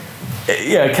that's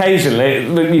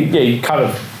occasionally, you kind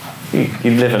of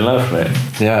you live and learn from it.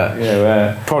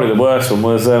 Yeah. Probably the worst one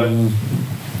was.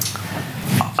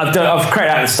 I've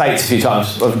created out in the States a few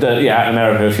times. I've done out in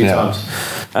America a few times,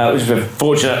 which has been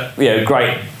fortunate.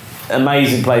 Great,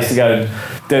 amazing place to go and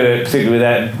do it,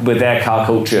 particularly with their car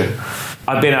culture.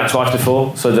 I've been out twice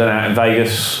before, so I've done it out in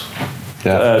Vegas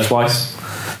twice,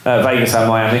 Vegas and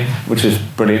Miami, which is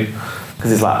brilliant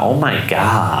because it's like, oh my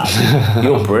god,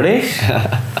 you're British.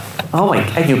 Oh my,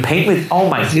 and you paint with, oh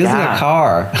my It's using a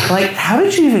car. Like, how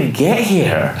did you even get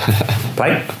here?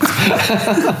 Plane?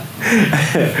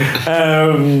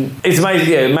 It's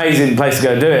amazing, amazing place to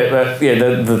go and do it. But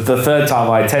the third time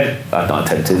not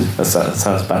attempted, that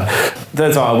sounds bad.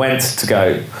 Third time I went to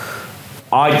go,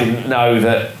 I didn't know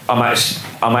that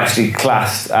I'm actually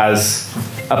classed as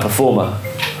a performer.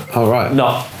 Oh right.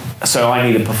 So I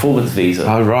need a performance visa.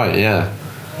 Oh right, yeah.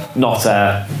 Not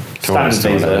a standard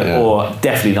visa, or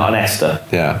definitely not an ESTA.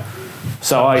 Yeah.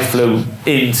 So I flew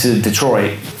into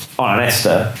Detroit on an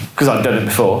ESTA because I'd done it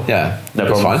before. Yeah. No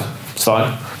problem. It's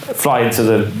fine. Fly into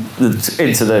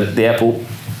the airport,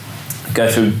 go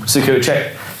through security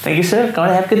check. Thank you, sir. Go on,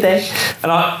 have a good day.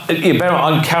 And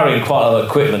I'm carrying quite a lot of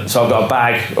equipment, so I've got a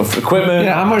bag of equipment.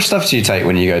 Yeah. How much stuff do you take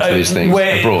when you go to these things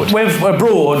abroad?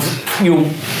 Abroad,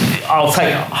 I'll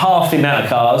take half the amount of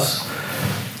cars.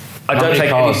 How many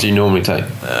cars do you normally take?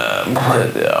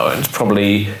 It's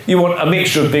probably, you want a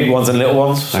mixture of big ones and little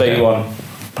ones. So you want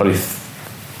probably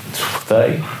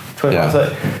 30, 25,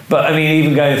 30. But I mean,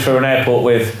 even going through an airport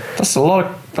with... That's a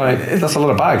lot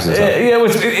of bags, isn't it? Yeah,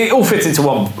 it all fits into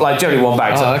one, like generally one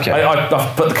bag. Oh, okay. I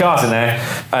put the cars in there.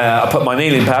 I put my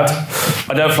kneeling pad.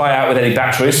 I don't fly out with any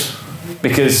batteries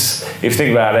because if you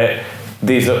think about it,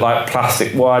 these look like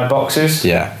plastic wired boxes.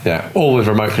 Yeah. All with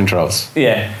remote controls.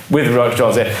 Yeah, with remote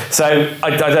controls. Yeah. So I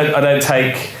don't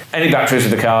take any batteries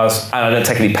with the cars, and I don't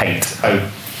take any paint.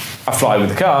 I fly with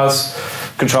the cars,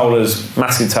 controllers,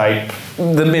 masking tape,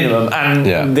 the minimum, and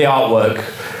the artwork,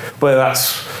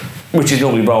 which is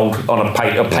normally rolled on a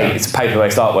paint. It's a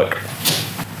paper-based artwork.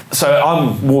 So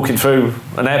I'm walking through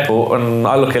an airport, and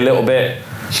I look a little bit.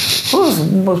 Was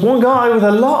one guy with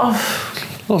a lot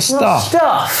of stuff.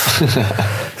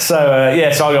 So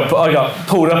so I got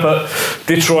pulled up at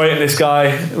Detroit, and this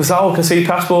guy was like, "Oh, can I see your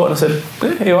passport?" And I said,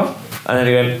 "Yeah, here you are." And then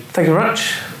he went, "Thank you very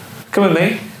much. Come with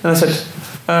me." And I said,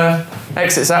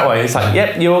 "Exits that way." He's like,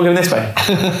 "Yep, you're all going this way."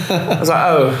 I was like,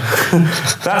 "Oh,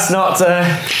 that's not."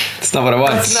 That's not what I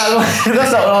want.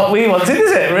 That's not what we wanted,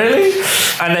 is it? Really?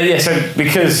 And then so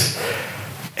because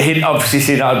he'd obviously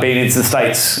seen that I'd been into the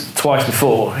States twice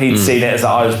before, he'd seen it as that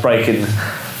I was breaking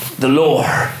the law.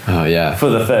 Oh yeah. For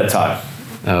the third time.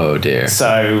 Oh dear.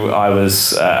 So I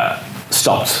was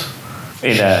stopped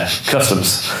in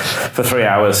customs for 3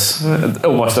 hours.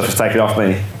 All my stuff was taken off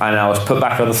me, and I was put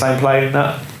back on the same plane.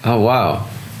 Oh wow.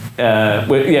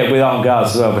 With armed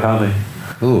guards as well behind me.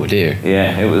 Oh dear.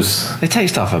 Yeah, it was. They take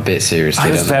stuff a bit seriously.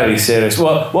 It was very serious.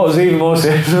 What was even more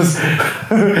serious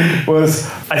was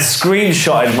I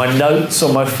screenshotted my notes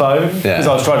on my phone because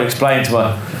I was trying to explain to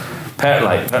my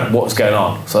parent what's going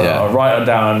on. So I write it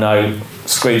down a note,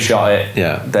 screenshot it.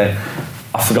 Yeah. Then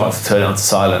I forgot to turn it on to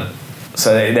silent,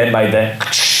 so it then made that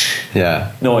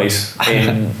noise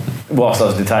whilst I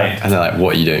was detained. And they're like,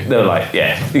 "What are you doing?" They were like,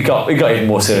 it got even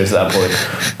more serious at that point.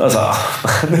 I was like,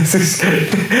 this is...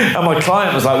 And my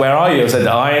client was like, "Where are you?" I said,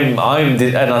 I'm...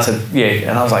 And I said, "Yeah."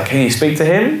 And I was like, "Can you speak to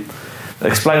him?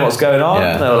 Explain what's going on?"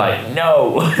 And they were like,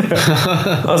 "No."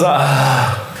 I was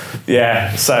like,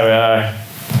 yeah. So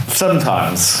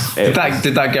sometimes... Did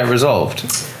that get resolved?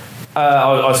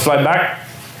 I was flown back,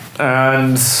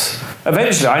 and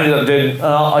eventually I ended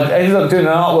up doing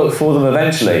an artwork for them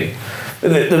eventually.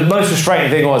 The most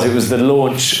frustrating thing was it was the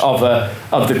launch of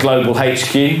the global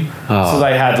HQ. So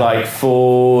they had like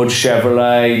Ford,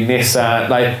 Chevrolet, Nissan,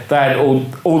 like they had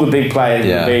all the big players.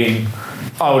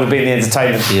 I would have been the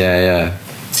entertainment.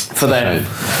 For them.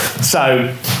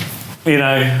 So,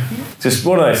 just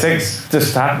one of those things.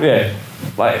 Just happen.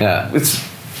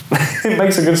 It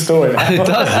makes a good story now. It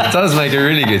does make a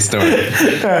really good story.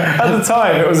 At the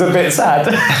time, it was a bit sad.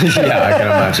 Yeah, I can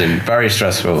imagine. Very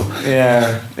stressful.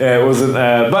 Yeah, it wasn't.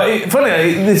 But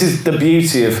funny, this is the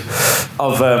beauty of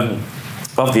the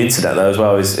internet, though, as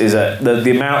well. Is that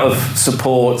the amount of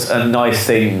support and nice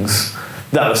things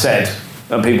that were said,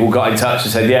 and people got in touch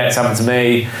and said, "Yeah, it's happened to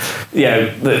me."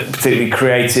 Particularly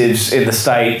creatives in the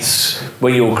States,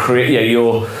 where you're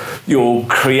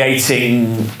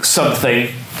creating something.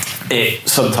 It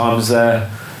sometimes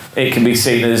it can be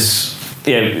seen as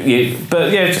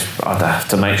just I have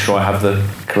to make sure I have the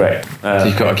correct. So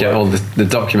you've got to get all the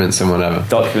documents and whatever.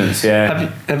 Documents,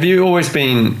 yeah. Have you always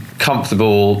been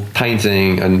comfortable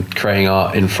painting and creating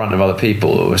art in front of other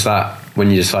people, or was that when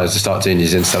you decided to start doing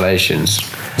these installations?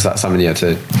 Was that something you had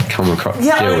to come across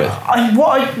deal with?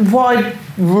 What I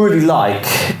really like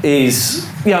is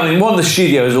one of the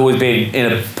studio has always been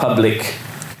in a public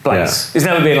place. Yeah. It's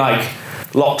never been like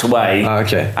locked away. Oh,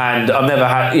 okay. And I've never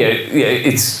had,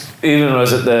 it's, even when I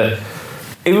was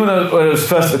when I was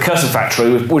first at the custom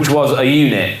factory, which was a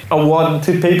unit, I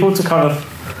wanted people to kind of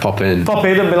pop in and be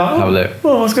like, have a look.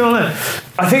 Oh, what's going on there?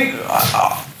 I think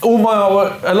all my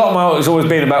artwork, a lot of my artwork has always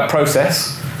been about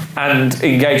process and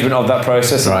engagement of that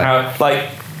process, and how, like,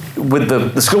 with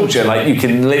the sculpture, like, you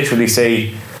can literally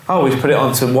see, oh, we've put it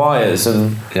onto wires,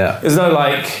 and there's no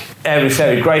like airy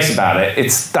fairy grace about it.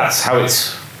 That's how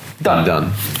it's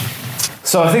done.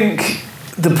 So I think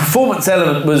the performance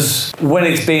element was when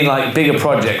it's been like bigger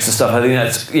projects and stuff. I think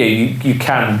that's you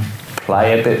can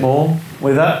play a bit more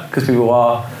with that because people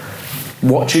are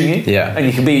watching you, and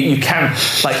you can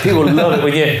like, people love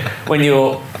it when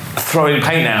you're throwing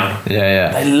paint down.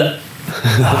 They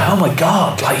oh my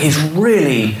god, like, he's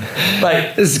really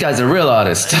like, this guy's a real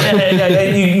artist.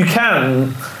 You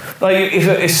can, like, if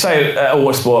it's say at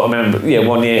Autosport, I remember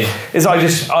 1 year, it's like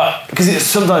just because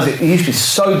sometimes it used to be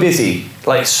so busy,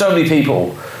 like so many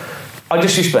people. I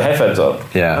just used to put headphones on,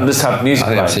 and just have music. I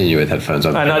think playing. I've seen you with headphones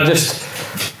on, and I just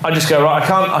go, right,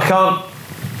 I can't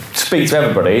speak to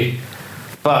everybody,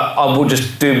 but I will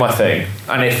just do my thing.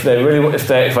 And if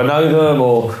I know them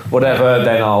or whatever,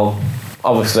 then I'll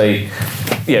obviously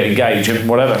engage and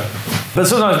whatever. But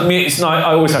sometimes it's nice.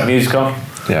 I always have music on.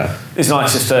 It's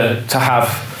nice just to have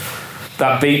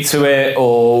that beat to it,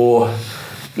 or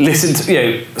listen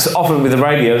to so often with the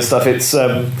radio and stuff, it's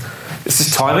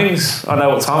just timings. I know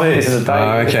what time it is in the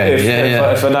day.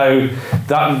 If I know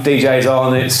that DJ's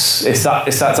on, it's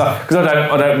that time, because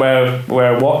I don't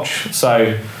wear a watch,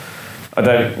 so I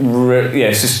don't.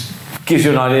 It just gives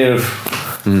you an idea of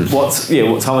what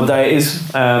time of day it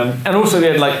is, and also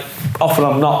like, often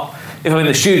I'm not, if I'm in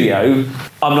the studio,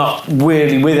 I'm not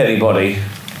really with anybody,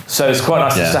 so it's quite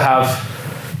nice just to have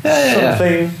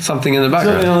something in the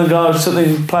background, something on the guard,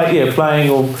 something playing,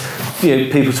 or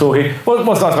people talking.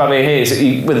 What's nice about being here is that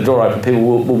with the door open, people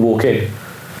will walk in,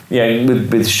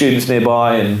 with students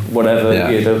nearby and whatever.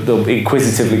 They'll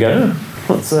inquisitively go,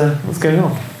 what's going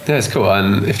on? Yeah, it's cool.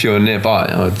 And if you're nearby,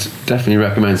 I would definitely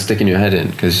recommend sticking your head in,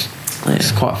 because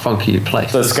it's quite a funky place.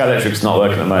 So the Scalextric's not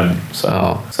working at the moment, so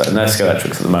no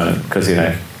Scalextrics at the moment, because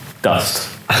dust.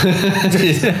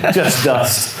 just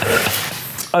dust.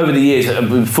 Over the years, I've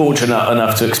been fortunate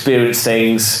enough to experience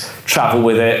things, travel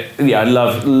with it. I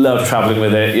love travelling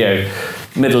with it.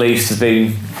 Middle East has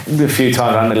been a few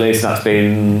times around the Middle East, and that's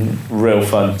been real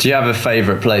fun. Do you have a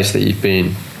favourite place that you've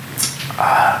been?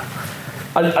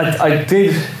 I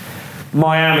did.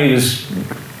 Miami was.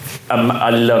 I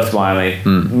loved Miami.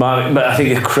 But I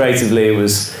think creatively it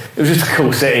was just a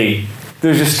cool city.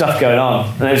 There was just stuff going on,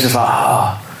 and it was just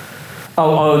like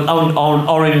on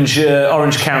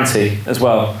Orange County as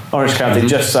well. Orange County,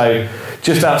 just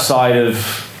outside of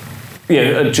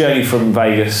a journey from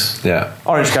Vegas.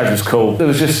 Orange County was cool. There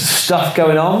was just stuff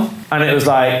going on, and it was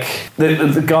like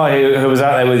the guy who was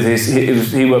out there with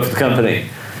he worked for the company,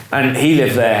 and he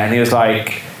lived there, and he was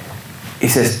like, he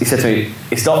said to me,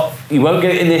 it's not, you won't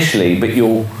get it initially, but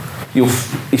you'll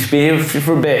if you've been here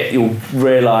for a bit, you'll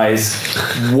realise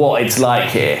what it's like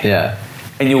here.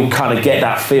 And you'll kind of get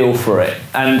that feel for it.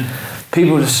 And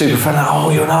people were just super friendly.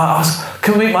 Oh, you're an artist.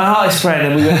 Come meet my artist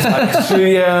friend. And we went to like a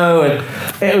studio, and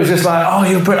it was just like, oh,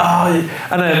 you're pretty. Oh.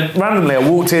 And then randomly, I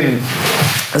walked in.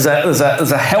 There's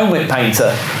a helmet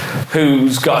painter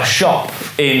who's got a shop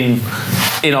in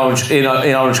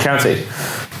Orange County.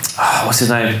 Oh, what's his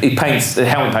name? He paints the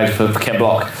helmet painter for Ken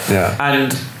Block.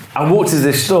 And I walked into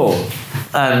this store,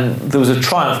 and there was a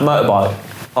Triumph motorbike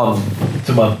on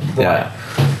to my right.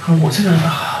 I walked in, and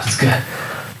it's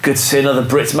good to see another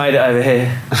Brit's made it over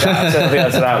here. I think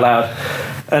I said out loud.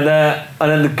 And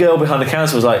then the girl behind the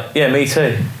counter was like, yeah, me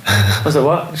too. I was like,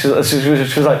 what? She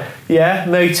was like, yeah,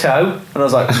 me too. And I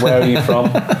was like, where are you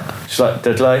from? She's like,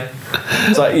 Dudley.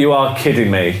 It's like, you are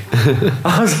kidding me.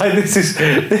 I was like, this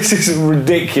is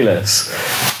ridiculous.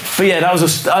 But yeah, that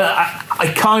was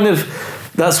I kind of,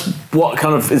 that's what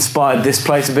kind of inspired this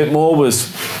place a bit more,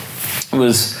 was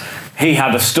he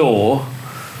had a store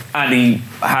and he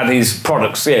had his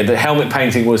products. Yeah, the helmet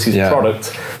painting was his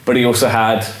product, but he also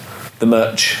had the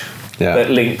merch that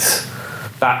linked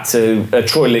back to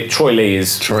Troy Lee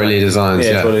Designs. Troy Lee,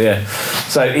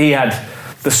 so he had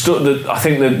the store. I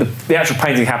think the actual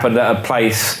painting happened at a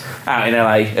place out in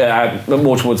LA,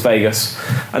 more towards Vegas,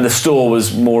 and the store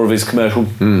was more of his commercial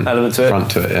element to it.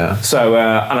 Front to it, So,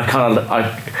 and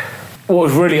what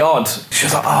was really odd, she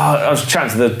was like, I was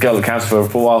chatting to the girl at the council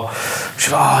for a while. She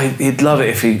was like, he'd love it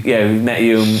if he met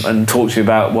you and talked to you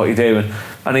about what you do.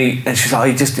 And she's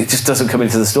like, he just doesn't come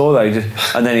into the store though.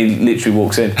 And then he literally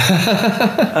walks in.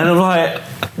 And I'm like,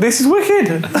 this is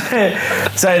wicked.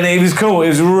 So he was cool. He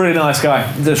was a really nice guy.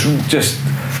 It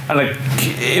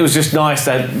was just nice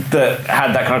that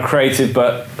had that kind of creative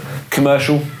but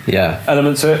commercial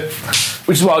element to it,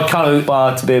 which is what I kind of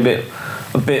aspire to be a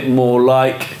bit more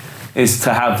like. is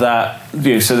to have that,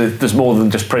 so that there's more than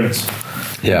just prints.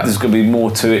 Yeah. There's going to be more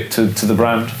to it, to the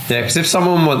brand. Yeah, because if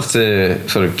someone wants to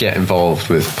sort of get involved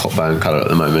with Popbangcolour at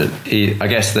the moment, I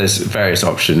guess there's various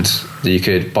options. You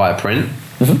could buy a print.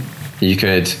 Mm-hmm. You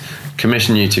could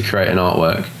commission you to create an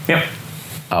artwork. Yep.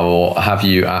 Or have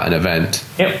you at an event.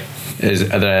 Yep.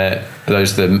 Are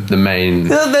those the main?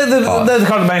 They're the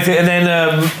kind of main thing,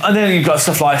 and then you've got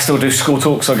stuff like I still do school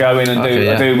talks. I go in and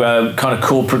I do kind of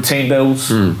corporate team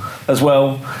builds as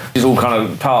well. It's all kind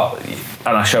of part,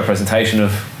 and I show a presentation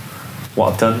of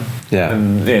what I've done. Yeah.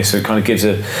 And so it kind of gives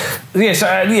a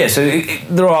So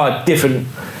there are different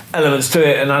elements to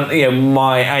it, and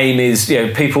my aim is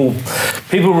people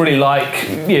really like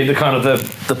the kind of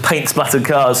the paint splattered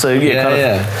cars. So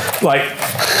like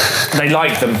they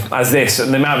like them as this,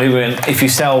 and the amount of people, if you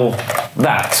sell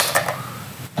that,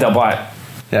 they'll buy it.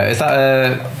 Yeah, is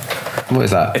that what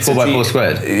is that? 4x4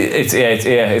 squared. It's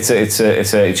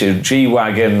a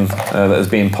G-Wagon that has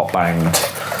been pop banged.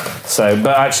 So,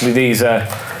 but actually these are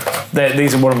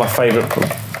one of my favourite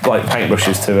like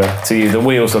paintbrushes to use. The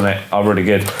wheels on it are really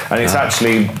good, and it's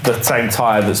actually the same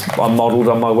tyre that's I modelled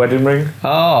on my wedding ring.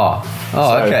 So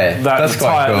okay, that's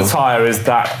quite cool. The tyre is it's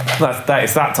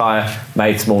that tyre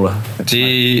made smaller. Do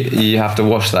you have to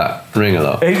wash that ring a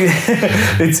lot?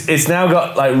 It's now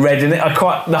got like red in it.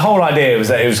 The whole idea was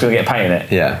that it was going to get paint in it.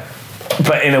 Yeah.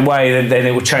 But in a way, then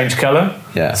it would change colour.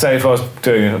 Yeah. So if I was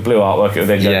doing a blue artwork, it would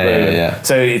then go blue. Yeah.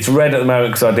 So it's red at the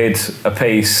moment because I did a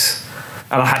piece,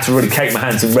 and I had to really cake my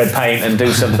hands in red paint and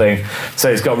do something. So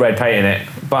it's got red paint in it.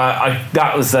 But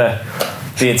that was the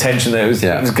intention that it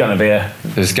was going to be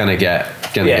It was going to get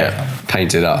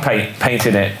painted up. Paint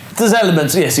in it. There's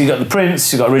elements. So you got the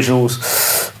prints, you got originals.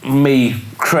 Me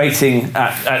creating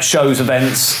at shows,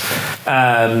 events,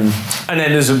 and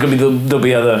then there'll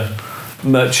be other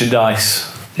merchandise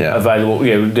available,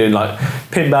 doing like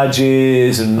pin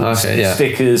badges and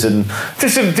stickers and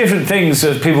just different things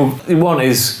that people want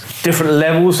is different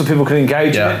levels so people can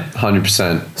engage in it.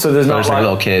 100%. So there's not like a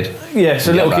little kid. Yeah,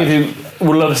 so a little kid who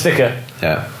would love a sticker.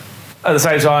 Yeah. At the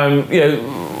same time,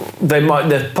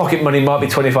 their pocket money might be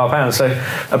 £25. So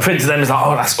a print to them is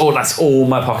like, that's all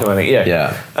my pocket money. Yeah.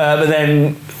 Yeah. But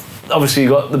then obviously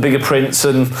you've got the bigger prints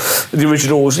and the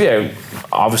originals.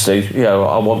 Obviously,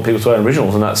 I want people to own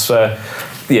originals, and that's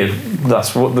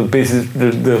that's what the business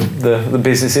the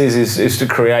business is to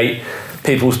create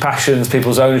people's passions,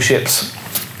 people's ownerships,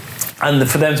 and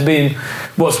for them to be in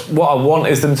what I want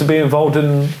is them to be involved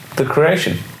in the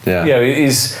creation. Yeah.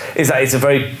 Is that it's a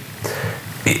very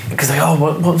because they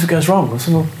what if it goes wrong?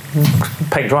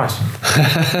 Paint dries.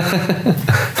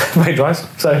 Paint dries.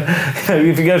 So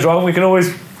if it goes wrong, we can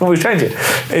always change it.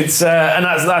 It's and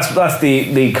that's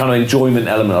the kind of enjoyment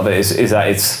element of it is that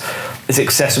it's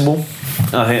accessible.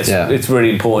 I think it's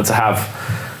really important to have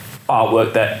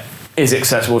artwork that is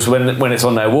accessible. So when it's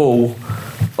on their wall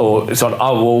or it's on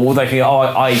our wall, they can go,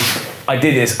 I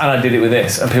did this and I did it with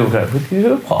this, and people go, you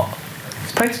did what?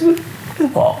 It's painted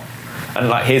with what? And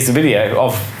like here's the video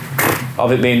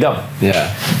of it being done.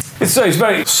 Yeah. It's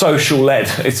very social led.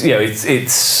 It's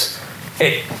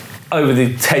over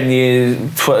the 10 years,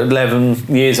 11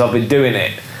 years I've been doing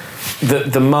it,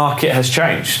 the market has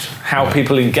changed. How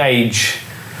people engage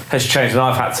has changed, and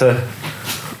I've had to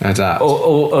adapt,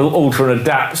 or alter and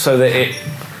adapt so that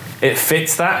it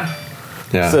fits that.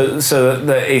 Yeah. So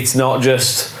that it's not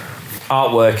just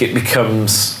artwork; it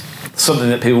becomes something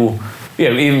that people,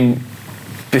 even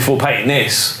before painting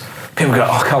this, people go,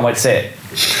 "Oh, I can't wait to see it."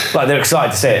 Like they're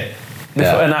excited to see it.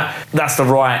 And that's the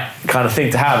right kind of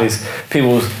thing to have, is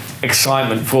people's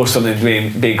excitement for something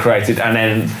being created and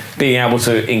then being able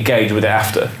to engage with it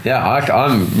after. Yeah,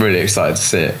 I'm really excited to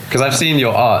see it because I've seen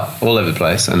your art all over the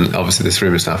place, and obviously this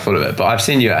room is now full of it, but I've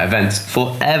seen you at events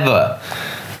forever,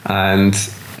 and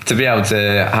to be able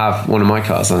to have one of my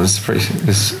cars on is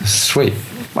sweet.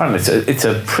 Man, it's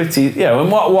a pretty,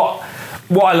 and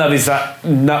what I love is that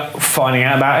finding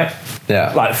out about it.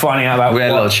 Yeah. Like finding out about. We had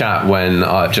a little chat when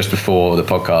just before the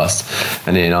podcast,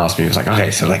 and Ian asked me, he was like,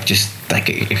 "Okay, so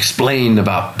explain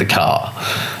about the car,"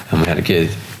 and we had a good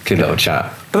little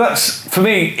chat. But that's, for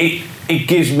me, it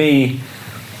gives me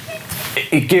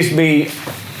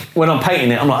when I'm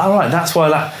painting it, I'm like, all right, that's why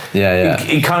that. Yeah.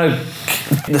 It kind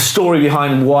of the story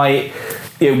behind why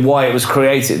it was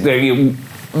created.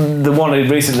 The one who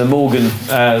recently, the Morgan,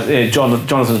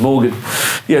 Jonathan's Morgan,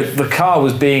 the car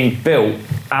was being built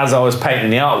as I was painting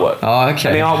the artwork. Oh, okay.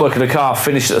 And the artwork of the car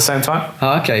finished at the same time.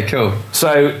 Oh, okay, cool.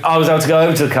 So I was able to go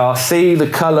over to the car, see the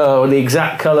colour or the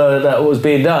exact colour that was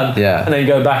being done, and then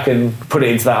go back and put it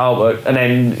into that artwork. And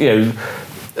then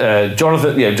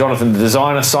Jonathan, the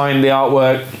designer, signed the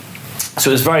artwork. So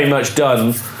it was very much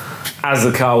done as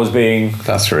the car was being.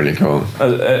 That's really cool.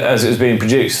 As it was being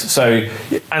produced. So,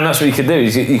 and that's what you can do.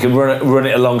 Is you can run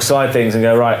it alongside things and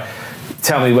go, right,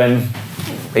 tell me when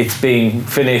it's being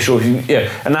finished, or and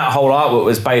that whole artwork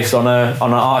was based on an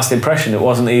artist impression. It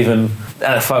wasn't even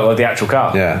a photo of the actual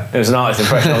car. Yeah, it was an artist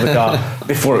impression of the car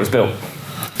before it was built.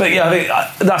 But yeah, I think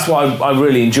that's what I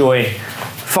really enjoy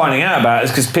finding out about, is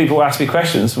because people ask me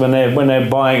questions when they're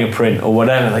buying a print or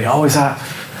whatever. They go, oh, is that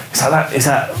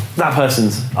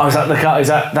person's? Oh, is that the car? Is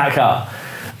that car?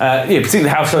 Particularly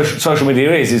how social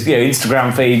media is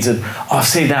Instagram feeds, and I've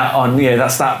seen that on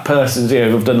that's that person's.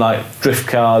 We've done like drift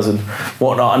cars and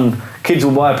whatnot, and kids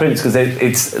will buy prints because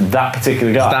it's that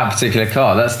particular car. It's that particular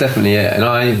car. That's definitely it.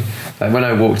 And when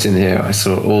I walked in here, I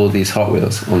saw all these Hot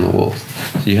Wheels on the walls.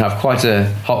 So you have quite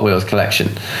a Hot Wheels collection,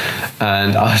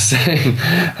 and I was saying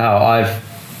how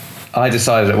I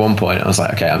decided at one point, I was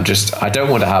like, okay, I don't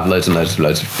want to have loads and loads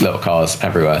of little cars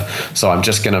everywhere, so I'm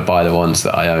just going to buy the ones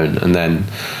that I own. And then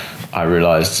I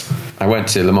realised, I went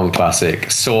to Le Mans Classic,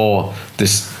 saw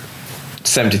this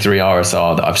 73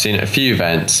 RSR that I've seen at a few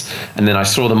events, and then I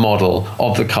saw the model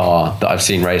of the car that I've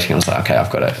seen racing, and I was like, okay, I've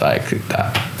got to, like,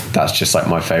 that's just like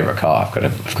my favourite car, I've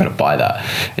got to buy that.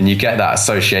 And you get that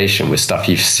association with stuff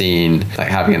you've seen, like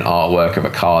having an artwork of a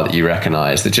car that you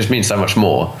recognise, that just means so much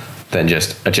more than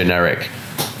just a generic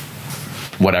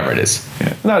whatever it is.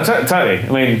 Yeah. No, totally. I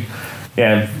mean,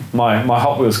 my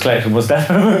Hot Wheels collection was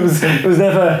never it was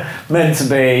never meant to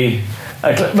be.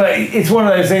 But it's one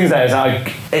of those things that is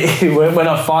like, when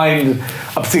I find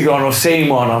a particular one or seeing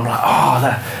one, I'm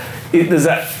like, there's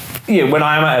that. When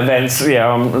I am at events,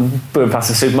 I'm going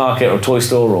past a supermarket or a toy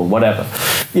store or whatever.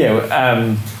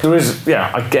 There is.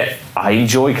 I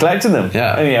enjoy collecting them.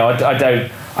 Yeah. And,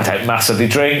 I don't massively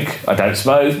drink. I don't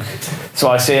smoke, so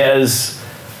I see it as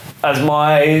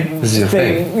my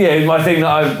thing. My thing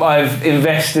that I've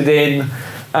invested in,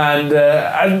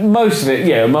 and most of it,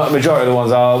 majority of the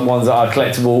ones are ones that are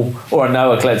collectible, or I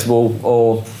know are collectible,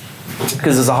 or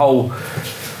because there's a whole.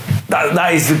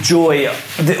 That is the joy,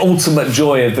 the ultimate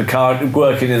joy of the car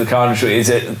working in the car industry. Is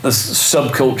it the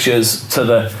subcultures to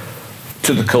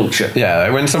the culture? Yeah,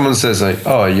 when someone says like,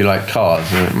 "Oh, you like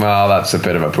cars?" Like, well, that's a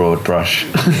bit of a broad brush.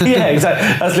 Yeah, exactly.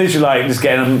 That's literally like just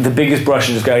getting the biggest brush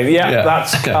and just going,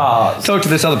 that's cars. Talk to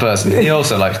this other person. He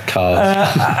also likes cars.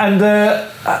 And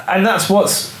that's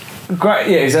what's great.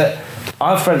 Yeah, is that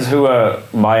I have friends who are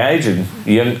my age and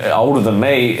older than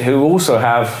me who also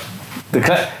have.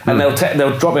 And they'll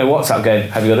drop me a WhatsApp going,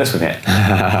 have you got this one yet?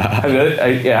 Have you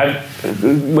got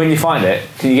it? When you find it,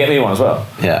 can you get me one as well?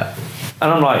 Yeah. And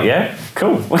I'm like, yeah,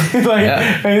 cool. And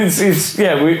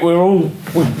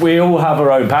we all have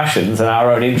our own passions and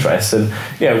our own interests, and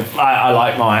I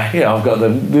like my I've got the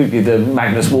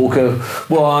Magnus Walker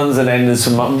ones, and then there's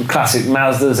some classic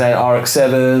Mazdas,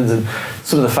 RX-7s, and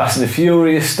some of the Fast and the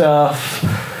Furious stuff.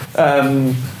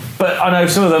 But I know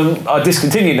some of them are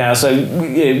discontinued now, so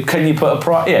can you put a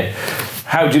price? Yeah,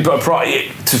 how do you put a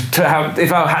price to have?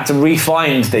 If I had to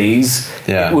re-find these,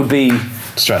 it would be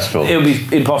stressful. It would be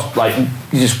impossible. Like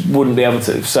you just wouldn't be able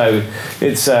to. So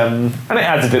it's and it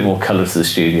adds a bit more colour to the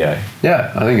studio.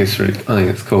 Yeah, I think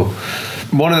it's cool.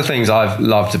 One of the things I've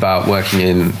loved about working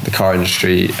in the car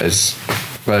industry, as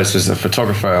whether it's as a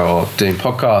photographer or doing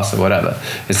podcasts or whatever,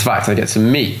 is the fact I get to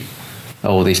meet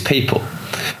all these people.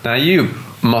 Now you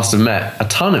must have met a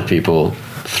ton of people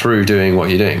through doing what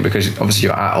you're doing, because obviously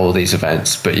you're at all these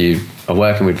events, but you are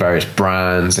working with various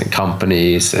brands and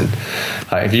companies, and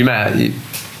have you met? Do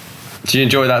you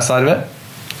enjoy that side of it?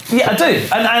 Yeah, I do,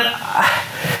 and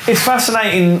it's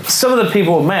fascinating. Some of the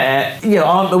people I've met,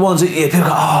 aren't the ones that people go,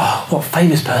 oh, what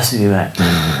famous person have you met?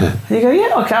 And you go,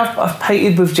 yeah, okay, I've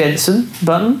painted with Jensen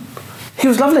Button. He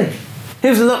was lovely. He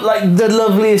was like the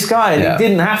loveliest guy, and he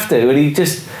didn't have to, and he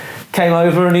just came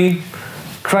over and he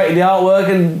created the artwork,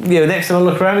 and next time I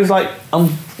look around, he's like, I'm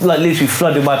like literally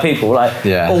flooded by people,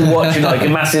 all watching like a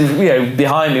massive,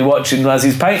 behind me watching as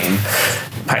he's painting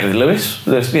with Lewis,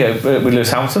 with Lewis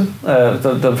Hamilton,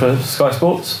 done for Sky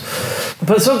Sports.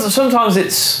 But sometimes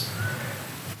it's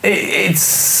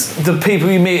the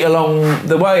people you meet along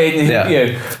the way,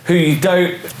 who you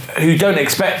don't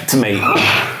expect to meet.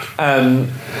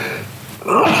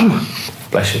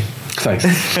 Bless you. Thanks.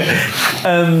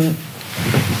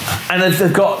 And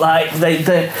they've got like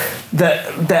their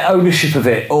ownership of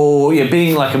it, or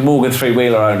being like a Morgan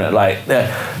three-wheeler owner, like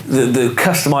the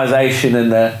customization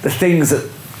and the things that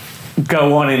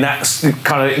go on in that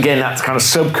kind of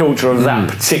subculture of that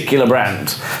particular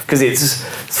brand, because it's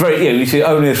very if you're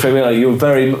owning a three-wheeler, you're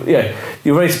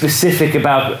very specific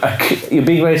about you're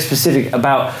being very specific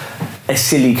about a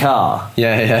silly car.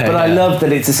 But I love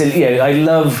that it's a silly. I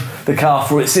love the car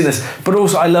for its silliness, but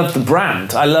also I love the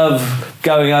brand. I love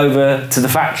going over to the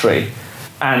factory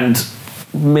and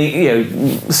the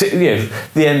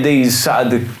MD's sat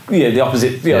at the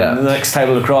opposite, the next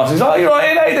table across. He's like, "You're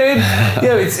right, how you doing?"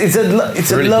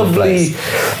 It's really a lovely,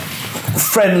 cool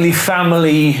friendly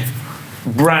family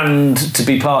brand to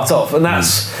be part of, and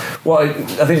that's what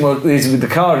I think. What is with the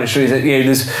car industry is that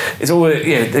it's always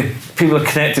the people are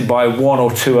connected by one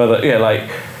or two other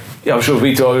I'm sure if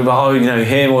we talk about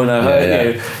him or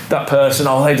her, that person,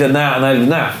 they've done that and they've done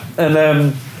that,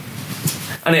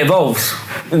 and it evolves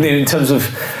in terms of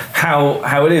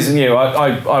how it is. And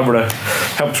I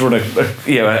helped run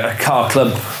a car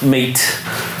club meet.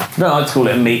 No, I like to call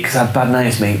it a meet because I have bad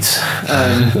names meets.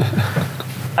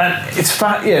 And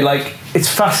it's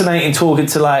fascinating talking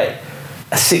to a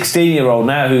 16-year-old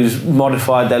now who's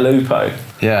modified their Lupo.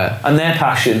 And their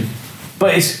passion.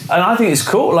 But I think it's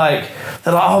cool.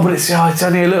 They're like, but it's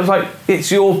only a little. It's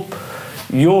your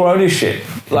ownership.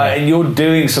 And you're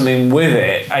doing something with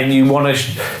it, and you want to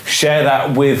share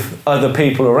that with other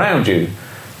people around you.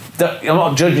 I'm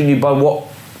not judging you by what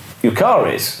your car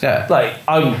is.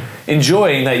 I'm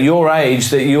enjoying that your age,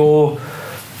 that you're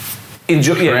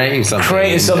creating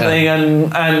something,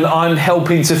 and I'm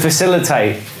helping to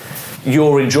facilitate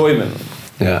your enjoyment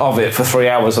of it for 3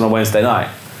 hours on a Wednesday night.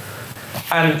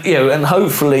 And and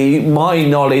hopefully my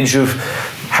knowledge of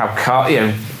how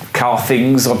car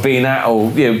things I've been at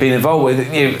or been involved with,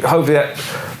 hopefully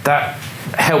that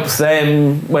helps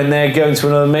them when they're going to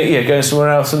another meet, going somewhere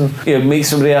else and meet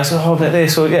somebody else. Oh, about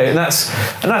this or and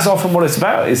that's often what it's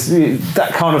about. Is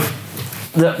that kind of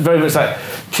that very much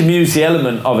community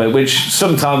element of it, which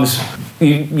sometimes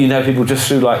you know people just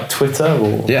through Twitter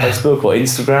or Facebook or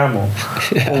Instagram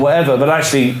or whatever, but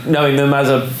actually knowing them as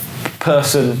a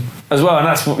person as well. And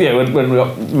that's when we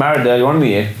got married earlier on in the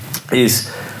year is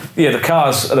the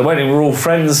cars at the wedding were all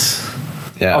friends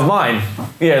of mine.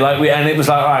 And it was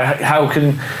all right, how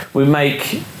can we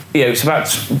make it's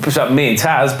about me and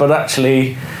Taz, but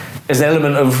actually there's an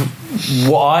element of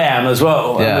what I am as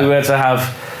well. And we were to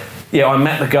have I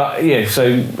met the guy so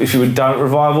if you were down at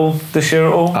Revival this year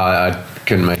at all. I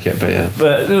couldn't make it,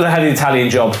 but they had the Italian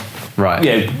Job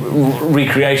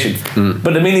recreation.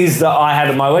 But the minis that I had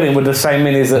at my wedding were the same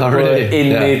minis that were in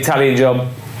the Italian Job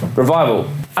Revival.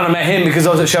 And I met him because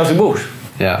I was at Chelsea Walsh.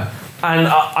 And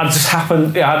I just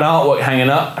happened, I had an artwork hanging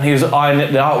up, and he was eyeing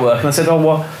the artwork, and I said,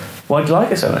 why do you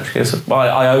like it so much? He goes,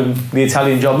 I own the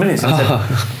Italian Job minis. And I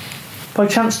said, by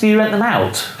chance do you rent them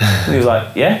out? And he was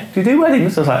like, yeah. Do you do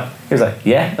weddings? He was like,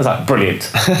 yeah. I was like, brilliant.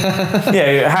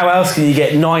 How else can you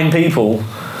get 9 people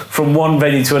from one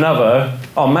venue to another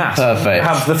en masse? Perfect.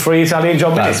 Have the 3 Italian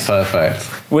Job That's minis.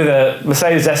 perfect. With a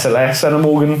Mercedes SLS and a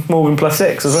Morgan Plus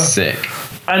 6 as well. Sick.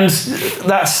 And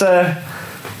that's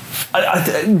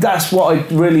that's what I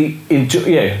really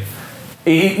enjoy.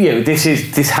 This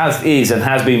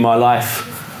has been my life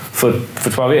for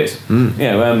 12 years.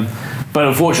 But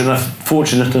I'm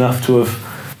fortunate enough to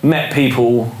have met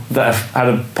people that have had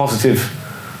a positive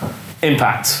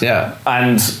impact.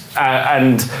 And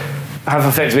have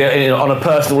affected me on a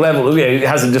personal level. It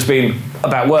hasn't just been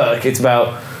about work; it's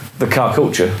about the car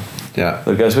culture that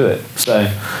goes with it. So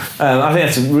I think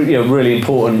that's a really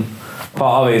important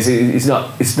part of it.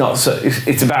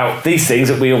 It's about these things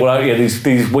that we all these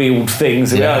wheeled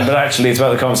things, but actually it's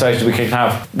about the conversation we can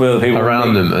have with other people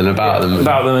around them and about them.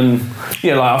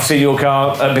 And I've seen your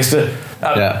car at Bicester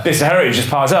Heritage just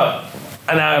parked up,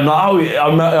 and now I'm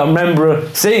like, I remember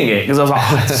seeing it because I was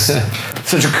like, it's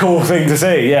such a cool thing to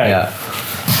see.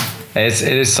 It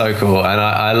is so cool, and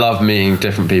I love meeting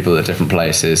different people at different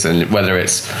places, and whether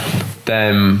it's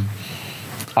them,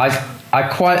 I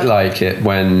quite like it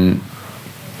when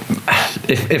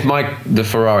if the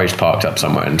Ferrari's parked up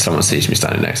somewhere and someone sees me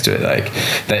standing next to it,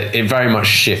 it very much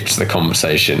shifts the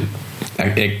conversation.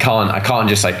 I can't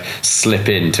just slip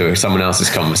into someone else's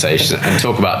conversation and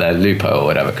talk about their Lupo or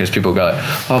whatever, because people go,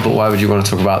 oh, but why would you want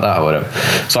to talk about that or whatever.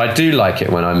 So I do like it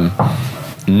when I'm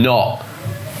not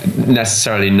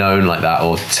necessarily known like that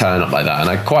or turn up like that, and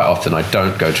I quite often I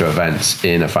don't go to events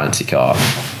in a fancy car,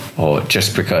 or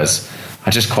just because I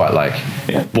just quite like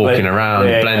walking around,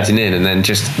 blending in, and then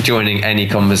just joining any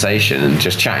conversation and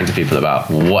just chatting to people about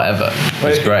whatever.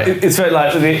 It's great. It's very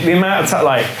the amount of time,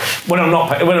 when I'm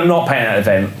not paying at an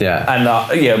event, and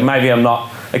maybe I'm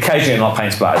not. Occasionally, I'm not paying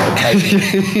splash.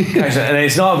 Occasionally, and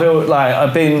it's not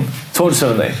I've been talking to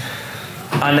somebody,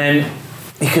 and then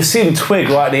you can see them twig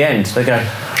right at the end. They go,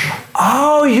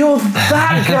 "Oh, you're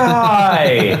that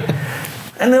guy."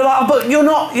 And they're like, but you're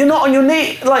not on your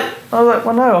knee. Like, I was like,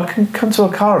 well, no, I can come to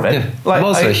a car event. Yeah. Like, I'm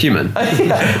also a human.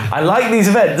 I like these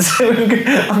events.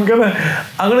 I'm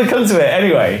gonna come to it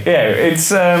anyway. Yeah, it's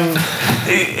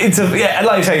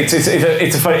like you say,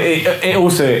 it's a funny. It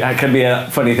also can be a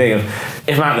funny thing of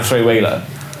if I'm out in a three-wheeler,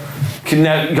 you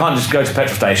can't just go to a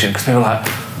petrol station because people are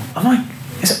like,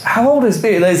 how old is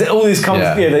it? There's all these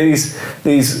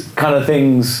these kind of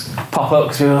things pop up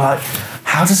because people are like,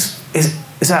 how does is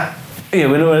that? Yeah,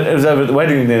 when it was over at the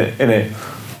wedding in it,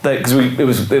 because it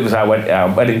was our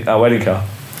wedding car.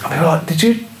 And they were like, did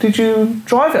you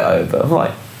drive it over? I'm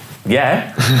like,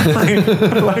 yeah.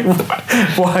 like,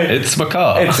 why? It's my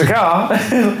car. It's a car.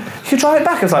 You drive it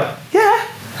back. I was like, yeah,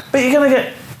 but you're gonna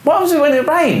get. What happens when it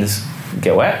rains?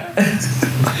 Get wet.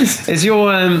 Is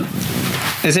your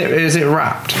is it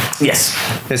wrapped? Yes.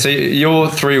 So your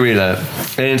three-wheeler,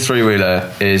 Ian's three-wheeler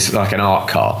is like an art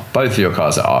car. Both of your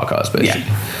cars are art cars, basically.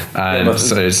 Yeah. And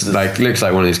so it's like looks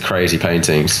like one of these crazy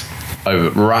paintings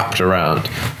wrapped around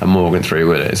a Morgan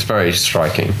three-wheeler. It's very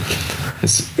striking.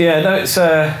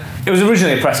 It was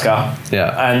originally a press car.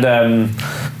 Yeah. And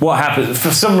what happened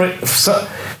for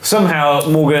somehow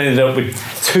Morgan ended up with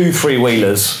 2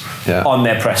 three-wheelers on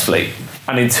their press fleet,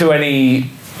 and in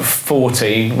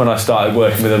 2014 when I started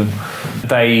working with them,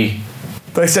 they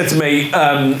said to me,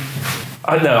 I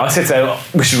said to them,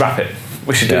 we should wrap it.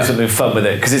 We should do something fun with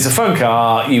it because it's a fun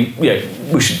car. We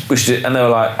should. And they were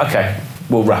like, okay,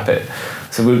 we'll wrap it.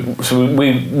 So we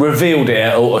revealed it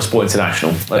at Autosport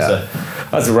International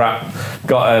as a wrap.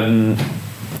 Got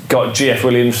GF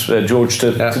Williams, George, to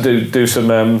do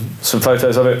some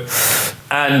photos of it,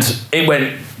 and it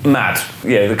went mad.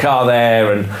 Yeah, the car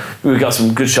there, and we got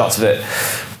some good shots of it.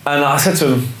 And I said to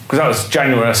him, because that was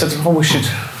January, I said to him, we should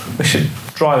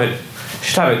drive it. We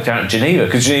should have it down at Geneva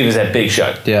because Geneva's their big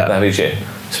show. Yeah, that big year.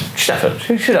 So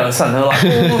we should have something. They're like,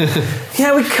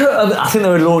 yeah, we could. I think they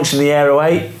were launching the Aero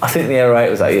 8. I think the Aero 8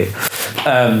 was that year.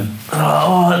 And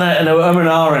they were and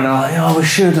ahhing, and we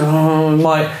should.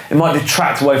 It might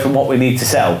detract away from what we need to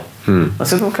sell. I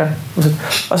said, okay.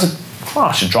 I said,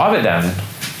 I should drive it down then.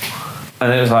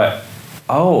 And it was like,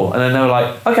 oh. And then they were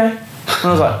like, okay. And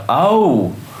I was like,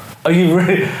 oh. You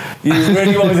really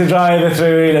want me to drive a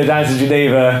three-wheeler down to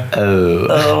Geneva?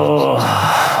 Oh,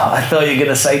 I thought you were going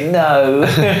to say no.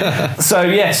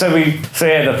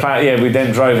 We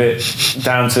then drove it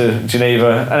down to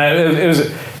Geneva, and it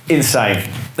was insane.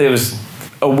 It was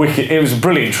a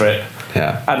brilliant trip.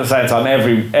 Yeah. At the same time,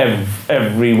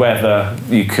 every weather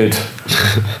you could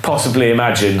possibly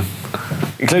imagine,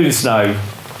 including snow.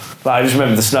 Like, I just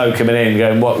remember the snow coming in,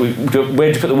 going,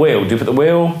 where'd you put the wheel? Do you put the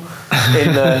wheel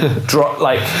in the drop,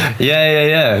 like?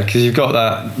 Yeah. Because you've got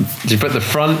that. Do you put the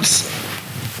fronts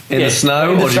in the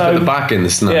snow, or do you put the back in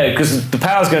the snow? Yeah, because the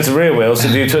power's going to the rear wheel, so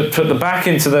do you put the back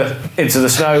into the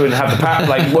snow and have the power?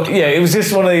 It was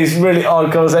just one of these really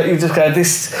odd cars that you just go,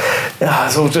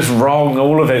 it's all just wrong.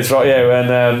 All of it's right,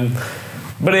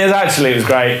 but it was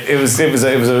great. It was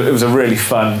a really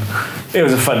fun. It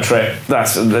was a fun trip.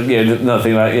 That's another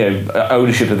thing about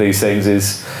ownership of these things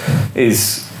is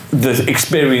the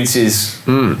experiences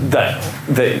that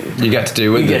you get to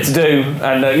do with get to do,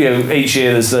 and each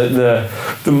year there's the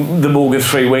Morgan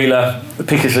three-wheeler, the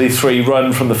Piccadilly 3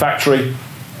 run from the factory.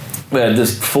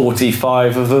 There's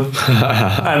 45 of them,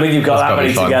 and when you've got that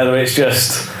many together, it's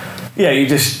just. Yeah, you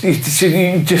just don't see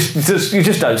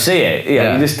it.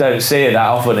 You just don't see it that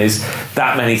often. Is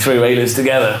that many three-wheelers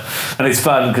together, and it's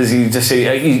fun because you just see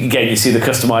you see the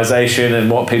customization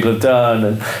and what people have done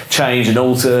and changed and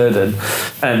altered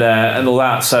and all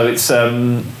that. So it's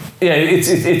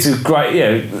it's a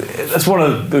great that's one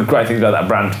of the great things about that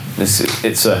brand. It's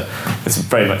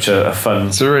very much a fun.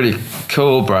 It's a really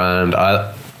cool brand.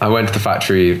 I went to the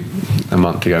factory a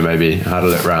month ago, maybe, had a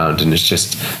look around, and it's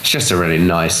just a really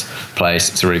nice place.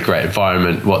 It's a really great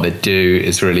environment. What they do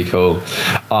is really cool.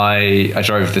 I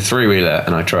drove the three-wheeler,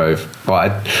 and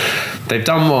they've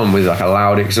done one with like a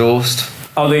loud exhaust.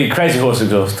 Oh, the Crazy Horse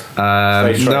exhaust.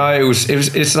 No,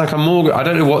 it's like a Morgan. I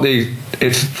don't know what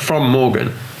it's from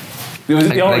Morgan. It was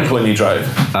the orange one you drove.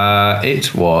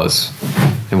 It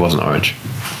wasn't orange.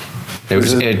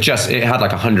 It had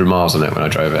like 100 miles on it when I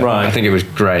drove it. Right. I think it was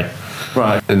grey.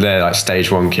 Right. And they're like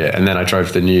stage 1 kit, and then I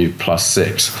drove the new Plus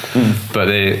 6. But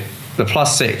the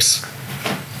Plus 6,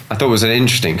 I thought was an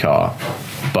interesting car,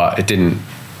 but it didn't.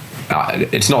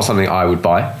 It's not something I would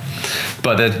buy.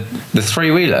 But the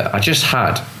three-wheeler, I just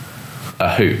had a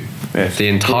hoot. Yes. The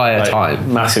entire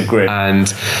time. Massive grip. And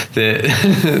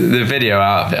the video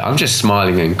out of it, I'm just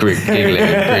smiling and giggling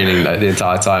and grinning the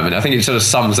entire time. And I think it sort of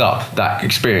sums up that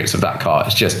experience of that car.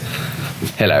 It's just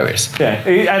hilarious. Yeah,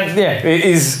 it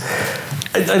is.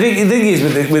 I think the thing is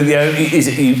with the is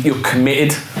you're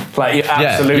committed. Like you're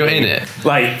absolutely, you're in it.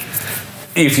 Like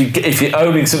if you're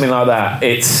owning something like that,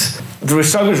 there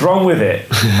is so much wrong with it.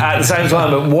 At the same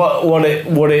time, but what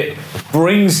it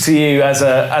brings to you as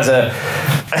an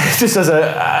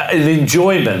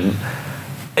enjoyment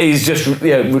is just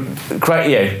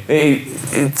great.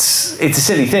 It's a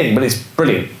silly thing, but it's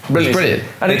brilliant. It's brilliant,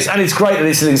 and it's great that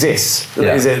it still exists.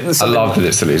 Yeah. I love that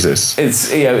it still exists.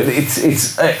 It's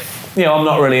I'm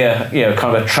not really a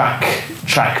kind of a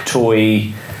track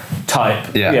toy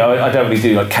type. Yeah. I don't really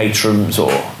do like caterhams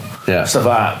or stuff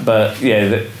like that. But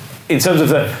in terms of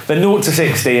the 0 to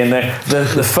 60 and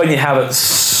the fun you have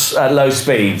at low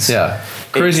speeds. Yeah.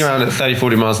 Cruising around at 30,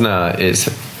 40 miles an hour is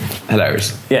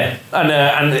hilarious. Yeah,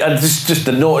 and just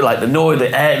the noise, like the noise,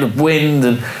 the air, the wind,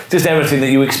 and just everything that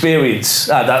you experience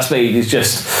at that speed is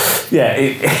just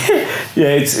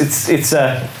it's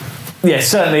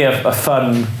certainly a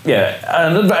fun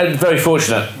and I'm very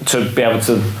fortunate to be able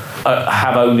to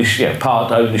have ownership,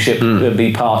 and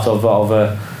be part of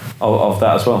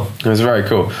that as well. It was very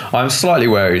cool. I'm slightly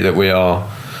wary that we are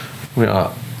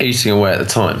eating away at the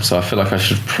time, so I feel like I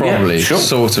should probably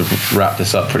sort of wrap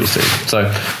this up pretty soon.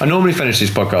 So I normally finish these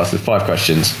podcasts with 5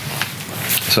 questions,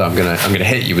 so I'm gonna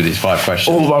hit you with these 5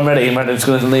 questions. Oh, I'm ready. I'm just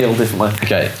gonna kneel differently.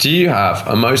 Okay, do you have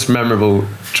a most memorable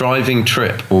driving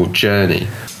trip or journey?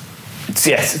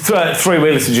 Yes,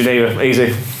 3-wheeler to Geneva,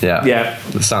 easy. Yeah,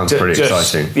 that sounds pretty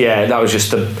exciting. Yeah, that was just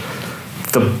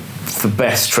the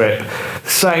best trip.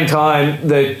 Same time,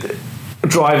 the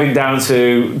driving down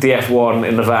to the F1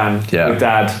 in the van with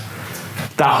Dad,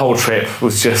 that whole trip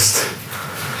was just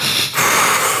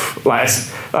like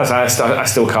I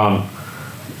still can't.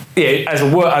 Yeah,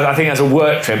 I think as a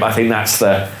work trip, I think that's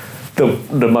the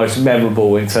most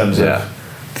memorable in terms of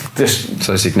just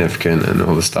so significant and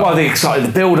all the stuff. Well, the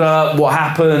excitement, the build up, what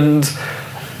happened.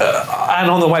 And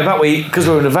on the way back, because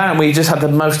we were in a van, we just had the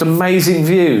most amazing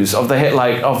views of the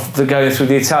going through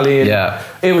the Italian. Yeah,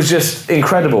 it was just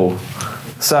incredible.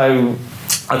 So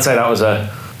I'd say that was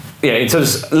in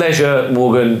terms of leisure,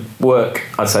 Morgan, work,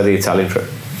 I'd say the Italian trip.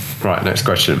 Right, next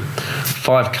question.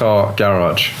 5-car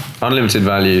garage, unlimited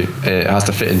value. It has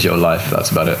to fit into your life.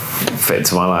 That's about it. Fit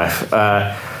into my life.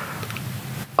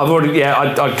 I've already.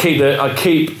 I'd keep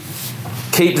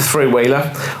the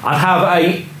 3-wheeler. I'd have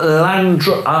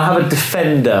a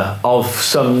Defender of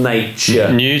some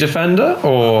nature. New Defender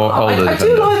or older Defender? I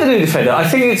do like the new Defender. I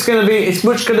think it's going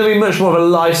to be much more of a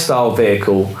lifestyle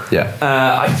vehicle. Yeah.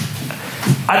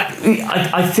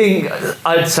 I think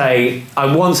I'd say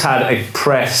I once had a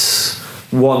Press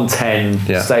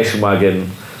 110 station wagon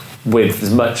with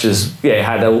as much as it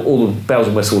had all the bells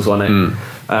and whistles on it.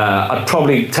 I'd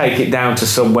probably take it down to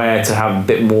somewhere to have a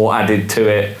bit more added to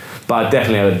it. But I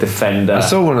definitely have a Defender. I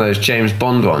saw one of those James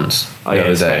Bond ones the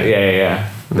other day. Yeah.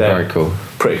 Very cool.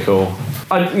 Pretty cool.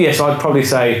 I'd probably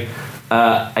say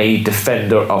a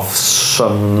Defender of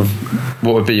some...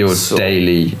 What would be your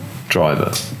daily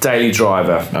driver? Daily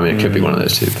driver. I mean, it could be one of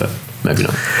those two, but maybe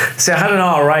not. So I had an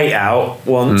R8 out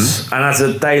once, and as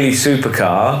a daily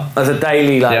supercar, as a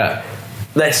daily,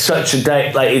 that's such a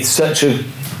day... it's such a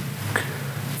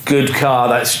good car.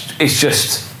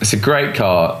 It's a great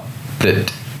car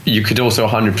that... You could also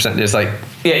 100%. It's like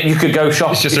you could go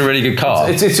shopping. It's just a really good car.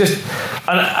 It's just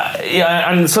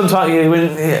and sometimes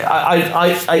when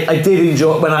I did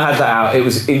enjoy when I had that out. It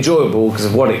was enjoyable because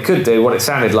of what it could do, what it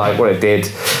sounded like, what it did,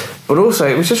 but also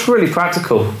it was just really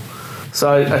practical.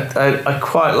 So I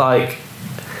quite like.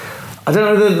 I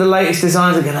don't know the latest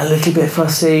designs are getting a little bit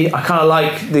fussy. I kind of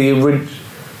like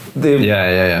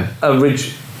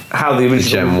how the original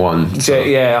Gen 1.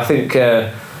 I think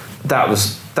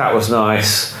that was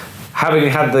nice. Having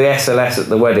had the SLS at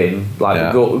the wedding,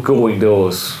 the gullwing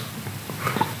doors.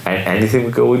 Anything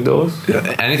with gullwing doors?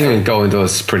 Yeah, anything with gullwing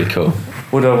doors is pretty cool.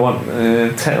 Would I want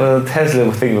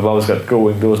Tesla thing I've always got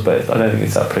gullwing doors, but I don't think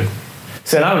it's that pretty.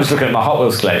 So now I'm just looking at my Hot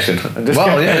Wheels collection. It's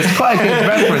quite a good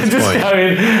reference just point.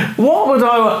 Going, what would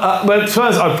I... well,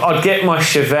 first, I'd get my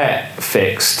Chevette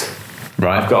fixed.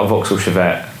 Right. I've got a Vauxhall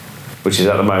Chevette, which is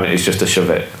at the moment is just a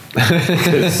Chevette.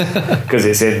 Because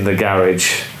it's in the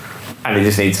garage and it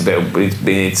just needs a bit of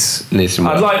needs some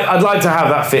work. I'd like to have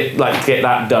that fit, get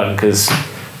that done, because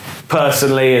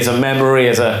personally, as a memory,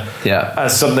 as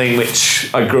something which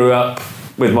I grew up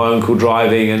with my uncle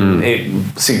driving and it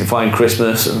signifying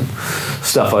Christmas and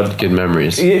stuff. Good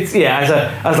memories. I think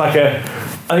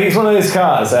it's one of those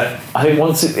cars that I think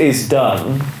once it is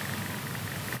done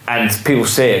and people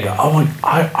see it, go, oh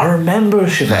my! I remember a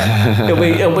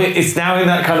Chevette. It's now in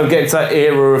that kind of getting to that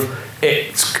era of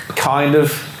it's kind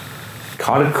of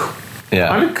Yeah.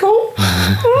 kind of cool.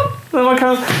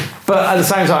 But at the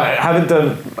same time, having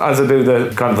done, as I do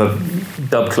the kind of the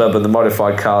dub club and the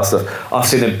modified car stuff, I've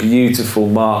seen a beautiful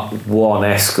Mark 1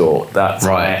 Escort that's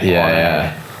Right,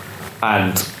 yeah.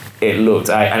 And it looked,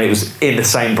 and it was in the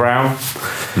same brown.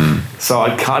 So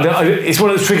I can't. It's one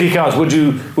of those tricky cars.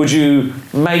 Would you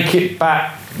make it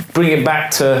back, bring it back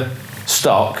to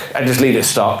stock, and just leave it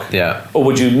stock? Yeah. Or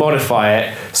would you modify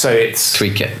it so it's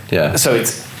Tweak it. Yeah. so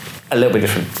it's a little bit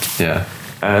different? Yeah.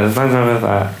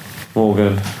 That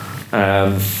Morgan,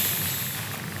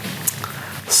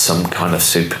 some kind of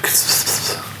super.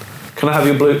 Can I have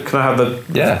your blue? Can I have the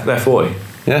their 40?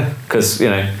 Yeah. Because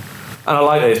and I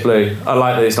like that it's blue. I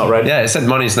like that it's not red. Yeah, it said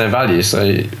money's no value, so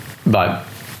money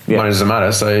doesn't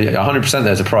matter. So 100%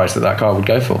 there's a price that car would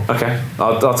go for. Okay,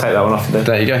 I'll take that one off then.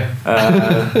 There you go.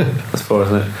 That's 4,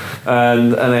 isn't it?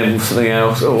 And then something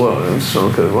else. Oh, what? I'm just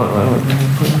trying to look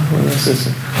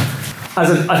at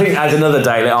I think as another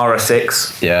daily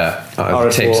RS6. Yeah,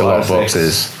 RS4, ticks a lot of RS6,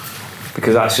 boxes.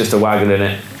 because that's just a wagon in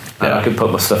it, and I can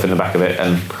put my stuff in the back of it.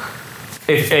 And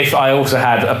if I also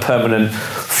had a permanent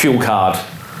fuel card.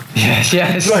 Yes. I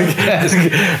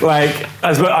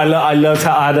loved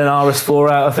how I had an RS4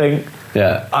 out, I think.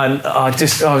 Yeah. And I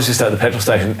was just at the petrol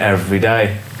station every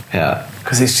day. Yeah.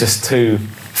 Because it's just too...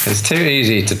 It's too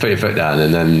easy to put your foot down,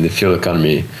 and then the fuel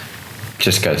economy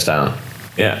just goes down.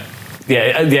 Yeah.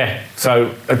 So,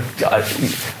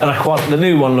 the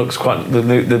new one looks quite... I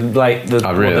really like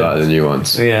the new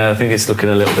ones. Yeah, I think it's looking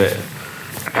a little bit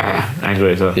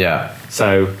angry as well. Yeah.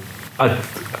 So,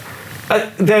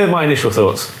 they're my initial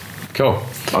thoughts. Cool.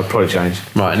 I'd probably change.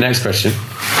 Right, next question.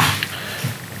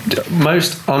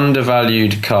 Most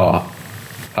undervalued car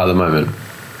at the moment?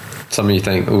 Something you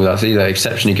think, that's either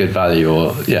exceptionally good value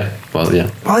or, Well,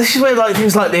 this is where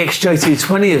things like the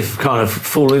XJ220 have kind of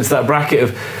fallen into that bracket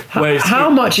of... How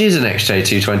much is an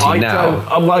XJ220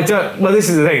 now? Well, this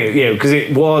is the thing, because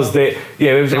it was that...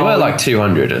 it was they were like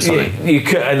 200 or something. You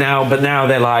could, but now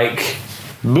they're like...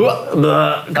 I don't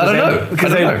know.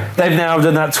 Because they've now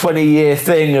done that 20-year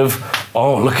thing of,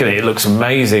 look at it looks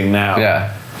amazing now.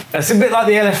 Yeah. It's a bit like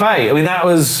the LFA. I mean, that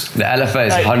was... The LFA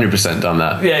is 100% done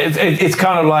that. Yeah, it's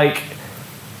kind of like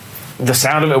the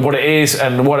sound of it, what it is,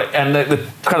 and the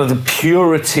kind of the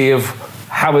purity of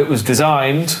how it was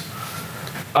designed.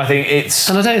 I think it's...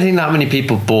 And I don't think that many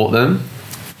people bought them.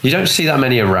 You don't see that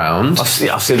many around. I've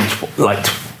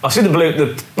seen the blue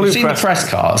You've seen the press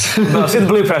cars. I've seen the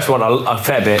blue press one a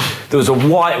fair bit. There was a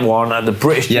white one at the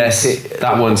British... Yes,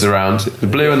 that one's around. The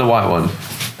blue and the white one.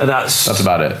 And that's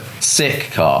about it.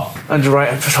 Sick car.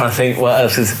 Underrated. I'm just trying to think what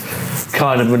else is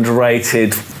kind of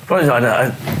underrated.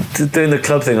 Doing the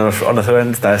club thing on a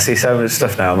Wednesday, I see so much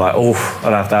stuff now. I'm like, I'll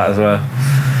have that as well.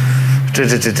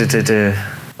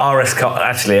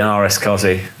 Actually, an RS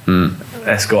Cosy.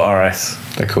 Escort RS.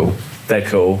 They're cool.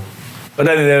 I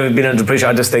don't think they've been underappreciated.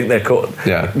 I just think they're cool.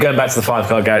 Yeah. Going back to the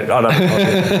 5-car garage, I'd have a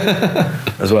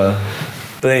Cosy as well.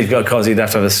 But then you've got a Cosy, you'd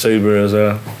have to have a Subaru as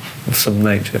well, of some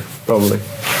nature, probably.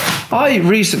 I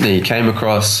recently came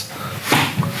across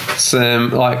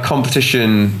some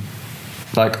competition,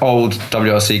 old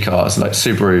WRC cars, like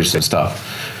Subarus and stuff,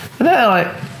 and they're like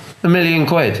 £1 million.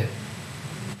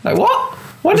 Like what?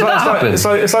 When did that happen? It's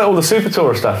like all the Super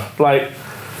Tourer stuff.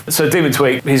 So Demon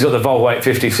Tweak, he's got the Volvo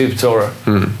 850 Super Tourer,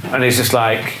 and he's just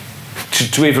like,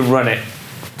 to even run it,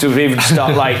 to even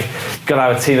start got to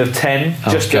have a team of 10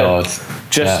 tick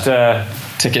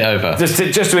it over, just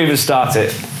to even start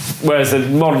it. Whereas the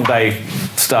modern day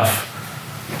stuff,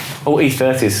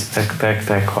 E30s,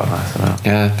 they're quite nice.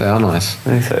 Yeah, they are nice.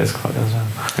 E30s quite good as well.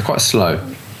 They're quite slow,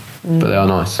 but they are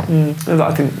nice.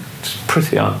 I think it's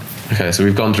pretty on. Okay, so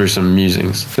we've gone through some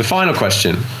musings. The final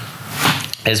question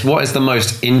is, what is the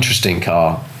most interesting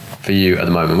car for you at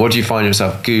the moment? What do you find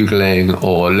yourself Googling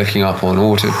or looking up on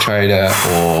Auto Trader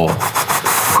or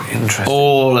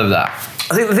all of that?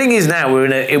 I think the thing is now we're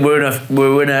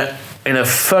in a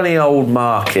funny old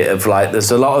market of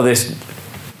there's a lot of this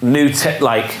new tech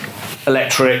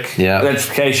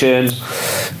electrification,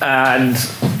 and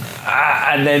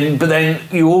then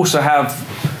you also have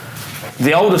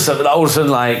the older stuff. That all of a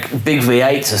sudden big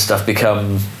V8s and stuff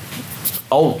become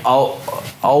old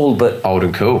but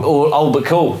and cool. Old but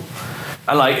cool.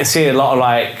 And I see a lot of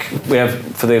we have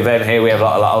for the event here, we have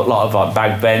a lot of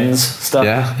bag Benz stuff.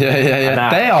 Yeah.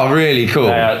 They are really cool.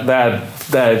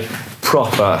 They're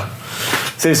proper.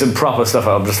 See some proper stuff.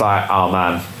 I'm just like, oh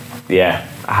man, yeah,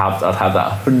 I'd have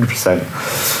that 100%.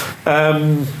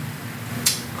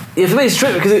 For me it's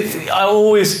tricky because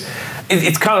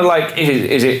it's kind of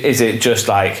is it just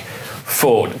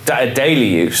for daily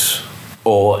use,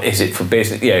 or is it for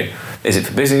business? Is it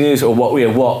for business use, or what?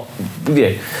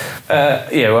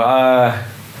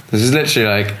 This is literally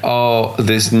like, oh,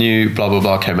 this new blah blah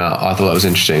blah came out. I thought that was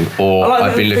interesting. Or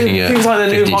I've been looking at things like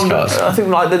the new 50s Honda. cars. I think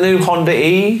like the new Honda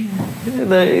E,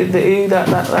 the E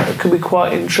that could be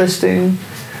quite interesting.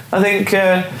 I think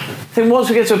once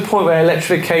we get to a point where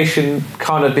electrification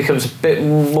kind of becomes a bit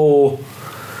more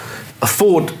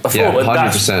affordable. Yeah,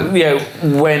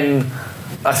 100%. When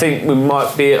I think we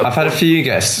might be. I've had a few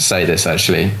guests say this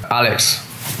actually. Alex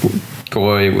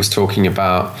Goy was talking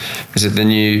about, was it the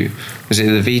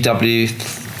VW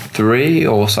 3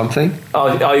 or something?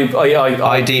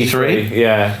 ID3.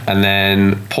 Yeah. And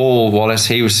then Paul Wallace,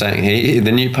 he was saying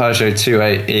the new Peugeot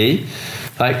 28e,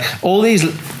 like all these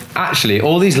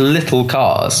little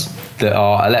cars that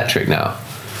are electric now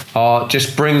are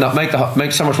just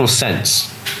make so much more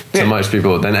sense to most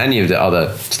people than any of the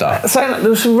other stuff. Saying there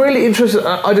was some really interesting.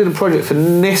 I did a project for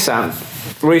Nissan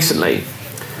recently,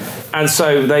 and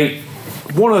so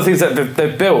one of the things that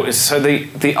they've built is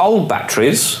the old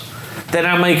batteries they're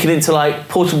now making into like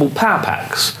portable power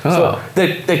packs. Oh. So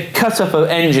they cut up an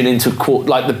engine into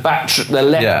the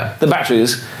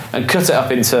batteries and cut it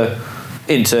up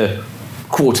into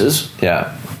quarters.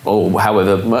 Yeah. Or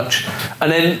however much,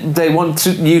 and then they want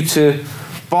you to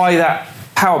buy that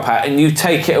power pack and you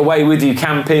take it away with you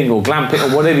camping or glamping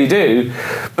or whatever you do,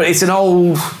 but it's an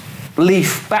old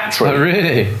Leaf battery. Oh,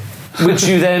 really? Which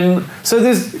you then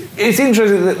it's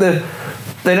interesting that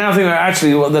they now think about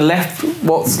actually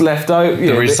what's left out.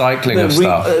 The recycling of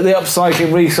stuff. The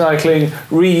upcycling, recycling,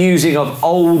 reusing of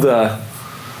older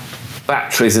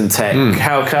batteries and tech,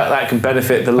 how that can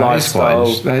benefit the lifestyle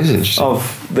of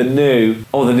the new,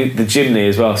 or the Jimny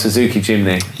as well, Suzuki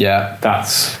Jimny. Yeah.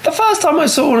 That's... The first time I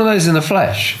saw one of those in the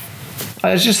flesh,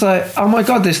 I was just like, oh my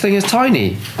God, this thing is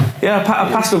tiny. Yeah, I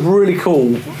passed a really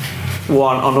cool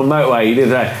one on the motorway the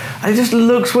other day, and it just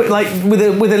looks like with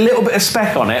a little bit of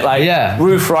spec on it, like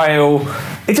roof rail.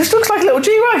 It just looks like a little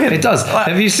G-Wagon. It does.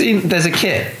 Have you seen, there's a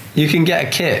kit. You can get a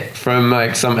kit from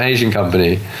like some Asian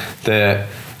company that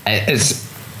I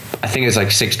think it's like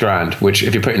 $6,000, which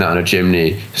if you're putting that on a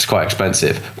Jimny, it's quite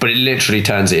expensive. But it literally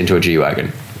turns it into a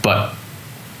G-Wagon. But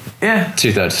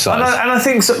 2/3 the size. And I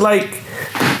think something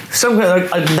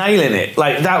like nailing it,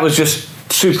 like that was just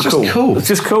super cool. It's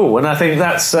just cool, and I think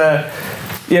that's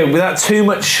without too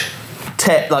much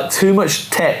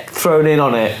tech thrown in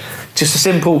on it, just a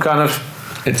simple kind of.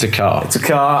 It's a car.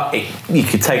 You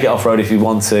could take it off road if you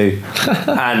want to,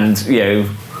 and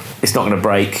it's not going to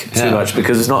break too much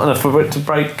because it's not enough for it to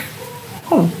break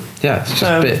on. Yeah, it's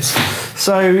just bits.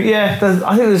 So I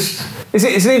think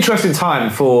it's an interesting time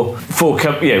for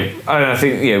I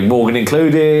think Morgan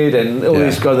included and all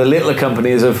these guys, the littler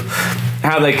companies, of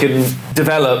how they can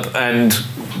develop and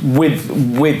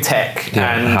with tech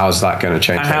and how's that going to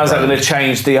change? And how's that going to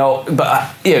change the old?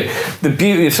 But the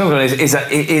beauty of something is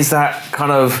that it is that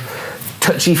kind of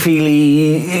touchy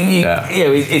feely.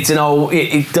 It's an old.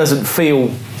 It doesn't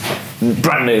feel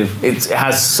brand new. It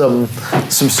has some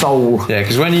soul. Yeah,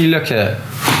 because when you look at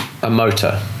a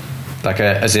motor,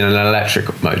 as in an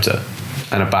electric motor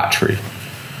and a battery,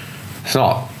 it's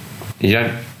not. You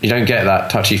don't get that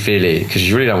touchy feely because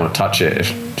you really don't want to touch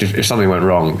it. If something went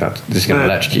wrong, that's just going to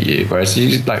electrocute you. Whereas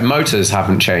motors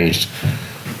haven't changed.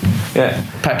 Yeah,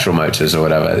 petrol motors or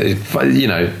whatever.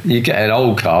 You get an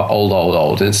old car,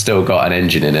 old, and it's still got an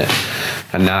engine in it.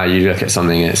 And now you look at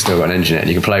something and it's still got an engine in it, and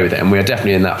you can play with it. And we are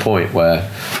definitely in that point where,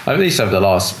 at least over the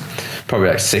last probably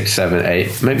like 6, 7,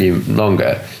 8, maybe even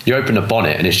longer, you open a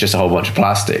bonnet and it's just a whole bunch of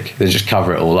plastic. They just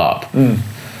cover it all up.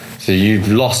 So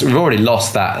we've already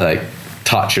lost that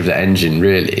touch of the engine,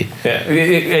 really. Yeah,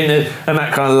 and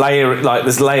that kind of layer,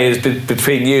 there's layers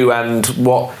between you and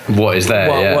what is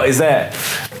there. What is there?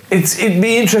 It'd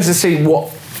be interesting to see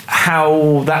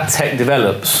how that tech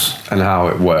develops and how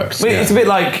it works. It's a bit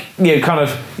like you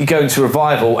go into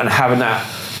Revival and having that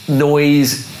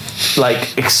noise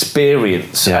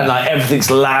experience and everything's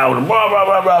loud and blah blah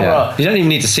blah blah blah. You don't even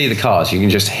need to see the cars. You can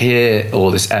just hear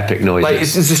all this epic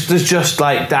noises. There's just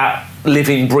that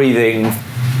living, breathing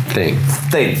thing.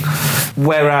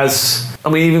 Whereas,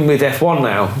 even with F1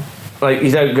 now,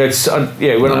 you don't go to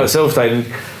when I'm at Silverstone,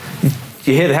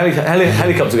 you hear the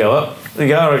helicopter go up. And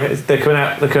you go, oh, okay, they're coming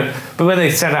out. But when they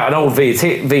send out an old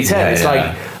V10, it's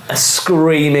like a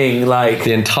screaming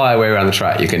the entire way around the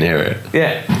track. You can hear it.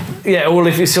 Yeah. Or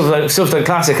if it's Silverstone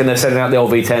Classic and they're sending out the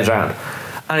old V10s around,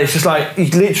 and it's just you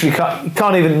literally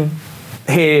can't even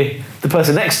hear the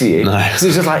person next to you because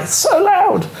it's just so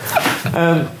loud.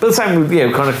 But the same with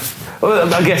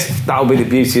I guess that'll be the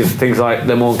beauty of things like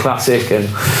Le Mans Classic and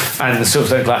the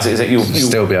Silverstone Classic, is that you'll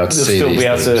still be able to see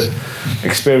to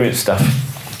experience stuff.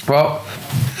 Well,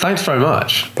 thanks very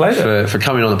much. Pleasure. For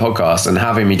coming on the podcast and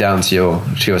having me down to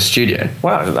your studio.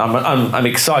 Well, I'm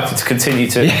excited to continue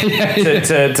to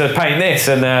paint this,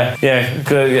 and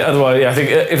otherwise, I think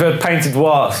if I'd painted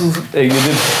what you'd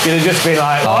have just been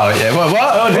like, what? Oh yeah, what?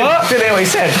 What? Didn't hear what he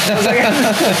said.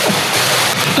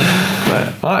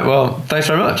 All right, well, thanks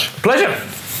very much. Pleasure.